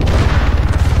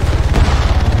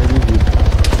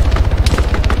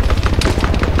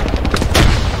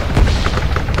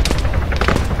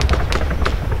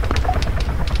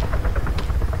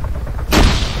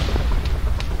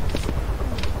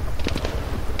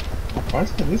 Rapaz,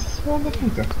 cadê esse filho da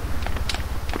puta?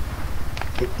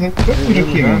 Tô procurando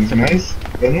aqui, mano, mas...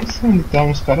 Eu não sei onde tá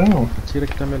uns caras não. Tira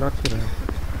que tá melhor tirando.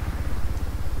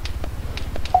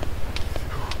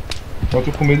 Eu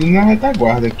tô com medo na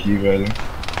retaguarda aqui, velho.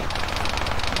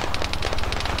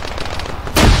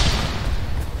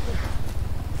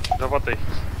 Já botei.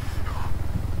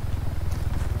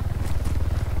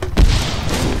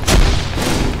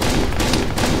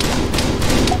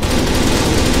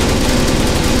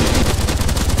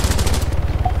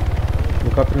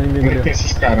 Helicóptero inimigo Onde ali. tem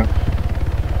esses caras?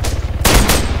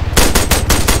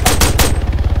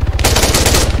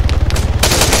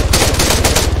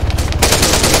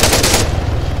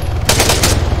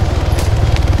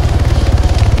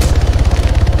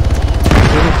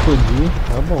 Explodir,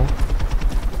 tá bom.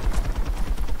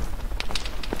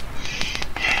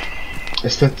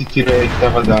 Esse tanto de tiro aí que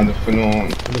tava dando foi no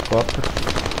helicóptero.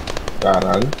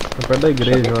 Caralho. Tá perto da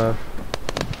igreja, eu acho.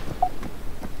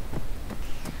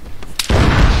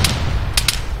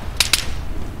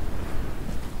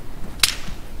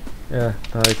 É,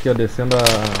 tá aqui ó, descendo o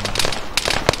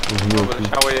rio Vou aqui.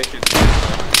 deixar o E aqui.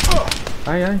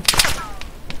 Ai, ai.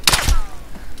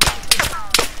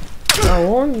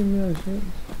 Aonde, minha gente?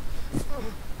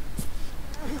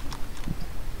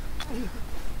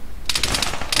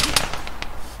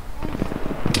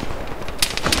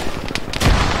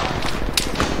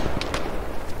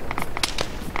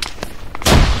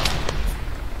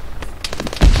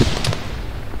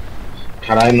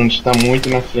 Caralho, não está muito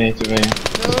na frente, velho.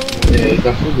 E aí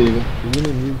tá fodido.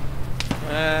 Inimigo.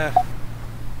 É.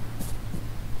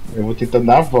 Eu vou tentar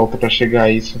dar a volta pra chegar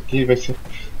a isso aqui, vai ser.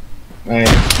 É.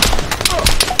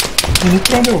 Não sei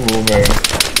pra onde eu vou, velho.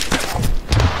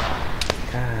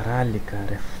 Caralho,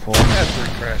 cara, é foda. Every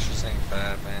crashes ain't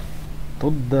bad, man.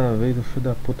 Toda vez o filho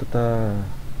da puta tá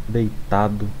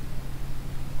deitado.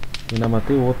 Ainda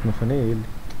matei o outro, não foi nem ele.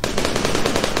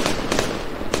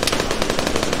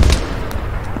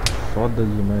 Foda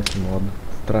demais esse modo.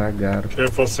 Estragaram.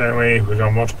 Careful, Sammy. We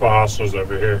got multiple hostiles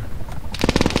over here.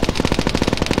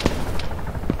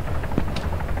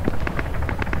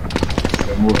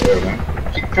 Você morreu, né?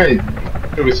 Fica aí.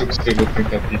 Deixa eu ver se eu consigo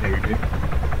tentar te reviver.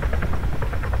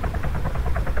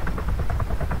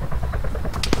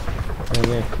 Tem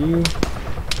alguém aqui.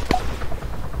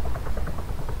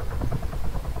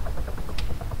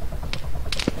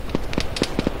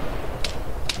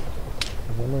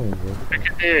 Eu não vejo.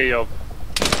 Fica aí, ó.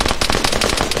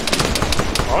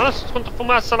 Olha quanta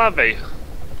fumaça lá, velho.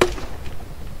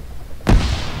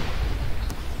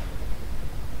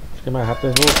 Acho que é mais rápido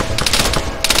é voltar.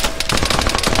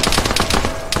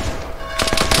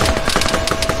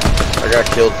 I got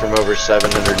killed from over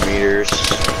 700 meters.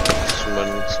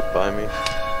 Someone's by me.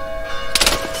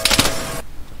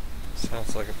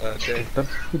 Sounds like a bad day. Tá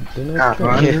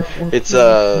fudendo It's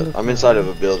I'm inside of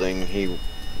a building.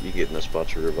 You get in a spot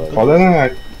to revive. Foda,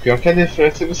 né? Pior que a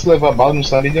defesa, se você levar bala, não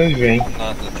sabe de onde vem.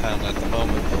 Not in the town at the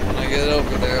moment, but when I get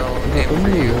over there, I'll aim for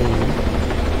you.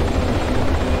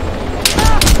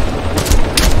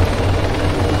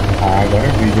 Ah, agora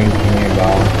eu vi de onde vem a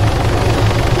bala.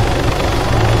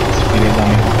 Esse filho da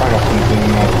mãe vai pagar por não ter me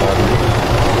matado.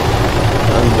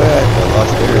 I'm back. I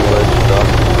lost their ledge stuff.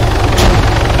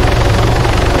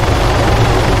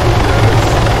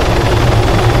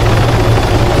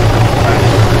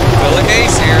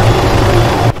 Ace here.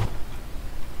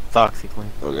 OxyClean.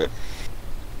 Okay.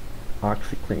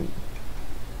 OxyClean.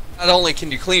 Not only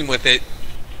can you clean with it,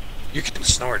 you can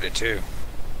snort it too.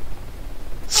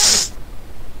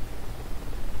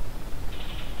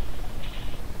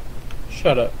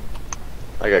 Shut up.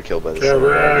 I got killed by this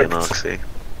Correct. Oxy.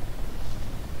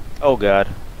 Oh god.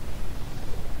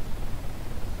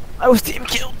 I was team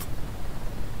killed.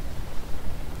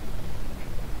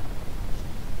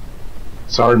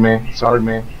 Sorry, man. Sorry,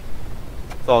 man.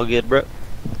 It's all good, bro.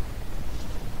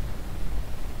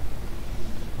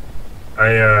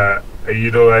 I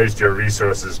utilized your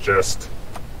resources just.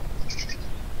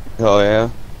 Oh yeah.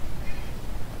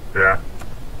 Yeah.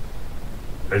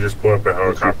 I just blew up a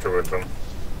helicopter with them.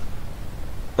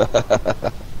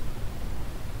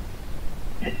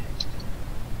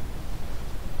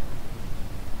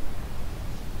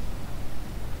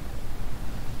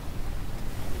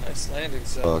 Nice landing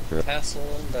zone. Okay. Castle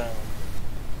and down.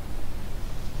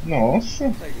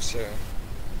 Nossa. Thank you, sir.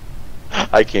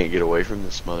 I can't get away from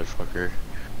this motherfucker.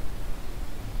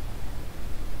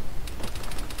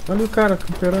 Olha o cara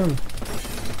camperando.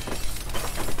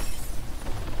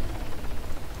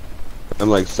 I'm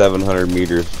like 700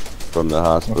 meters from the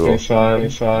hospital. Okay, sorry.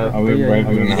 I will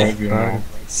revive you now.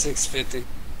 650.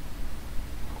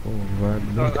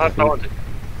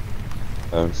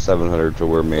 I'm 700 to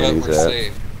where But Manny's we're at.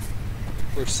 safe.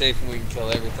 We're safe and we can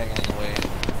kill everything on the way.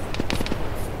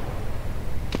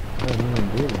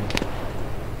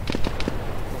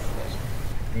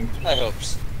 I hope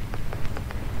so.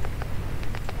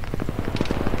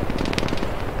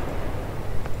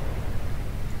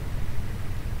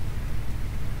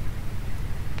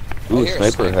 Ooh,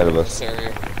 sniper ahead of us.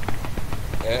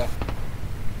 Yeah.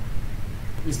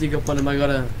 You sneak up on him, I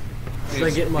gotta... Should I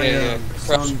get my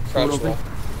sound crouch open?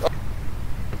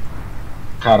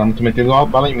 Caramba, tô metendo uma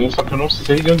bala em mim, só que eu não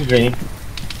sei de onde vem.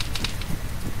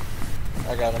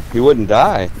 I got him. He wouldn't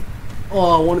die.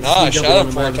 Oh, I wanted to I sneak shot up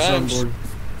him on him, 4 I have a times. soundboard.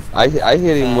 I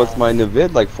hit him with my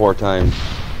Navid like 4 times.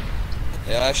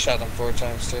 Yeah, I shot him 4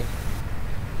 times too.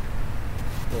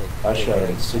 I shot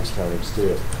him 6 times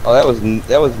too. Oh, that was You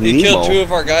Nemo. killed 2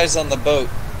 of our guys on the boat.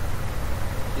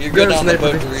 You're good on the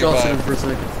boat to revive. For a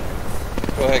second.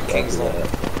 Go ahead, Kingsland.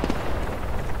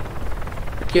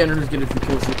 I can't understand if you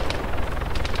kills it.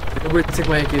 Nobody take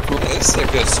my AK-12. Yeah, this is a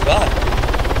good spot.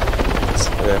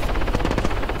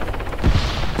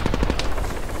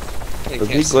 Was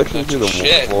he glitching through the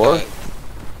floor?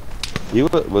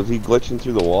 Was he glitching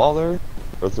through the wall there?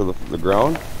 Or through the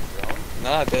ground?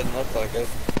 No, it didn't look like it.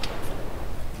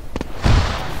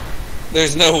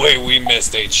 There's no way we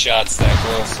missed 8 shots that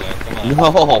close yet. Come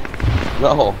on.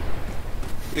 No.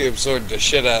 He absorbed the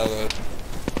shit out of it.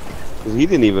 Cause he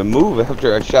didn't even move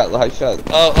after I shot.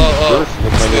 Oh. First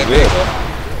with You see my that Navid. vehicle?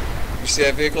 You see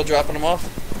that vehicle dropping him off?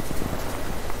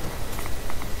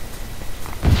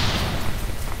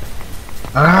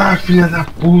 Ah, filha da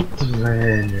puta,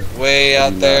 velho. Way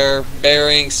out there,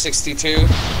 bearing 62.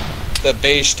 The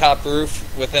beige top roof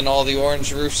within all the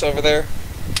orange roofs over there.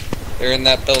 They're in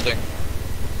that building.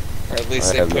 Or at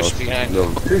least they pushed behind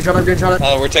it. Good shot.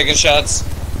 Oh, we're taking shots.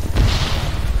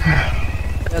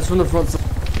 That's from the front side.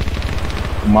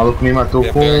 O maluco me matou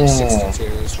com Bearing 62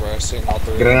 is where I seen all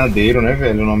 3. granadeiro, né,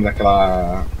 velho? O nome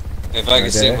daquela... If I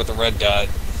can see it with the red dot,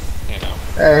 you know.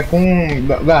 É, com...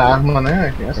 da arma,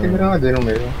 né? Acho que é granadeiro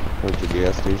mesmo. Went to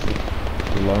gas station.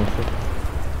 Lança.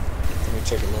 Let me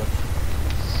take a look.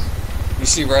 You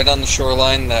see right on the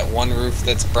shoreline that one roof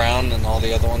that's brown and all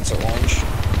the other ones are orange?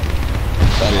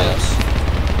 That house.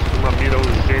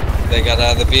 They got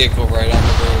out of the vehicle right on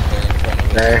the road there in front of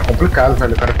it. É complicado,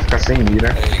 velho, o cara ficar sem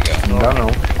mira. There you go. Não dá não.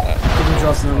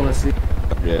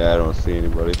 Yeah, I don't see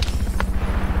anybody.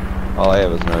 All I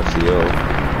have is an RCO.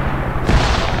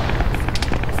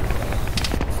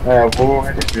 É, eu vou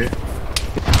reviver.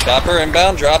 Chopper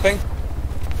inbound, dropping.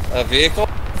 A vehicle.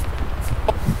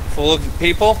 Full of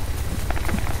people.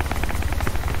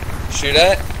 Shoot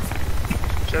at.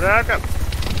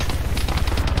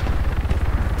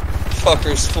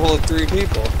 Fucker's full of 3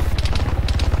 people.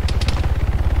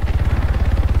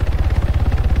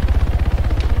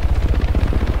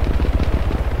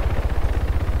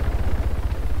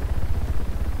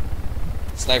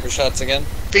 Sniper shots again.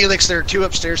 Felix, there are 2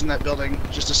 upstairs in that building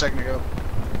just a second ago.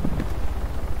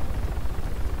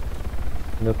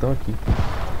 Ainda estão aqui.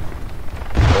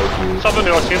 Sabe o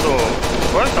negocinho do...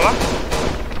 Quanto lá?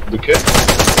 Do quê?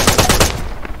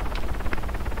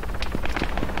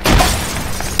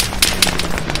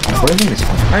 Foi isso?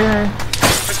 Ai.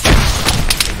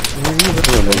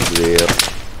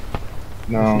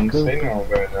 Não, não sei não,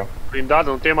 velho.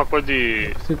 Blindado, não tem uma coisa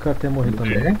de... Se o cara tem morrido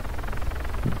também.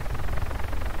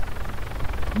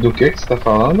 Do que você tá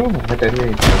falando? Repete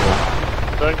aí.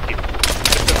 Tanque.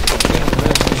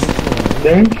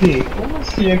 Tanque? Como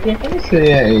assim? Eu não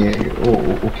sei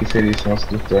o que seria esse nosso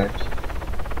do tanque.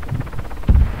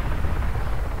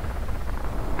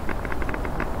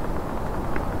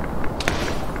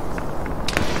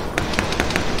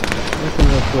 Essa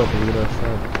minha tropa,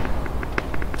 engraçado.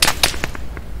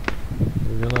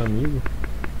 Tô vendo amigo.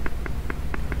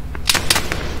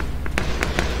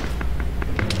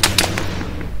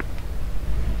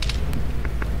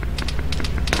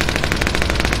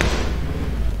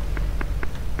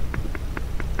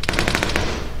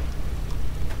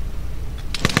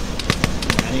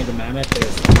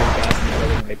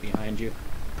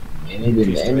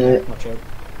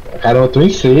 Cara, eu tô em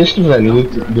sexto, velho,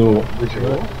 do jogo.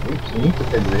 Em quinto,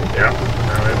 quer dizer. Yeah,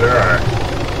 there are.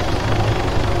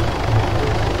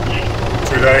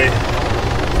 Today,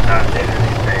 not did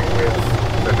anything with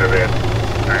the Navid.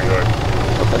 Not good.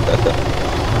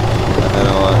 I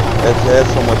know,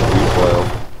 that's so much recoil.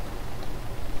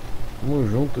 Tamo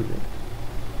junto, gente.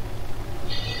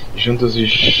 Juntos e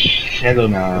Shadow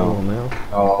não.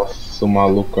 Nossa, o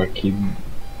maluco aqui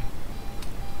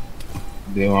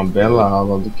deu uma bela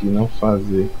aula do que não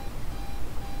fazer.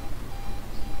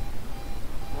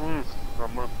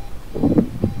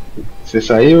 Você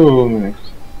saiu, moleque?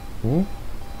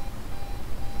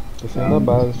 Tô saindo da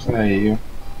base. Saiu.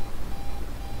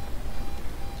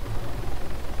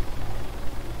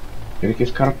 Queria que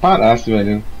esse cara parasse,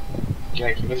 velho. Já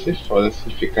aqui vai ser foda se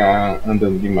ficar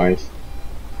andando demais.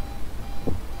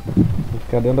 Vou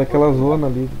ficar dentro daquela zona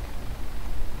ali.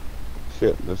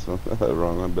 Shit, that's not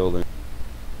wrong on building.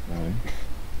 O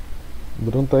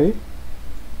Bruno tá aí?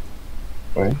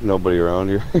 Nobody around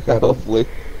here. Hopefully,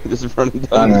 just running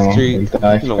down the street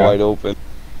in the wide open.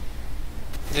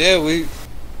 Yeah, we've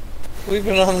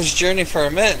been on this journey for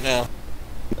a minute now.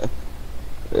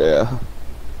 Yeah.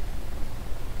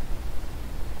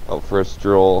 Out for a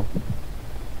stroll.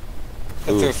 I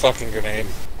threw a fucking grenade.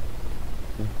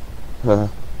 Alright.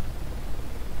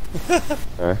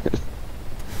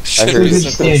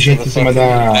 Tem gente em cima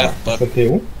da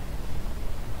TU?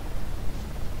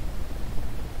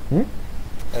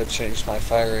 I changed my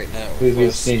fire rate now. Vocês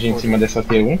viram se tem gente em cima dessa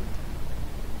T1?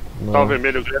 Tá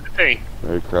vermelho grande tem.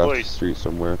 Right across the street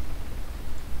somewhere.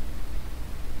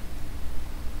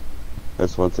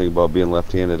 That's one thing about being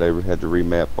left-handed. I had to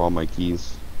remap all my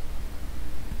keys.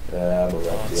 I'm a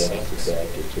lefty-handed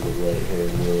adapted to the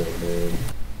right-hand world, man.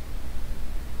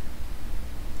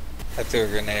 I threw a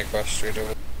grenade across the street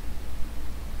over.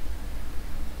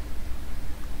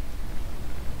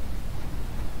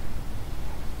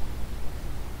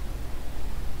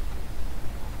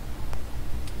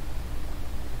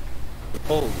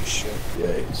 Holy shit.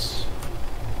 Yikes.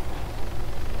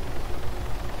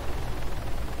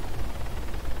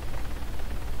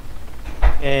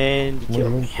 And kill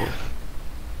me.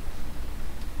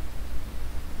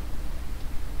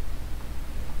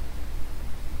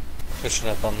 Pushing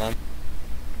up on them.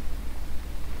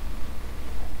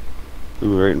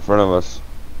 Ooh, right in front of us.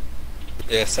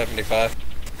 Yeah, 75.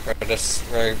 Right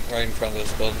in front of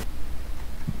this building.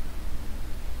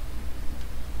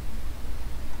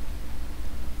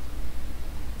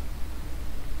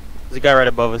 There's a guy right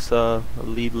above us,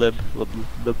 lead lib.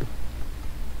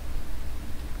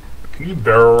 Can you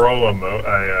barrel roll a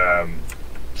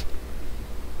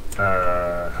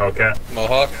Hellcat?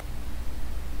 Mohawk?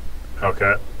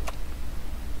 Hellcat.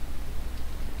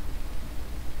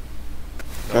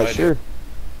 No idea. Sure.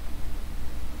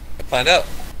 Find out.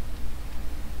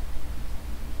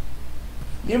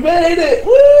 You made it!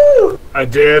 Woo! I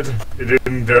did. It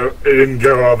didn't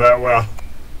go all that well.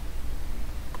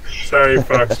 Sorry,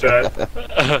 Foxtrot.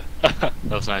 That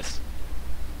was nice.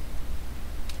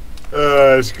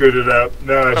 I screwed it up.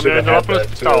 No, I should have had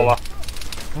that too.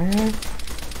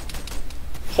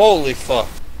 Holy fuck.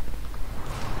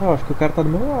 Ah, acho que o cara tá do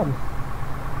meu lado.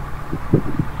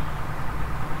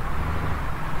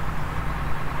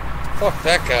 Fuck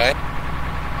that guy.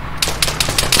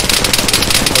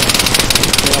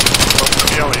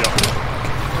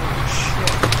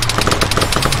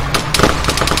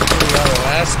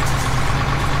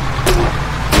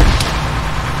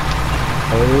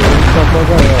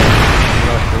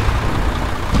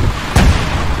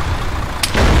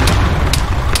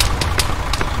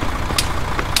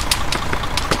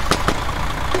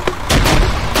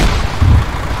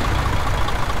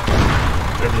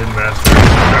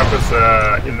 That was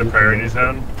in the priority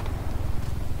zone.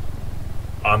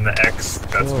 On the X,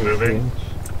 that's moving.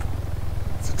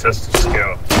 It's a test of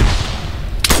skill.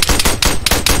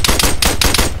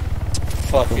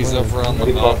 Fuck, he's over on the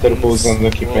Helicóptero pousando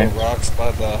aqui little perto. rocks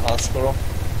by the hospital.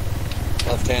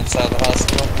 Left hand side of the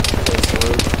hospital. Close the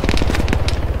roof.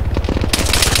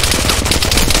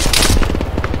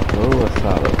 Boa,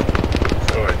 Sala.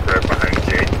 So like right behind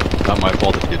Jake. Not my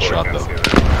fault if you get shot though.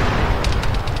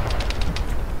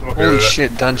 Holy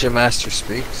shit, Dungeon Master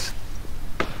speaks.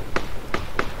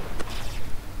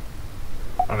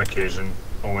 On occasion,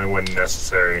 only when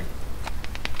necessary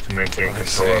to maintain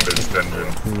control of his dungeon.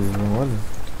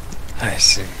 I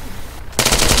see.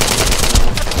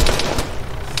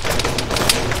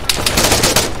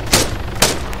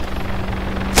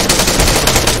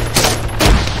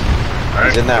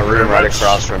 He's in that room right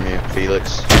across from you,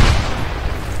 Felix.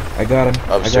 I got him.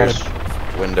 Upstairs I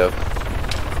got him. window.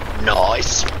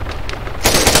 Nice.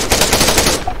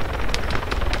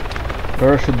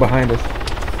 Parachute behind us.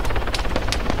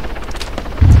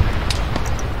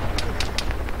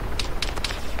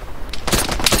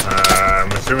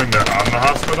 I'm assuming they're on the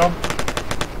hospital?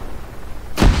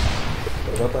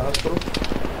 What about the hospital?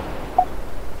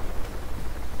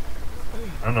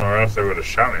 I don't know where else they would have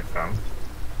shot me from.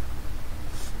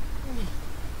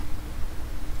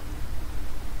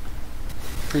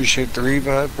 Appreciate the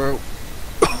revive, bro.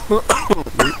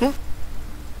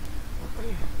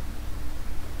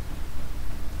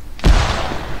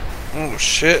 Oh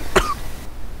shit.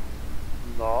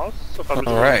 Nossa, Fábio,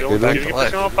 Alright, deu back um to pra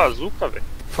life. uma bazuca, velho.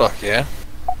 Fuck yeah.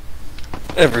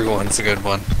 Everyone's a good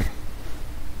one.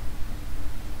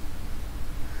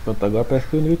 Pronto, agora parece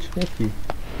que o Newt vem aqui.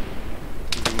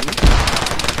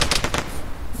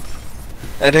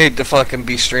 I'd hate to fucking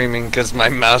be streaming because my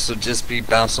mouse would just be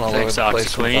bouncing all over Thanks, the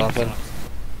place from OxyQueen. popping.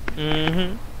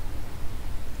 Mm-hmm.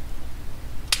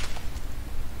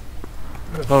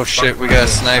 Oh shit, we got a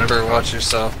sniper, watch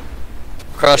yourself.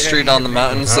 Cross street on the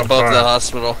mountains How above far? the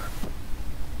hospital.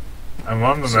 I'm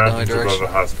on the It's in my mountains above direction.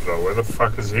 the hospital. Where the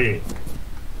fuck is he?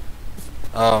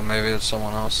 Oh, maybe it's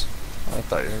someone else. I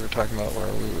thought you were talking about where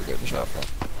we were getting shot from.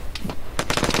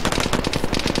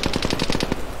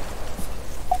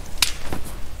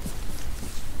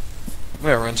 I'm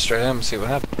gonna run straight at him and see what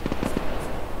happens.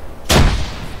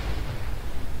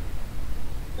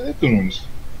 Cadê tu, Nunes?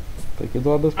 Tá aqui do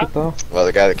lado do hospital. Well,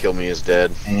 the guy that killed me is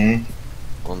dead. Mm-hmm.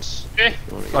 Once.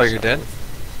 Oh, you're dead?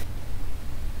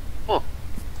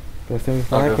 Parece um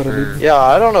sniper ali. Yeah,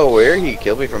 I don't know where he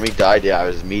killed me from. He died. Yeah, I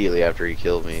was immediately after he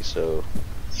killed me. So.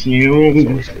 Sim,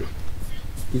 eu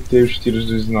quitei os tiros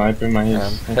do sniper, mas não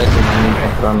consegui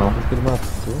encontrar não. Acho que ele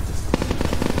matou.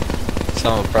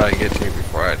 Someone will probably get to you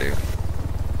before I do.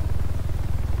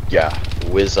 Yeah,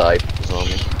 Wiz-Ipe was on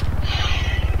me.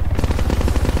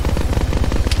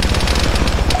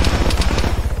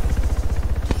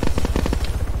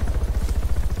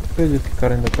 Acredito que o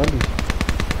cara ainda tá ali.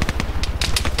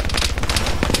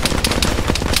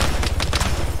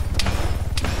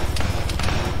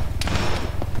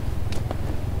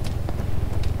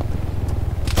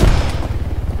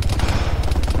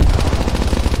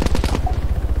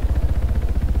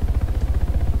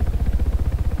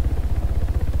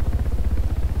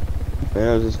 Man,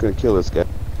 I was just gonna kill this guy.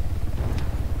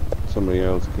 Somebody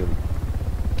else killed him.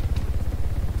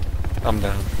 I'm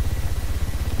down.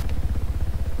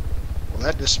 Well,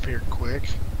 that disappeared quick.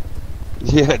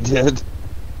 Yeah, it did.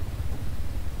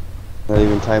 Not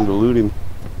even time to loot him.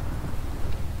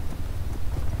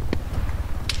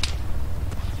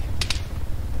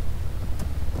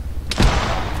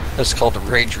 That's called a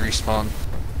rage respawn.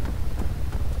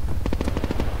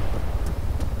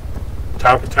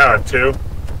 Top of tower 2.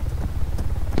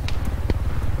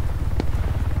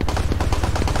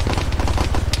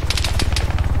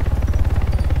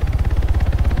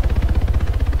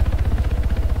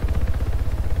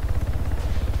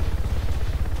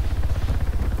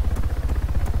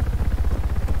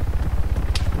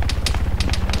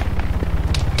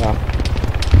 Tá.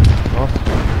 Nossa.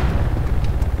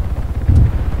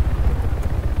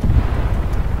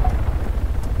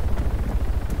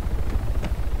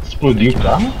 Explodiu o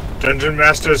carro? Dungeon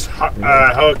Master's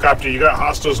helicopter. You got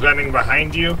hostiles landing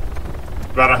behind you.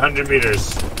 About 100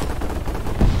 meters.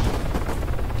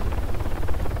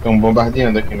 Estão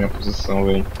bombardeando aqui minha posição,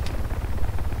 velho.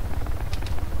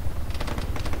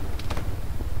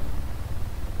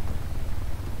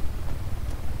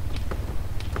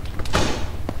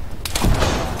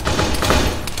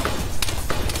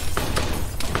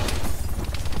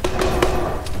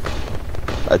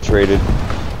 I traded.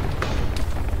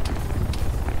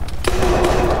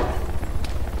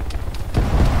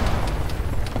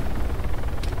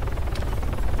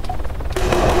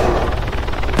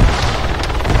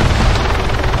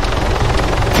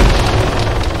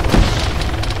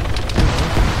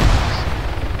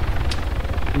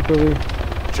 Fica ali.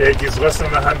 Jake, he's less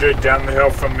than 100 down the hill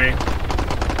from me.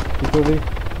 Fica ali.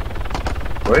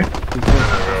 Oi? In a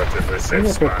relatively safe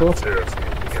spot apertou. too, if you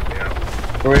need to get me out.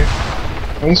 Oi?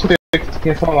 Eu não escutei o que tu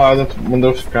tinha falado, tu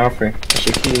mandou ficar, foi.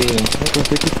 Achei que. Eu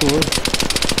pensei que isso hoje.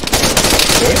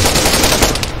 Oi?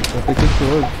 Eu pensei que isso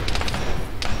hoje.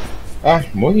 Ah,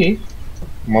 morri.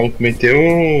 O maluco meteu.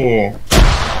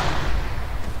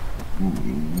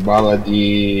 Bala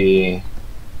de.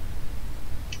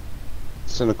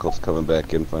 Cynical's coming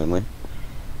back in finally.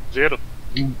 Zero.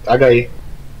 HI.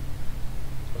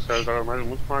 Os caras jogam mais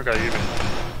muito com HI, velho.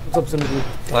 What's up, Senator?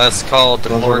 Let's call the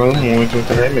Estão jogando muito,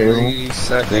 muito bem mesmo. 3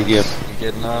 seconds. Thank you.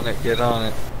 Getting on it, get on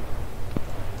it.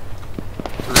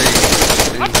 3,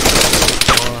 2,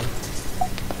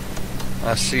 1.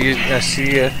 I see you, I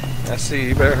see you, I see you,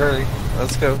 you better hurry.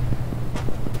 Let's go.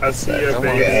 I see you, Come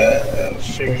on. baby.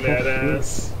 Shaking that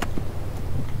ass.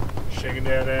 Shaking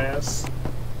that ass.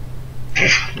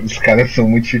 Os caras são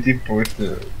muito chute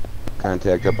posto.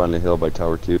 Contact up on the hill by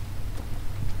tower 2.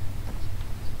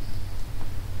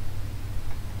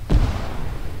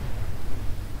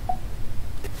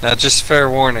 Now, just fair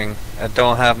warning, I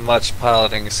don't have much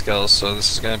piloting skills, so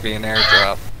this is going to be an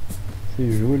airdrop.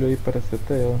 Esse Júlio aí parece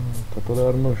até eu. Tá toda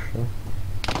hora no chão.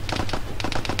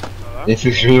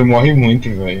 Esse Júlio morre muito,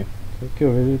 velho. Sei que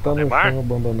eu vejo ele tá no chão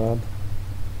abandonado.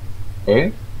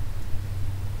 Oi?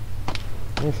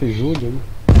 Esse Júlio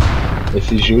aí.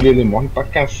 Esse Júlio ele morre pra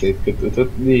cacete, porque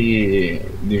tanto de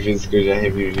vezes que eu já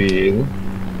revivi ele.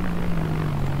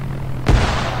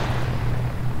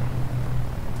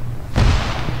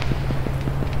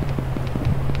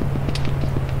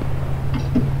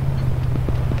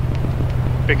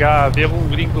 ver um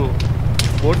gringo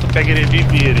morto, pega ele e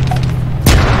revive ele.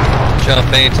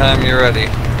 Jump anytime you're ready.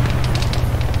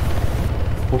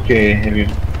 Por que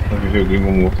reviver o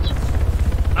gringo morto?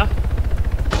 Hã?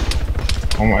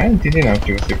 Como é? Não entendi não o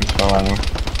que você quis falar, não.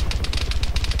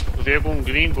 Ver um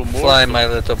gringo morto. Fly, my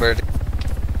little bird.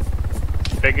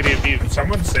 Pega ele e revive.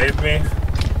 Someone save me.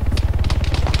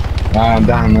 Ah,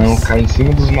 dá não, cai em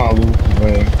cima dos malucos,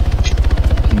 velho.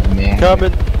 Que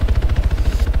merda.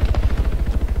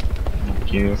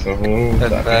 Aqui eu só vou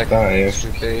dar essa.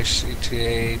 Base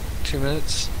ETA 2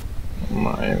 minutes?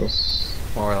 Miles.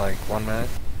 More like 1 minute?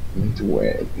 Muito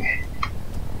web.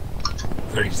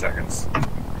 30 seconds.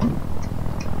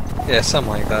 Yeah,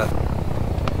 something like that.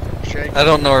 I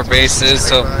don't know where base is,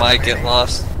 so it might get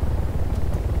lost.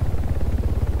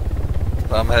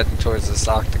 But I'm heading towards this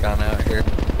octagon out here.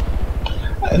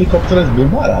 Helicóptero é bem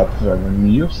barato, velho.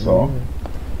 1000 só.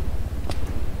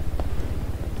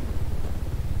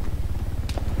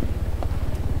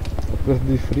 Preço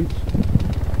de frito.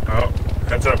 Oh,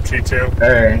 heads up, T2.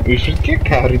 É, isso que é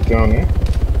caro então, né?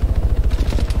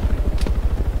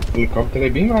 O helicóptero é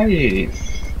bem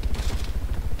mais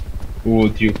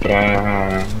útil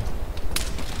pra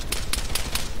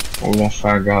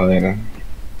lançar a galera.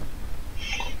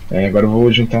 É, agora eu vou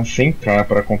juntar 100k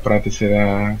para comprar o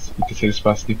terceiro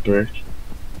espaço de perk.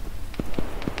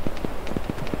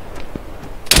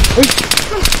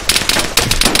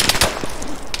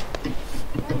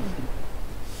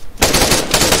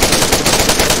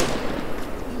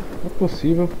 Não é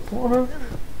possível, porra. Não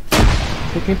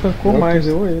sei quem tancou mais,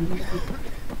 eu ou ele.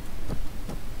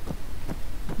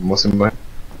 Moça, vai.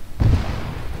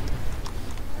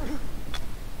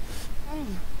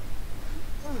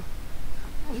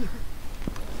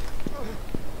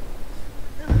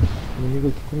 Inimigo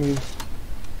aqui comigo.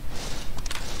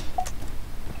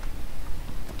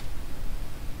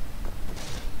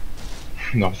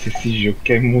 Nossa, esse jogo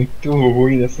que é muito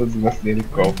ruim nessa desgraça de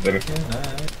helicóptero.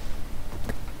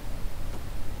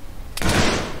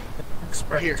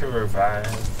 Expect to revive.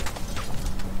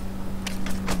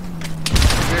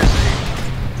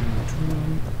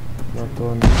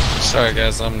 Matou Sorry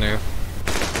guys, I'm new.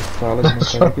 Fala de não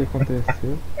sabe o que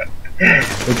aconteceu.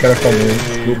 O cara falou,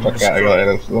 desculpa cara,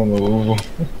 galera, eu sou novo.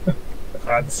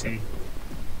 Let's see.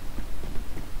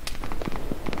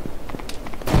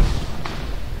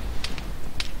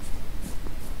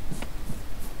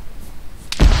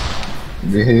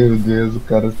 Meu Deus, o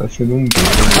cara tá sendo um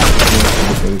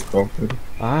helicóptero.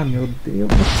 Ah, meu Deus,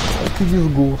 que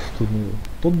desgosto, meu.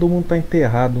 Todo mundo tá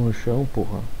enterrado no chão,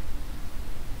 porra.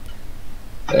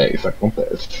 É, isso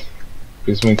acontece.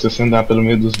 Principalmente se você andar pelo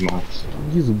meio dos matos.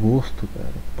 Que desgosto,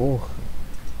 cara, porra.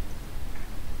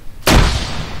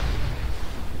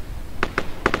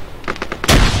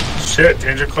 Shit,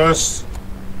 danger close.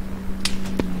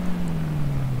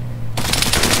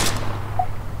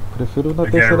 Prefiro na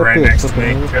terceira pessoa, pelo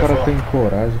menos o cara tem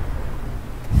coragem.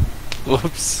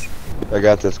 Whoops. I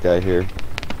got this guy here.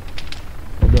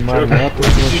 What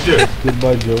did you do?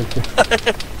 Goodbye, Joker.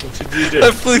 What did you do?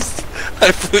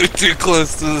 I flew too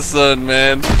close to the sun,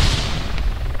 man.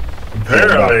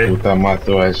 Apparently. Puta,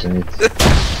 matou a gente.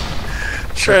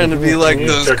 Trying to be like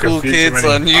those cool kids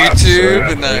on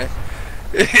YouTube, and that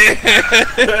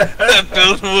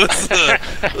build was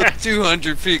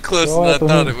 200 feet closer than I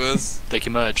thought it was. Thank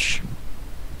you much.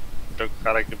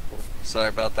 Sorry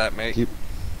about that, mate.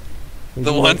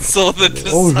 The one soul that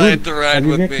Ô, decided to ride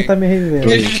with adivinha me. quem tá me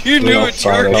revivendo? You knew what you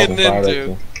were getting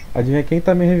into. Adivinha quem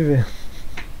tá me revivendo?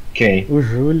 Quem? O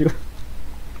Júlio.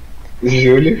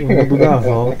 Júlio? O mundo dá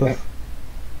volta.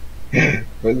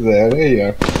 Pois é, olha aí,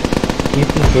 ó. Quem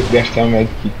pensou que gastar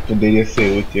medkit poderia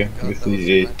ser útil desse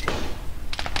jeito?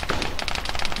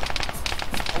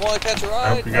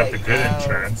 I hope you got the good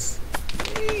insurance.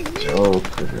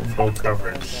 Joker. Full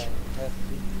coverage.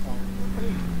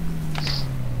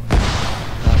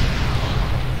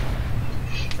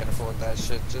 Can't afford that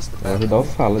shit, just the Vai ajudar o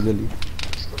Salad ali.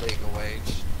 legal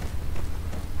wage.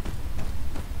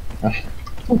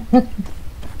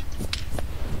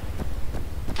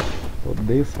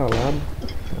 Odeio salada.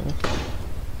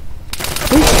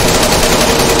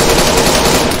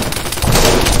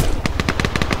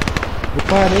 Eu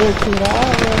parei de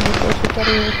atirar, velho. Eu achei que eu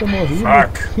ia ter morrido.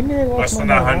 Fuck. Que negócio Less than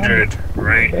mais 100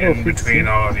 right Era in between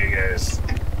all of you guys.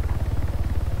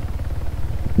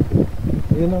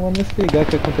 Eu não vou me explicar o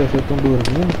que aconteceu, estão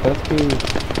dormindo, parece que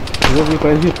o jogo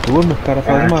parece de turno, o cara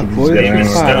faz uma coisa e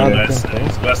fica parado.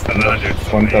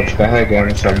 Quando tá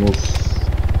descarregando essa luz.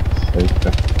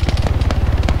 Eita.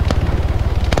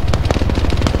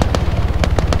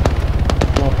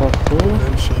 Uma passou.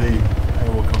 Eventually, I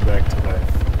will come back to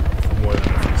life for more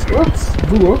than a few seconds.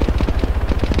 Bugou.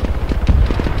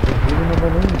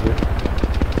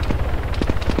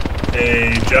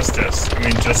 Hey, Justice. I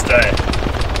mean, Just Die.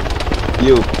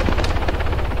 You.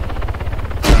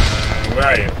 Where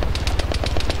are you?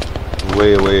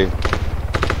 Way away.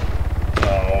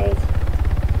 Oh.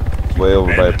 Way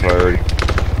over by priority.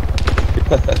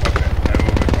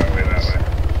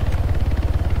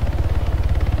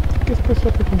 Por que as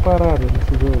pessoas ficam paradas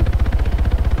nesse jogo?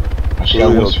 Acho que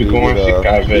alguns ficam a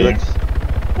ficar, velho.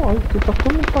 Pô, tu tá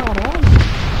todo parado.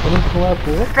 Olhando pra um lado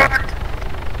pro outro.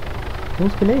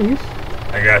 Uns que nem isso.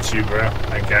 I got you, bro.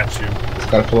 I got you. Os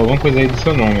caras falaram alguma coisa aí do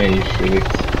seu nome aí, Felix.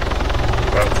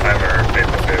 About timer,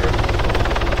 paper favor.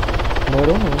 Não,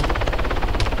 não.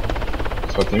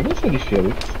 Só tem você de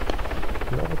Felix.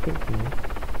 Não, tem que não.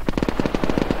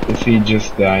 Esse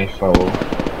Just Die falou.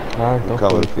 Ah, então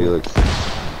Calma, foi. Felix.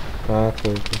 Ah,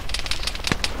 foi.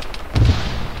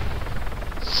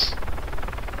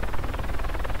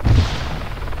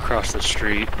 Across the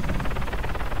street.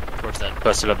 Towards that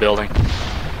busted up building.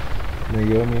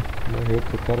 Naomi morreu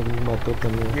porque o cara me matou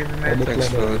também. Thanks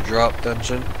for the drop,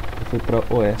 Dungeon. Eu fui pra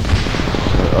Oeste.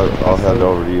 I'll head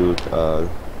over to you,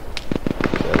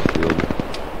 Battlefield.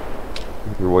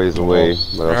 Your ways away.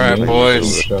 Alright,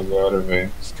 boys. Agora,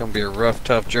 It's gonna be a rough,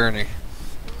 tough journey.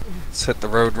 Let's hit the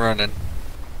road running.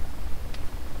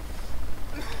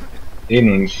 Ei,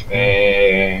 Nunes,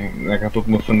 daqui a pouco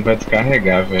meu fone vai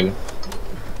descarregar, velho.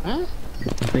 Não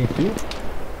tem fio?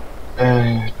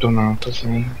 Tô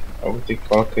sem. Eu vou ter que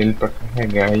colocar ele pra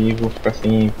carregar e vou ficar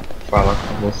sem falar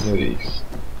com vocês.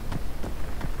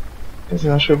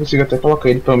 Eu acho que eu consigo até colocar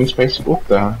ele pelo menos pra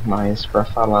escutar, mas pra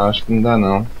falar acho que não dá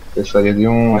não. Precisaria de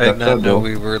um I did not know adaptador.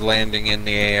 we were landing in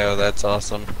the AO, that's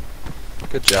awesome.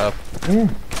 Good job.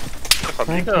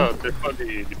 Família,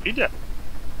 telefone de pilha?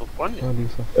 Telefone?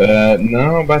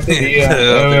 Não, bateria.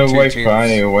 É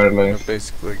Wi-Fi, wireless.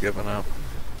 Basically giving up.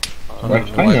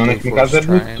 Wi-Fi não, né? Que no caso é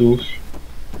Bluetooth.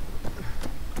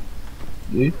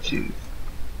 Bluetooth.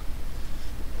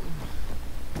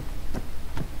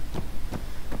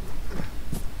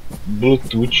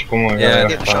 Bluetooth, como a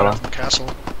galera fala.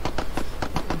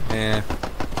 Yeah.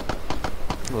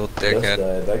 Little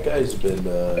dickhead. That guy's been,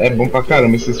 É bom pra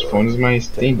caramba esses fones, mas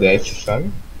tem dash, sabe?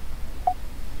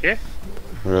 Quê?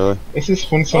 Really? Esses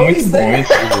fones são muito bons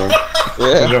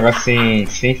pra jogar sem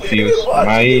fios,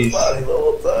 mas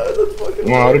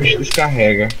uma hora o bicho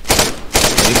descarrega.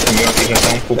 Esse meu aqui já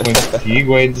tá um pouco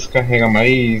antigo, aí descarrega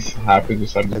mais rápido,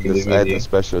 sabe, do que deveria.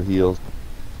 Special heals.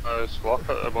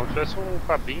 É bom que tivesse um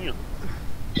cabinho.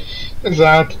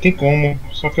 Exato, tem como,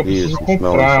 só que eu preciso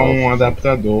comprar um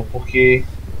adaptador, porque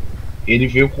ele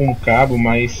veio com um cabo,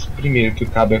 mas primeiro que o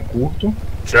cabo é curto.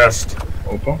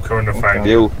 Opa,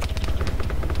 You.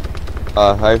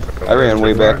 I ran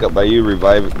way back up by you,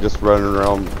 just running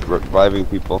around reviving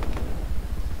people.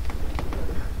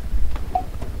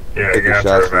 Yeah, taking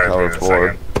shots from Tower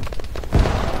 4.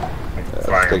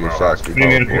 Taking shots from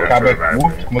Primeiro Tower que o 4. cabo é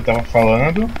curto, como eu tava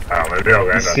falando.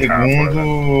 E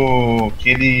segundo que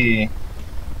ele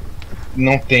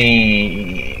não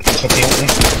tem. Só tem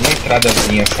uma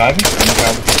entradazinha, sabe? No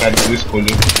caso do cara eu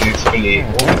escolher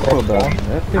ou microfone.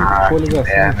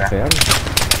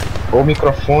 Ou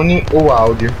microfone ou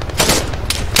áudio.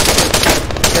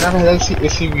 Porque na verdade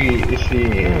esse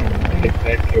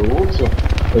headset que eu uso,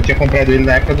 eu tinha comprado ele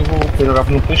na época que eu jogava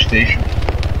no PlayStation.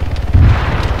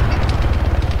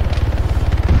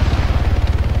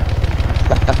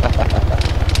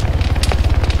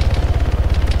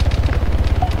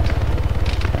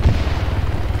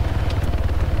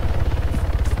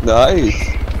 Nice.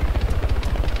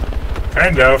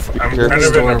 Kind of. I'm kind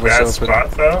of in a bad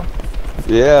spot though.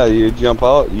 Yeah, you jump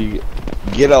out, you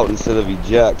get out instead of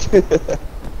eject.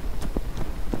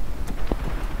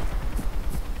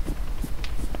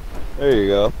 There you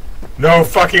go. No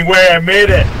fucking way, I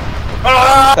made it!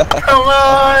 Ah, come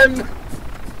on!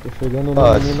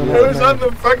 Oh, It was on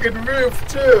the fucking roof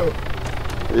too!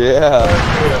 yeah.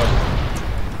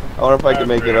 I wonder if I can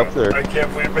make it up there. I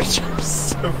can't believe I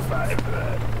survived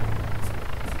that.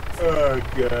 Oh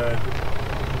god.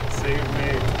 Save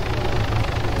me.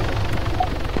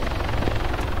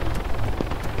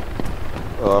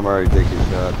 Oh, I'm already taking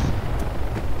shots.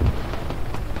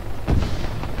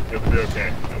 You'll be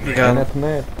okay. You got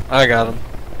him. I got him.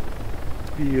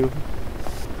 You.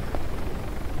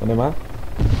 Onde mais?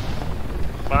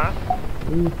 Pá.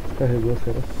 Carregou,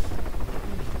 será?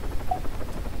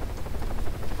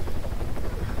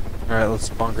 Alright, let's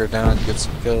bunker down and get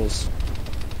some kills.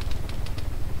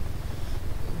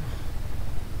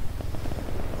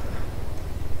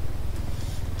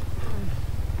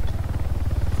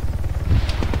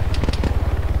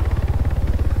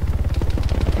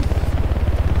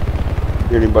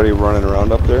 anybody running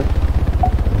around up there?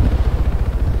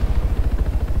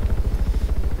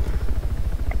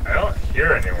 I don't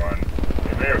hear anyone.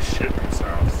 They may have shit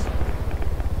themselves.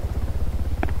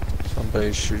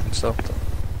 Somebody's shooting something.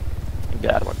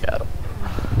 Got him, got him.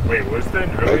 Wait, was there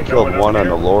really I killed one on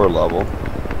the lower level.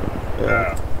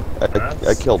 Yeah.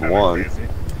 I killed one. Crazy.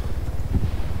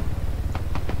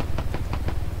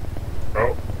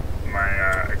 Oh, my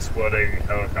exploding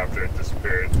helicopter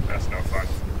disappeared. That's no fun.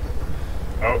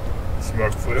 Oh,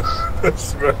 smoke flew.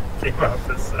 Smoke came off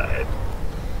the side.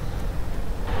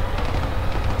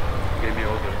 Gave me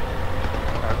all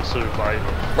the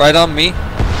survival. Right on me.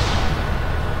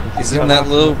 He's in that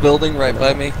little building right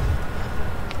by me.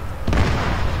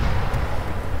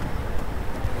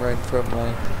 Right in front of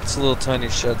mine. It's a little tiny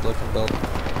shed looking building.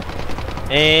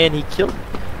 And he killed me.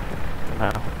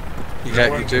 Wow. You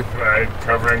got you too? Right,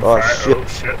 covering Oh fire. shit. Oh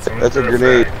shit, That's a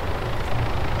grenade.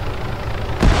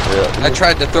 I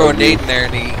tried to throw a nade in there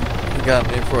and he got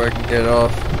me before I could get it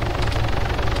off.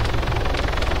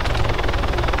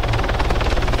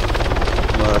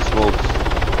 Smokes.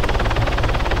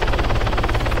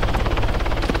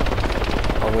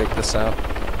 I'll wait this out.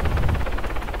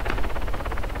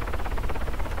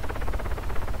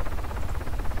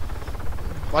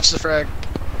 Watch the frag.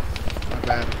 My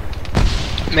bad.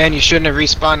 Man, you shouldn't have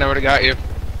respawned. I would have got you.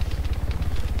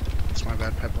 It's my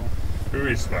bad, Pebble. Who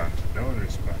respawned? No one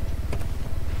respawned.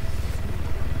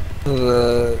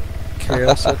 The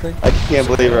chaos, I think. I can't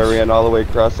believe I ran all the way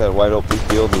across that wide open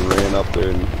field and ran up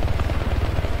there and...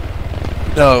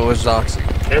 No, it was Oxy.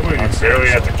 Can't believe you barely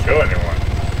had to kill anyone.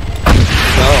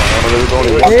 No, there was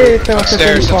only one. Eita,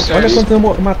 olha quantos eu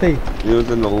matei. He was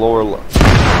in the lower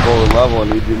level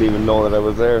and he didn't even know that I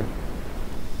was there.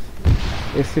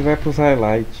 Esse vai pros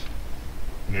highlights.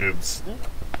 Noobs.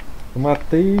 Eu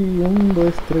matei 1,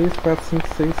 2, 3, 4, 5,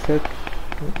 6, 7,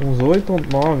 uns 8 ou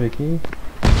 9 aqui.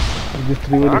 E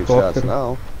destruiu o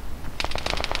helicóptero.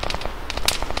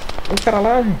 Tem um cara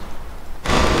lá, gente.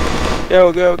 Go.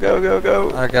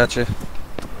 I got you.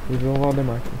 E viu o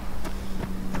Valdemar aqui.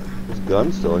 His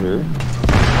gun's still here.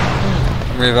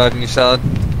 I'm reviving you, Salad.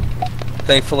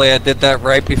 Thankfully, I did that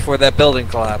right before that building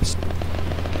collapsed.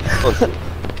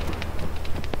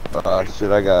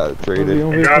 Shit, I got traded.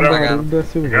 I got him. Did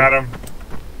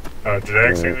I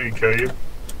accidentally kill you?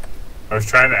 I was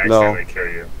trying to accidentally kill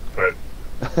you, but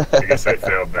I guess I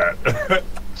failed that.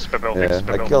 Yeah,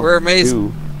 I killed We're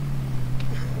amazing. 2.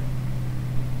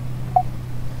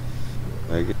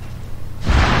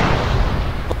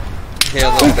 Yeah,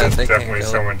 look at that. They Definitely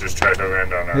someone just tried to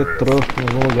land on our roof. Entrou em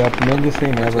algum lugar, menos de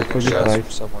 100 metros, foi de trás.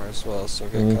 Somewhere as well, so A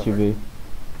get gente cover. veio.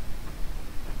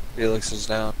 Felix is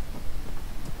down.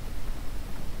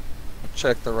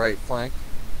 Check the right flank.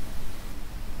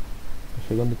 Tá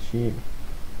chegando o time.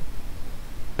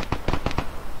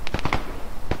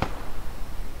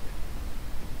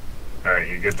 Alright,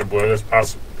 you get to blow this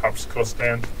popsicle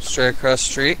stand? Straight across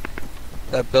the street.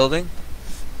 That building.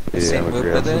 Yeah, See I'm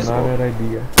movement in it? Not an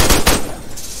idea.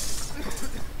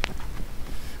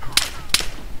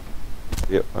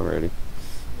 Yep, I'm ready.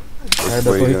 É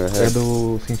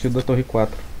do sentido da Torre 4.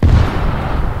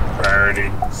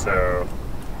 Priority, so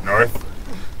north.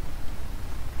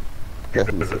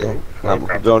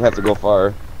 Don't have to go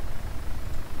far.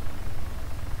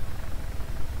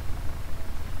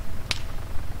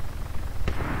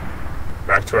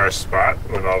 Back to our spot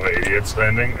with all the idiots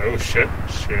landing. Oh shit,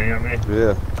 shooting at me.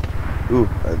 Yeah. Ooh,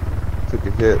 I took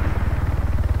a hit.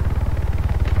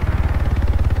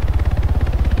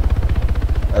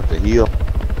 I have to heal.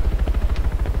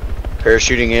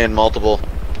 Parachuting in, multiple.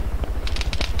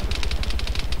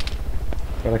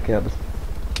 Paraquedas.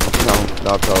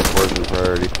 No, teleportation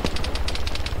priority.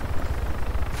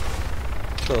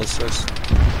 Closers.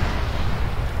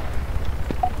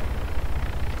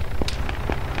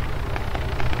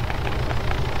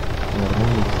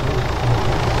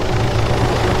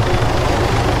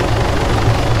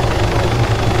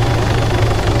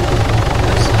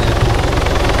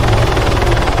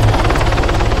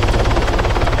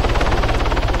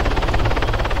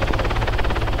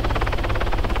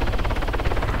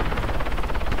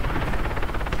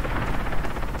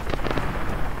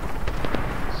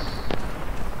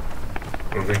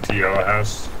 Moving to Yellow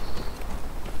House.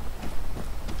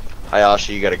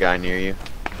 Hayashi, you got a guy near you.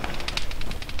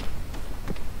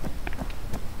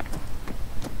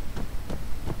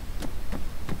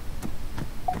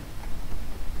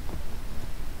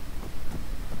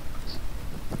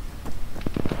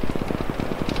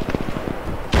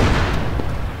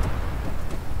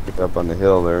 Up on the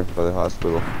hill there by the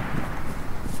hospital.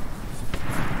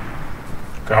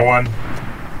 Got one.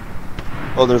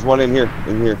 Oh, there's one in here.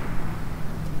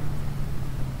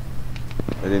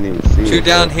 I didn't even see it. 2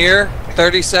 down here,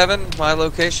 37, my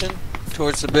location,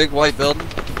 towards the big white building.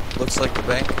 Looks like the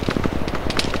bank.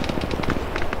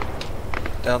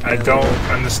 Down I don't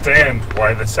understand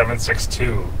why the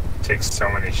 7.62 takes so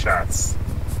many shots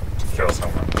to kill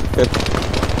someone.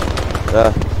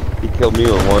 He killed me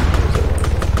with one.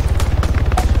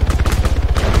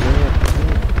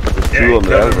 There's two of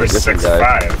them. That was a different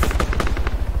guy. 6'5".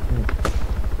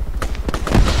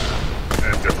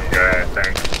 A different guy, I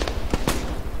think.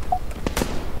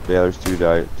 Yeah, there's two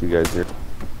guys here.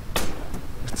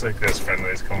 It's like there's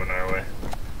friendlies coming our way.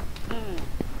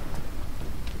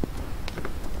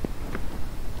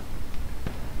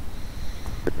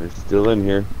 They're still in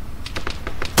here.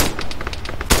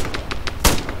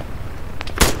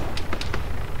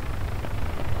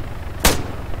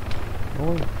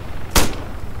 Oh.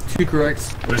 2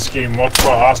 corrects. Whiskey,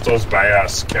 multiple hostiles by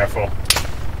us. Careful.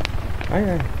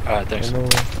 Alright, thanks.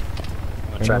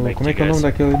 Como é que é o nome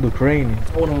daquele do Crane?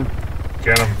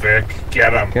 Get him, Vic.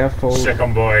 Get him. Careful. Sick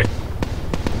him, boy.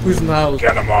 Who's in the house?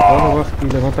 Get him É um all. negócio que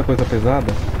levanta coisa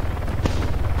pesada.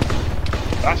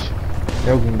 Dash?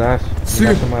 É o guindaste.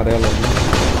 Guindaste amarelo ali.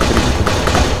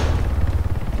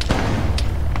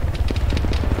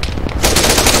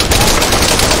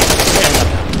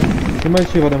 Que mais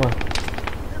tiro, Ademar?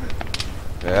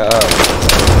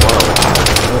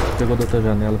 Pegou da outra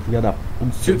janela, filha da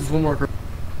puta.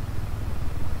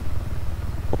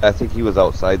 I think he was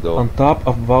outside though. On top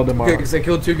of Valdemar. Okay, because I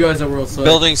killed 2 guys that were outside.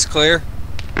 Building's clear.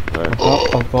 Right. On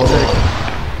top of Valdemar.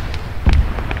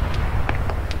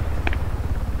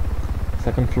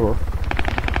 Second floor.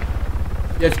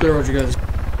 Yeah, it's clear, Roger, guys.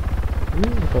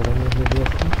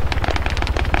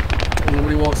 If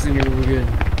nobody walks in here, we're good.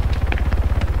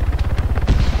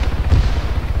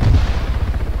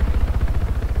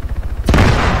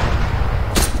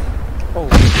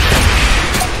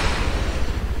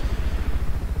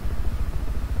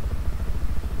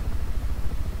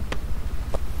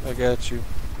 I got you.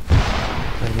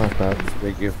 That's not bad.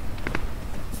 Thank you.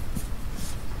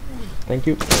 Thank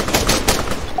you.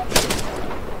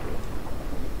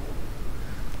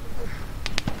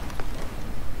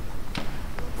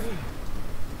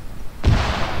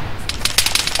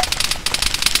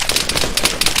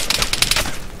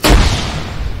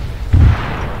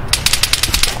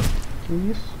 Que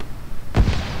isso?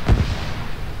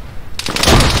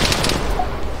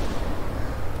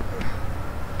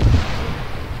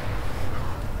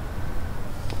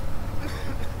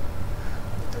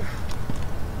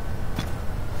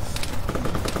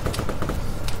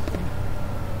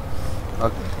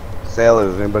 Sailor,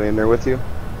 is anybody in there with you?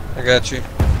 I got you.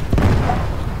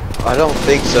 I don't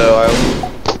think so.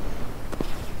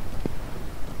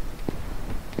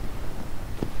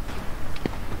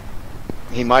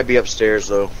 He might be upstairs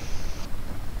though.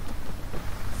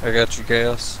 I got you,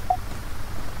 Chaos.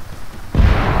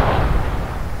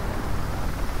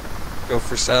 Go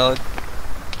for salad.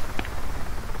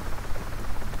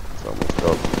 It's almost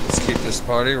up. Let's keep this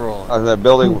party rolling. That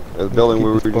building, the building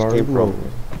where we just came from.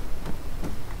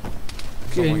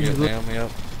 Someone get down me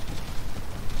up.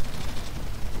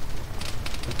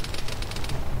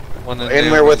 In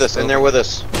there with us, in there with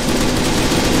us.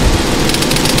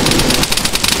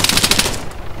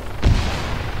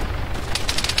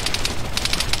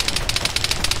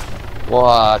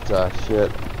 What the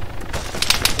shit?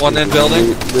 One in building?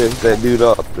 Lift that dude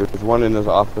up. There's one in his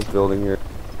office building here.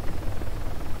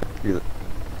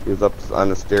 He's up on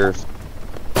the stairs.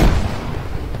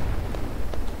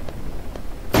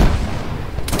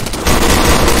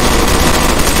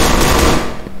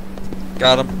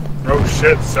 Got him. Oh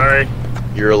shit, sorry.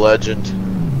 You're a legend.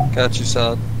 Got you,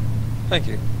 Salad. Thank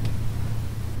you.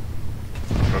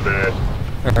 My bad.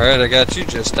 Alright, I got you,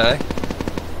 Just Die.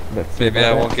 Maybe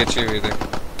I won't get you either.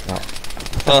 No.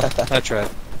 Well, I tried.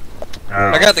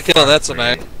 Oh, I got the kill, that's a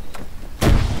mag.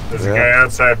 There's a guy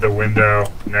outside the window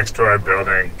next to our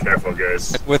building. Careful,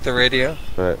 guys. With the radio?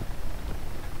 Right.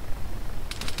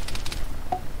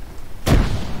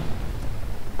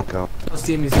 Go. Let's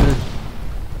team is good.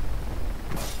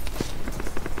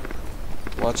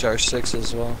 Watch our 6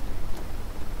 as well.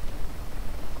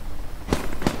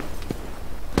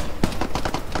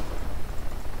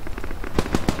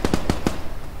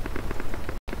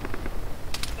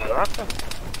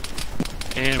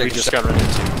 And we just got run into.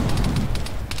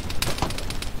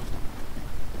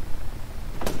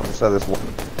 So this one.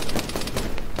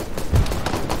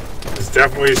 There's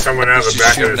definitely someone out of the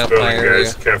back of this building,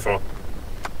 guys. Careful.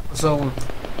 So,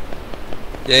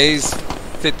 yeah, he's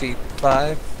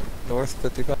 55, north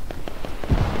 55.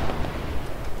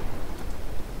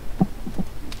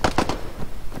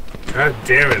 God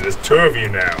damn it, there's 2 of you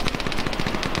now.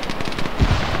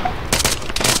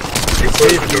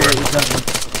 close the door.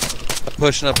 I'm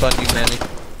pushing up on you, Manny.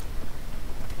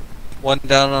 One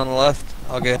down on the left.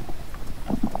 I'll get.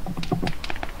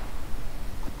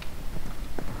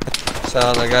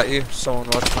 Salad, I got you. Someone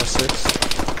watch my 6.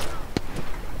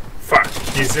 Fuck.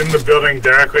 He's in the building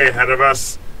directly ahead of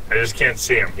us. I just can't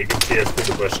see him. He can see us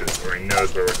through the bushes, or he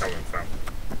knows where we're coming from.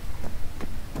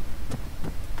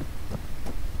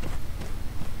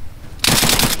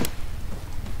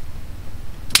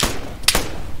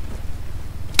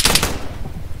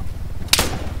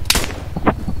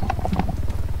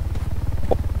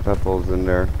 Pepple's in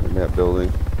there, in that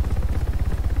building.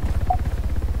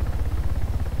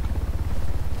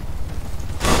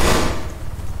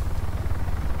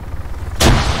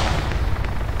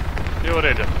 E a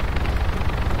orelha?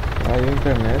 Aí a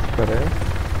internet parece.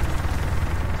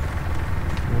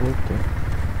 Voltou.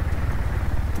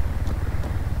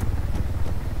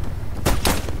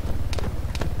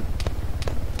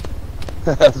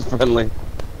 That's friendly.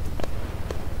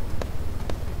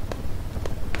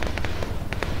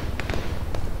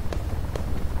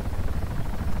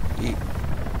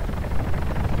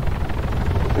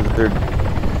 Is there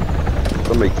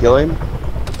somebody kill him?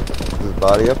 Is his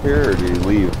body up here, or did he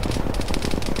leave?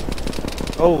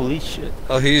 Holy shit.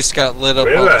 Oh, he just got lit up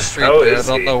Where on the the street hell there. I is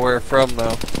don't he? know where from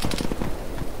though.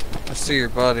 I see your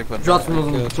body, but Drops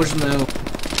from them, pushing the hill.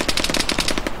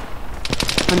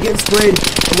 I'm getting sprayed.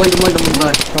 I'm late, I'm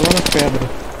back. Tá lá na pedra.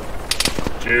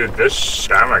 Dude, this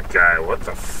Shamak guy, what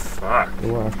the fuck?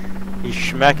 He's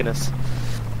smacking us.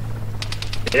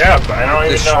 Yeah, but I don't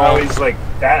even know how he's like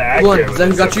that accurate. One,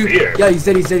 Zen got you? Yeah, he's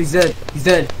dead. He's dead.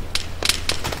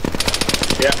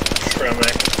 Yeah,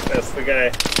 Shamak, that's the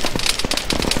guy.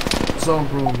 So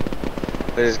bro.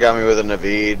 They just got me with a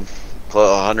Naveed.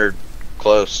 100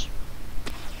 close.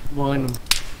 Behind him.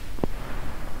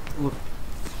 Look.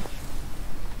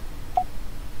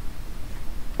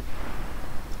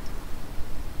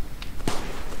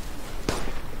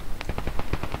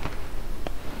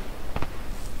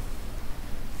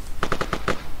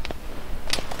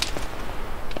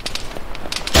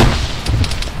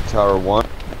 Tower 1.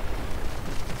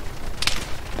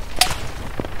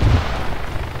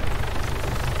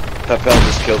 Pepel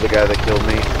just killed the guy that killed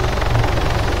me.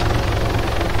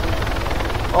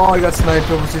 Oh, I got sniped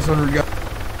over 600 guys.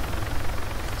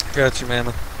 Got you,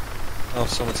 man. Oh,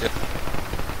 someone's here.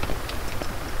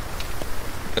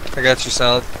 I got you,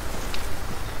 Salad.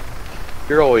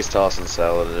 You're always tossing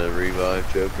salad at a revive,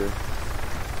 Joker.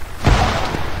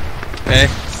 Hey,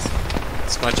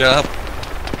 it's my job.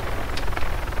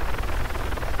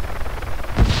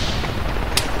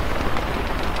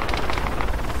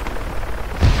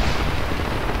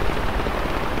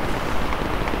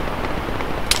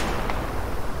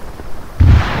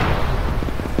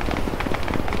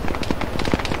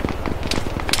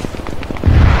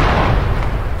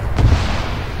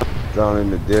 Down in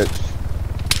the ditch.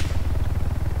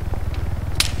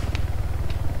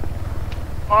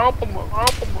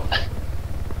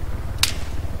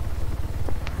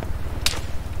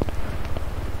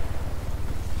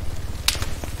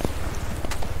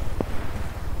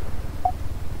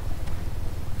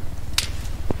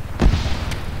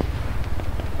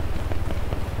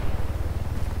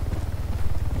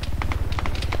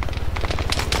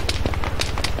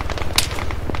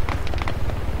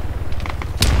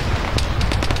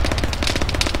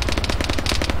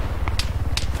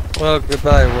 Well,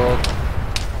 goodbye, world.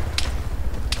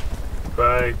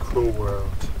 Goodbye, cruel world.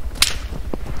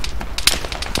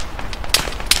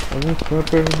 Tem um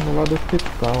camper no lado do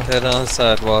hospital. Dead on the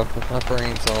sidewalk with my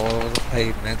brains all over the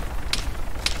pavement.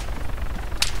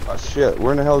 Oh shit,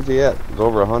 where in the hell is he at? He's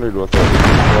over 100 with it.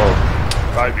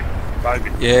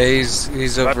 5. Yeah,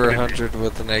 he's over 100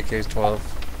 with an AK-12.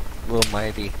 Real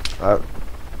mighty. I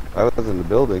was in the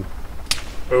building.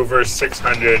 Over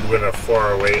 600 with a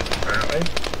 408, apparently.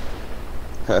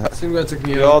 See what took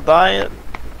me You all dying?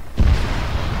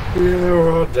 Yeah,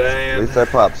 we're all dying. At least I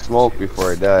popped smoke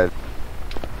before I died.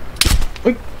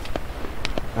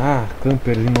 Ah,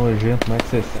 camperzinho nojento, mais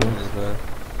 60.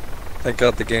 Thank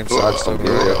God the game sucks, so we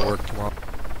gotta work tomorrow.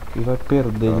 E vai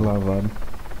perder de lavado.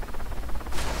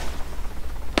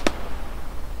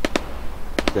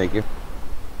 Thank you.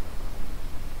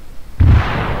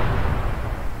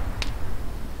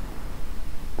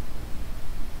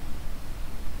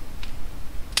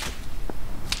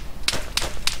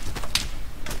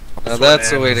 Now that's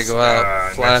the way to go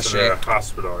out, flashing. flashing. Next to the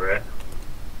hospital, right?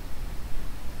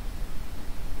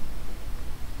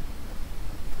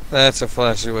 That's a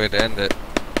flashy way to end it.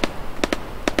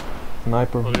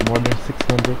 Sniper, more than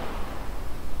 600.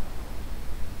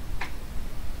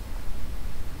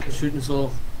 Shooting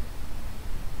soul.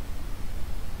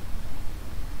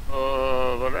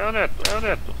 o Neto, é o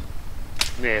Neto.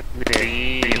 You're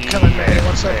coming, man.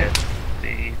 1 second.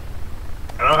 I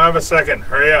don't have a second.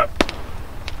 Hurry up.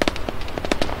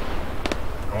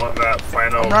 I want that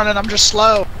final. I'm running. I'm just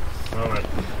slow. Moment.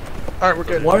 Alright, we're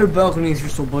good. Why are balconies here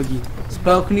so buggy? It's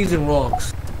balconies and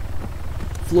rocks.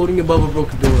 Floating above a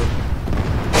broken door.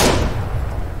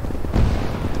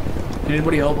 Can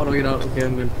anybody help? How do I get out? Okay,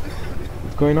 I'm good.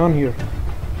 What's going on here?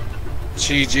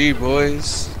 GG,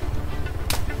 boys.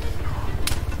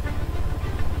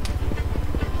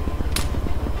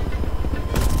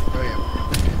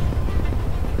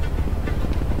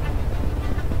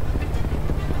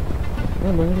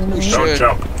 Don't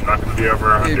jump. I'm not going to be over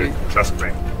 100. Trust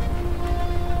me.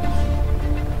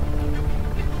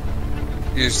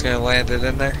 You're just gonna land it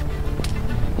in there?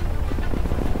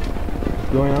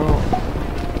 What's going on?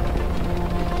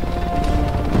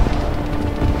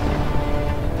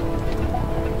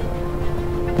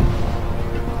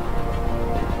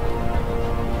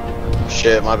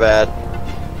 Shit, my bad.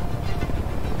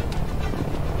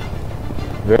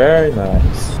 Very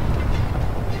nice.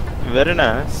 Very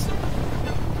nice.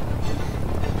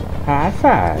 High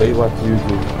five. Play what you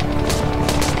do.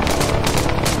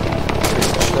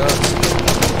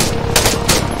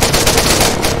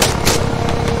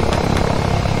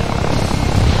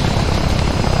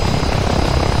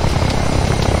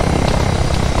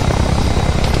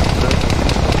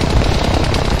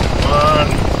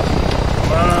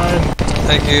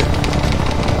 Thank you.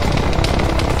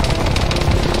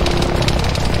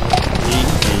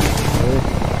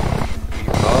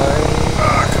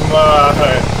 Come on.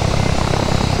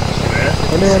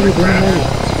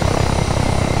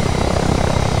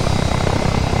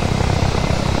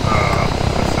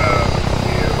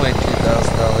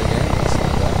 $22,000 game.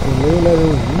 Meu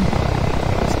levelzinho.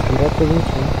 Direto pra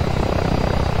 21.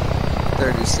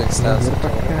 36,000. Pra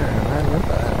caralho, né?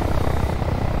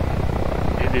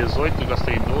 Dei 18,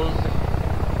 gastei 12.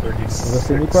 Eu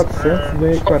gastei 1.400 e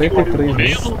ganhei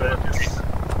 43.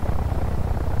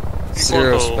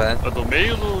 Zero spent. A do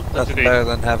meio no da That's direita? better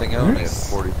than having owned.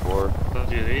 44. Da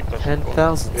direita, acho que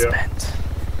 10,000 spent.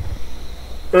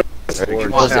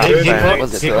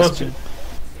 Was it Dustin?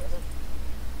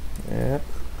 É,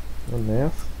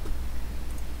 honesto.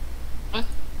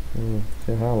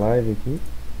 Encerrar a live aqui.